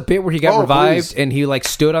way, there's a bit where he got Oh, revived please. and he like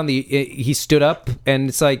stood on the. He stood up and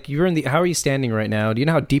it's like you're in the. How are you standing right now? Do you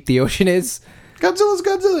know how deep the ocean is? Godzilla's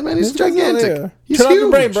Godzilla, man. He's It's Godzilla, gigantic. yeah. He's Turn off your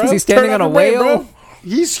huge. brain, bro. Is he standing Turn on a off your brain, whale? bro.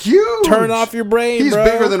 He's huge. Turn off your brain, He's bro.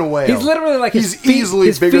 bigger than a whale. He's literally like he's his feet, easily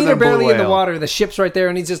his bigger feet than are barely blue in the whale. water. The ship's right there,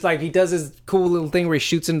 and he's just like he does his cool little thing where he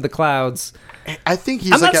shoots into the clouds. I think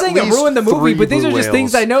he's I'm like not saying at it least ruined the movie, 3 but these are blue just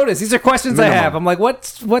things whales. I noticed. These are questions I Minimum. have. I'm like, what?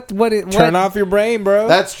 Turn off your brain, bro.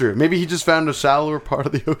 That's true. Maybe he just found a shallower part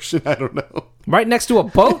of the ocean. I don't know. Right next to a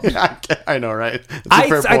boat. I know, right? That's a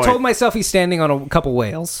fair I point. told myself he's standing on a couple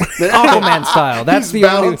whales, Aquaman style. That's He's the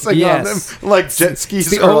only. balancing Yes, on them like jet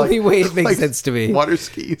skis. the or only like, way it makes like sense to me. Water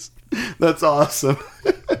skis. That's awesome.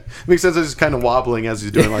 Makes sense. He's kind of wobbling as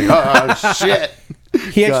he's doing like, oh shit.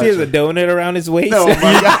 He actually has a Gotcha. donut around his waist. Oh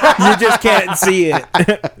my god. You just can't see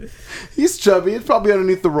it. He's chubby. It's probably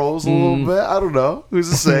underneath the rolls a little bit. I don't know. Who's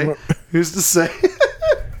to say? Who's to say?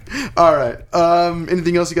 All right.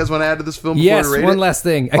 Anything else you guys want to add to this film? Before Yes, we rate one it? last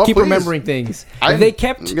thing. I Oh, keep please. remembering things. I'm- They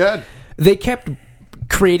kept Good.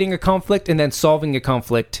 creating a conflict and then solving a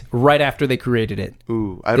conflict right after they created it.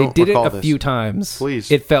 Ooh, I They don't did it recall a this. few times. Please.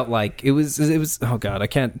 It felt like it was. Oh god, I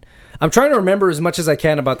can't. I'm trying to remember as much as I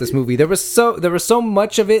can about this movie. There was so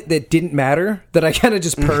much of it that didn't matter that I kind of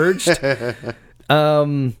just purged.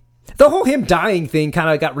 The whole him dying thing kind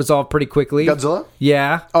of got resolved pretty quickly. Godzilla?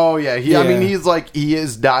 Yeah. Oh yeah. I Yeah. mean, he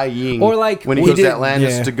is dying. Or, like, when he we goes to did-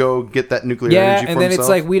 Atlantis yeah. to go get that nuclear Yeah, energy for and then himself. it's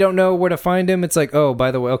like we don't know where to find him. It's like, oh,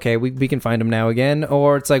 by the way, okay, we can find him now again.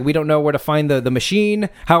 Or it's like we don't know where to find the machine.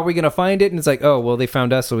 How are we gonna find it? And it's like, oh, well, they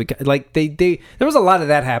found us, so we like they there was a lot of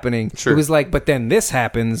that happening. Sure. It was like, but then this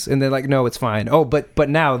happens, and they're like, no, it's fine. Oh, but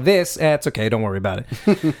now this, it's okay, don't worry about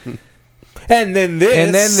it. And then this.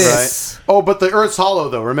 And then this. Right. Oh, but the Earth's hollow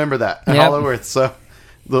though. Remember that. Yep. Hollow Earth. So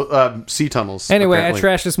the sea tunnels. Anyway, apparently. I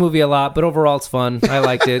trashed this movie a lot, but overall, it's fun. I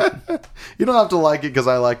liked it. You don't have to like it because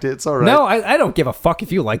I liked it. It's all right. No, I don't give a fuck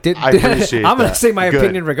if you liked it. I appreciate I'm gonna that. say my Good.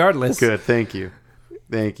 opinion regardless. Good. Thank you.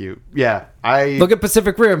 Yeah, I. Look at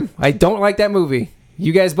Pacific Rim. I don't like that movie.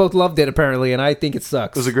 You guys both loved it apparently, and I think it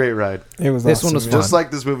sucks. It was a great ride. It was This awesome, one was yeah. fun. Just like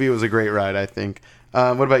this movie was a great ride. I think.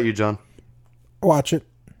 What about you, John? Watch it.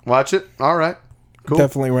 Watch it. All right. Cool.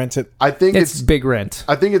 Definitely rent it. I think it's it's. big rent.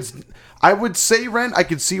 I think it's. I would say rent. I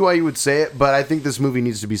could see why you would say it, but I think this movie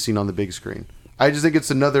needs to be seen on the big screen. I just think it's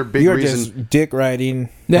another big You're reason. just dick riding.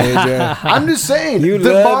 AJ. I'm just saying. You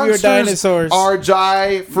the love your monsters dinosaurs. are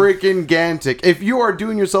freaking gantic. If you are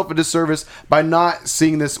doing yourself a disservice by not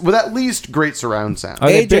seeing this with at least great surround sound, Are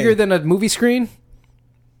they AJ. bigger than a movie screen?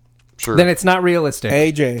 sure. Then it's not realistic.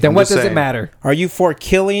 AJ. Then I'm what just does it saying. matter? Are you for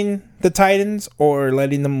killing the Titans or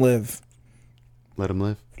letting them live? Let him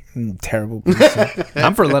live. Terrible. person.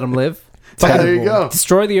 I'm for let them live. Yeah, there you go.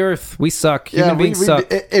 Destroy the earth. We suck. Human beings suck.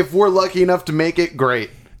 if we're lucky enough to make it, great.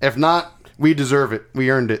 If not, we deserve it. We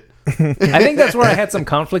earned it. I think that's where I had some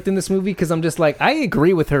conflict in this movie because I'm just like, I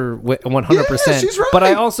agree with her 100%. Yeah, she's right. But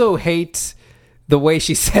I also hate the way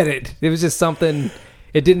she said it. It was just something.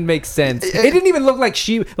 It didn't make sense. It didn't even look like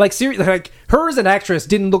she, like, seriously, like, her as an actress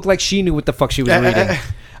didn't look like she knew what the fuck she was reading.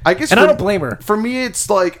 I guess, And I don't blame her. For me, it's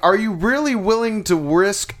like, are you really willing to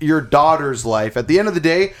risk your daughter's life? At the end of the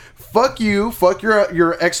day, fuck you, fuck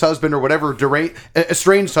your ex-husband or whatever,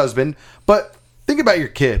 estranged husband, but think about your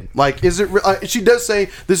kid. Like, is it? She does say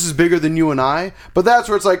this is bigger than you and I, but that's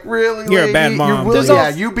where it's like, really, You're a lady? bad mom. You're There's yeah,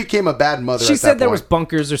 also- you became a bad mother. She at said that there point. was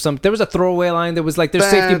bunkers or something. There was a throwaway line that was like, there's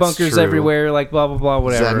safety That's bunkers true. everywhere, like, blah, blah, blah,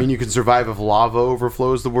 whatever. Does that mean you can survive if lava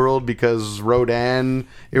overflows the world because Rodan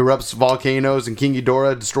erupts volcanoes and King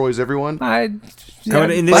Ghidorah destroys everyone?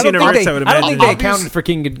 In this universe, I would I don't think imagine. they Obvious- accounted for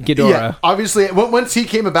King Ghidorah. Yeah, obviously, once he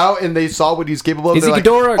came about and they saw what he's capable of, Is they're he like,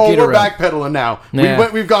 Ghidorah or "Oh, we're Ghidorah?" backpedaling now.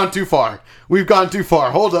 Yeah. We've gone too far. We've gone too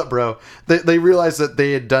far. Hold up, bro." They realized that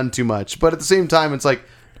they had done too much, but at the same time, it's like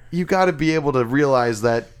you got to be able to realize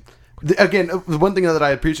that. Again, the one thing that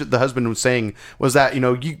I appreciate the husband was saying was that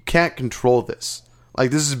you can't control this. Like,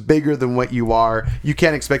 this is bigger than what you are. You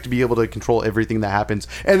can't expect to be able to control everything that happens.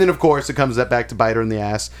 And then, of course, it comes back to bite her in the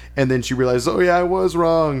ass. And then she realizes, oh, yeah, I was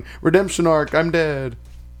wrong. Redemption arc. I'm dead.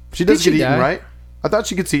 She does Did get she eaten, die? right? I thought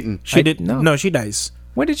she gets eaten. She I- did. no. No, she dies.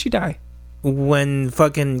 When did she die? When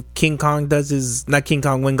fucking King Kong does his. Not King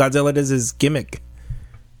Kong, when Godzilla does his gimmick.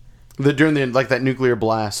 During that nuclear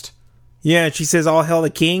blast. Yeah, she says all hell the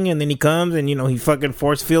king, and then he comes and he fucking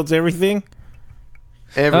force fields everything.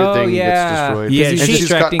 Everything gets destroyed. Yeah, she's she's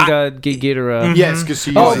distracting Ghidorah. Yes, because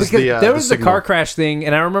she Oh, uses because there was the signal. car crash thing,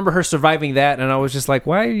 and I remember her surviving that, and I was just like,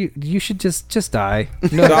 "Why are you should just die."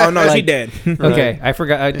 No, she dead. Okay, I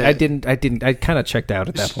forgot. I didn't. I kind of checked out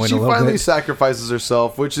at that point. She a little finally bit. sacrifices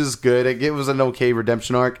herself, which is good. It was an okay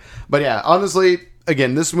redemption arc. But yeah, honestly,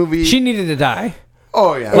 again, this movie... She needed to die.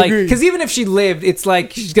 Oh, yeah. Like, because even if she lived, it's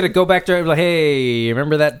like she's gonna go back to her like, "Hey,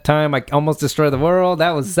 remember that time I almost destroyed the world?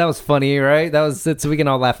 That was funny, right? That was it. So we can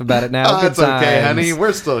all laugh about it now. Good That's okay, times." honey.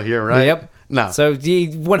 We're still here, right? Yep. No. So the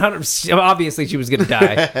 100. Obviously, she was gonna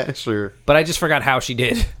die, Sure. but I just forgot how she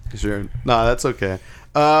did. Sure. No, that's okay.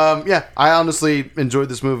 Yeah, I honestly enjoyed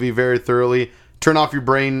this movie very thoroughly. Turn off your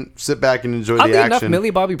brain, sit back, and enjoy Oddly the enough, action. Millie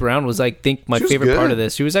Bobby Brown was, I think, my She was favorite good. part of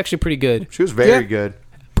this. She was actually pretty good. She was very good.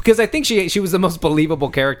 Because I think she was the most believable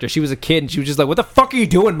character. She was a kid, and she was just like, "What the fuck are you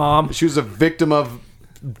doing, mom?" She was a victim of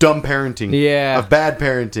dumb parenting. Yeah. Of bad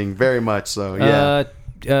parenting, very much so.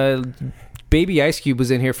 Yeah. Baby Ice Cube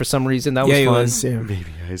was in here for some reason. That was He fun. was. Yeah. Baby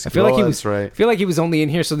Ice I feel like he was. That's right. I feel like he was only in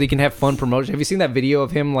here so they can have fun promotion. Have you seen that video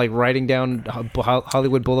of him like riding down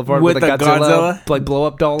Hollywood Boulevard with, With a the Godzilla like blow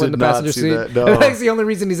up doll in Did the not passenger see seat? that, no. That's the only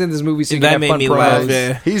reason he's in this movie so he That can have made fun me promos. laugh,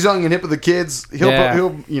 yeah. He's young and hip with the kids.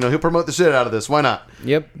 He'll promote the shit out of this. Why not?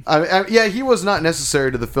 Yep. Yeah, he was not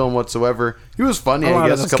necessary to the film whatsoever. He was funny, A lot I of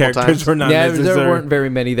guess, a those couple characters times. were not Yeah, necessary. there weren't very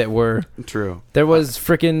many that were. True. There was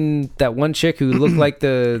freaking that one chick who looked like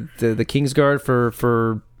the Kingsguard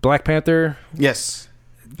for Black Panther. Yes.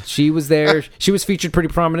 She was there. She was featured pretty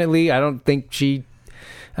prominently. I don't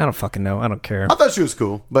fucking know. I don't care. I thought she was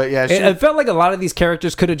cool, but yeah, It felt like a lot of these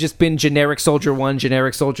characters could have just been generic Soldier 1,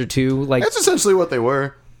 generic Soldier 2. Like, that's essentially what they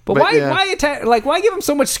were. but why attack? Like, why give them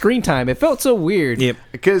so much screen time? It felt so weird. Yep.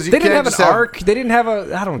 Because They didn't have an arc. They didn't have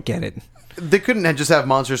a. I don't get it. They couldn't just have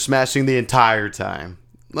monsters smashing the entire time.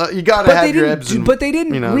 You gotta But have they your didn't. ebbs and, But they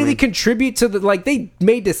didn't you know what I really mean? contribute to the. Like, they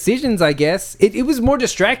made decisions. I guess it was more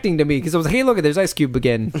distracting to me because I was like, "Hey, look at there's Ice Cube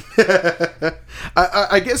again."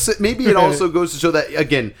 I guess maybe it also goes to show that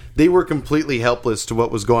again they were completely helpless to what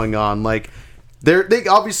was going on. Like they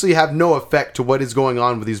obviously have no effect to what is going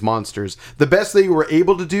on with these monsters. The best they were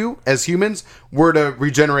able to do as humans were to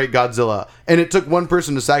regenerate Godzilla, and it took one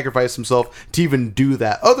person to sacrifice himself to even do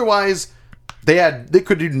that. Otherwise, they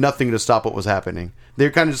could do nothing to stop what was happening. They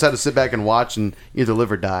kind of just had to sit back and watch and either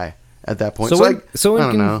live or die at that point. I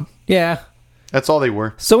don't know. Yeah. That's all they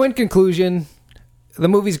were. So in conclusion, the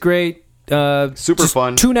movie's great. Super just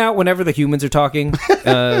fun. Tune out whenever the humans are talking,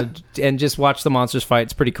 and just watch the monsters fight.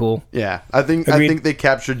 It's pretty cool. Yeah, I think they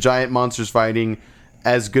captured giant monsters fighting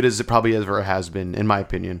as good as it probably ever has been, in my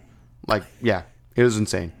opinion. Like, yeah, it was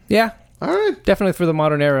insane. Yeah, All right. definitely for the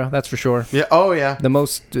modern era. That's for sure. Yeah. Oh, yeah. The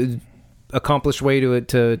most accomplished way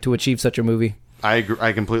to achieve such a movie. I agree.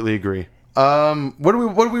 I completely agree. What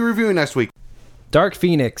are we reviewing next week? Dark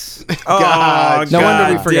Phoenix. God, no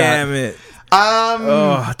wonder we forgot. Damn it.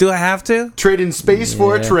 Do I have to? Trading space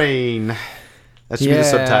for a Yeah. train. That should be the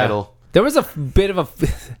subtitle. There was a bit of a.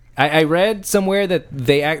 I read somewhere that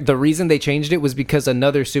the reason they changed it was because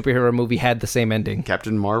another superhero movie had the same ending.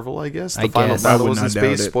 Captain Marvel, I guess. The I final guess. battle I would was in not space.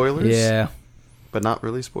 doubt it. Spoilers. Yeah. But not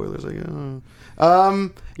really spoilers, I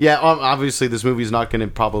guess. Yeah, obviously this movie's not going to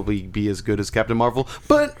probably be as good as Captain Marvel,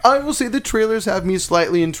 but I will say the trailers have me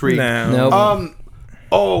slightly intrigued. No.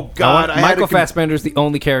 Oh God, I had Michael to Fassbender's the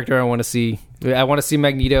only character I want to see. I want to see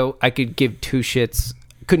Magneto. I could give two shits.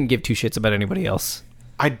 Couldn't give two shits about anybody else.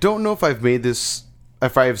 I don't know if I've made this,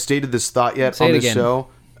 if I have stated this thought yet Say on it this again. show.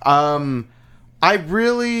 I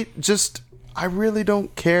really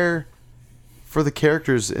don't care for the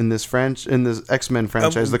characters in this X-Men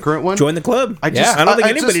franchise, the current one. Join the club. I just- I don't think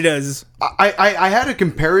I anybody just- does. I had a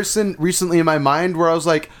comparison recently in my mind where I was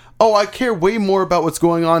like, oh, I care way more about what's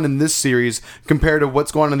going on in this series compared to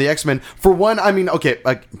what's going on in the X-Men. For one, I mean, okay,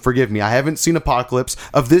 forgive me, I haven't seen Apocalypse.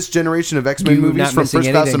 Of this generation of X-Men You're movies not from missing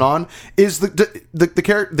First Class anything. and on, is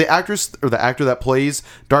the actress or the actor that plays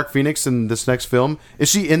Dark Phoenix in this next film, is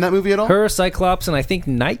she in that movie at all? Her, Cyclops, and I think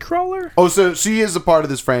Nightcrawler Oh, so she is a part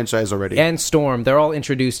of this franchise already. and Storm. They're all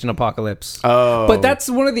introduced in Apocalypse. Oh. But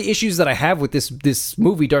that's one of the issues that I have with this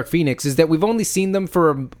movie, Dark Phoenix, is that we've only seen them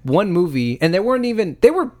for one movie, and they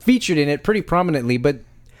were featured in it pretty prominently, but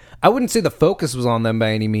I wouldn't say the focus was on them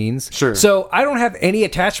by any means. Sure. So I don't have any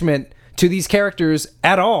attachment to these characters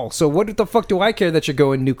at all. So what the fuck do I care that you're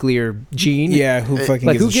going nuclear, Gene? Yeah, who fucking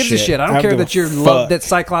Like, gives who gives a shit? I don't care that you're that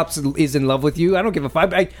Cyclops is in love with you. I don't give a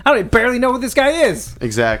fuck. I don't barely know who this guy is.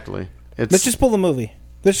 Exactly. Let's just pull the movie.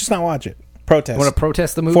 Let's just not watch it. Protest. Want to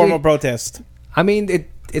protest the movie? Formal protest. I mean,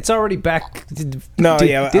 it's already back. No,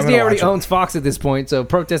 yeah, I'm Disney gonna already watch it. owns Fox at this point, so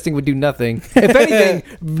protesting would do nothing. If anything,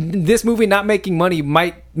 this movie not making money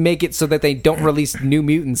might make it so that they don't release New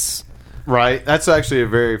Mutants. Right. That's actually a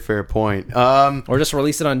very fair point. Or just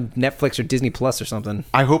release it on Netflix or Disney Plus or something.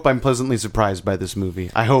 I hope I'm pleasantly surprised by this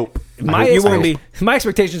movie. I hope. My, You won't be. my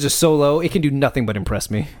expectations are so low, it can do nothing but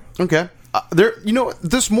impress me. Okay.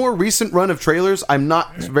 This more recent run of trailers, I'm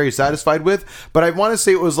not very satisfied with, but I want to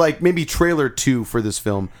say it was like maybe trailer 2 for this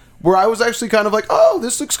film, where I was actually kind of like, oh,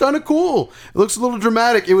 this looks kind of cool. It looks a little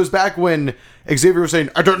dramatic. It was back when Xavier was saying,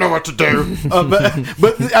 I don't know what to do.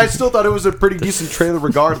 But I still thought it was a pretty decent trailer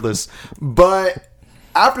regardless. But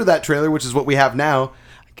after that trailer, which is what we have now,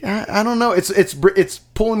 I don't know. It's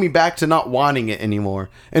pulling me back to not wanting it anymore,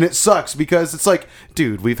 and it sucks because it's like,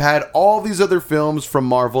 dude, we've had all these other films from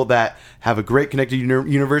Marvel that have a great connected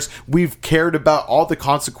universe. We've cared about all the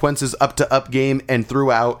consequences up to Up Game and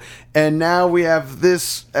throughout, and now we have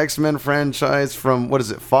this X-Men franchise from what is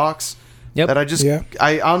it, Fox? Yep. That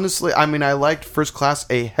I honestly, I mean, I liked First Class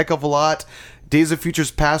a heck of a lot. Days of Futures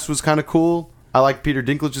Past was kind of cool. I liked Peter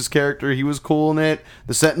Dinklage's character. He was cool in it.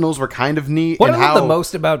 The Sentinels were kind of neat. What and I love how the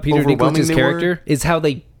most about Peter overwhelming Dinklage's they character were. is how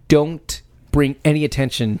they don't bring any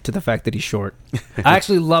attention to the fact that he's short. I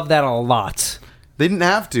actually love that a lot. They didn't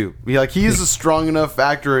have to. He is a strong enough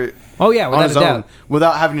actor. Oh yeah, on without his a own, doubt.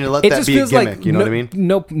 without having to let It that just be a feels gimmick. like You know what I mean?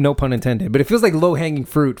 No pun intended. But it feels like low hanging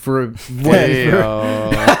fruit for a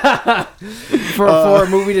for a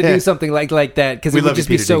movie to do something like that because We it love would you, just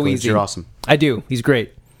be Peter so Dinklage. easy. You're awesome. I do. He's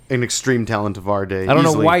great. An extreme talent of our day. I don't know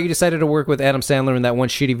easily. why you decided to work with Adam Sandler in that one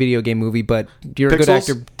shitty video game movie, but you're a good Pixels?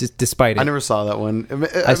 actor despite it. I never saw that one.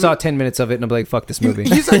 I saw 10 minutes of it and I'm like, fuck this movie.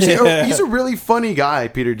 He's actually he's a really funny guy,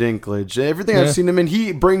 Peter Dinklage. Everything I've seen him in,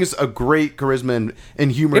 he brings a great charisma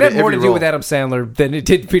and humor. It to had more every to do role. with Adam Sandler than it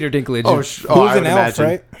did Peter Dinklage. He was I an would elf, imagine.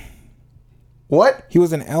 right? What? He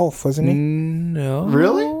was an elf, wasn't he? No.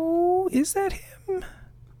 Really? Is that him?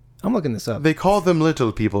 I'm looking this up. They call them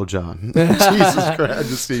little people, John. Jesus Christ, I'm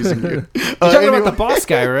just teasing you. You're talking anyway. about the boss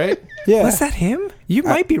guy, right? Yeah. Was that him? You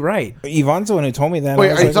might be right. Yvonne's the one who told me that. Wait,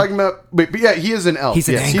 I was are you like, talking about? Wait, but yeah, he is an elf. He's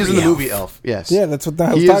an yes, he's angry in the elf. movie Elf. Yes. Yeah, that's what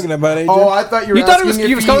I was He is- talking about, AJ. Oh, I thought you were. You thought asking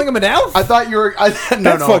he if was calling him an elf? I thought you were. No,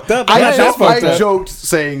 That's no. fucked up. I, That's fucked up. joked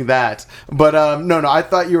saying that, but no. I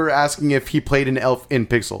thought you were asking if he played an elf in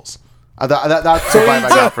Pixels. I thought that's the vibe I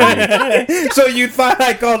got from you. So you thought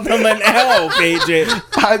I called him an elf, AJ?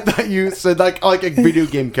 I thought you said like a video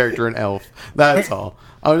game character, an elf. That's all.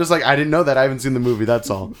 I was just like, I didn't know that. I haven't seen the movie.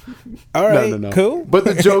 That's all. All right, No. cool. But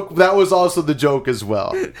the joke, that was also the joke as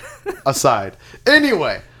well. Aside.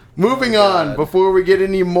 Anyway, moving on before we get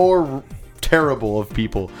any more terrible of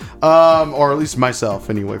people. Or at least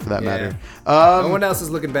myself, anyway, for that matter. No one else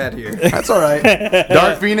is looking bad here. That's all right.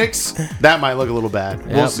 Dark Phoenix, that might look a little bad.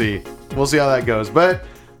 We'll Yep. see. We'll see how that goes. But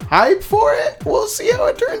hype for it. We'll see how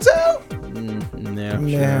it turns out. Yeah.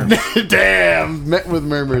 Yeah. Damn, met with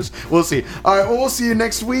murmurs. We'll see. All right, well, we'll see you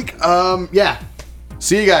next week. Yeah.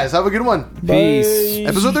 See you guys. Have a good one. Peace.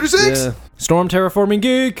 Episode 36. Storm Terraforming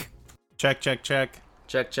Geek. Check. Check. Check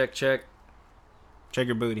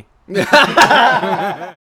your booty.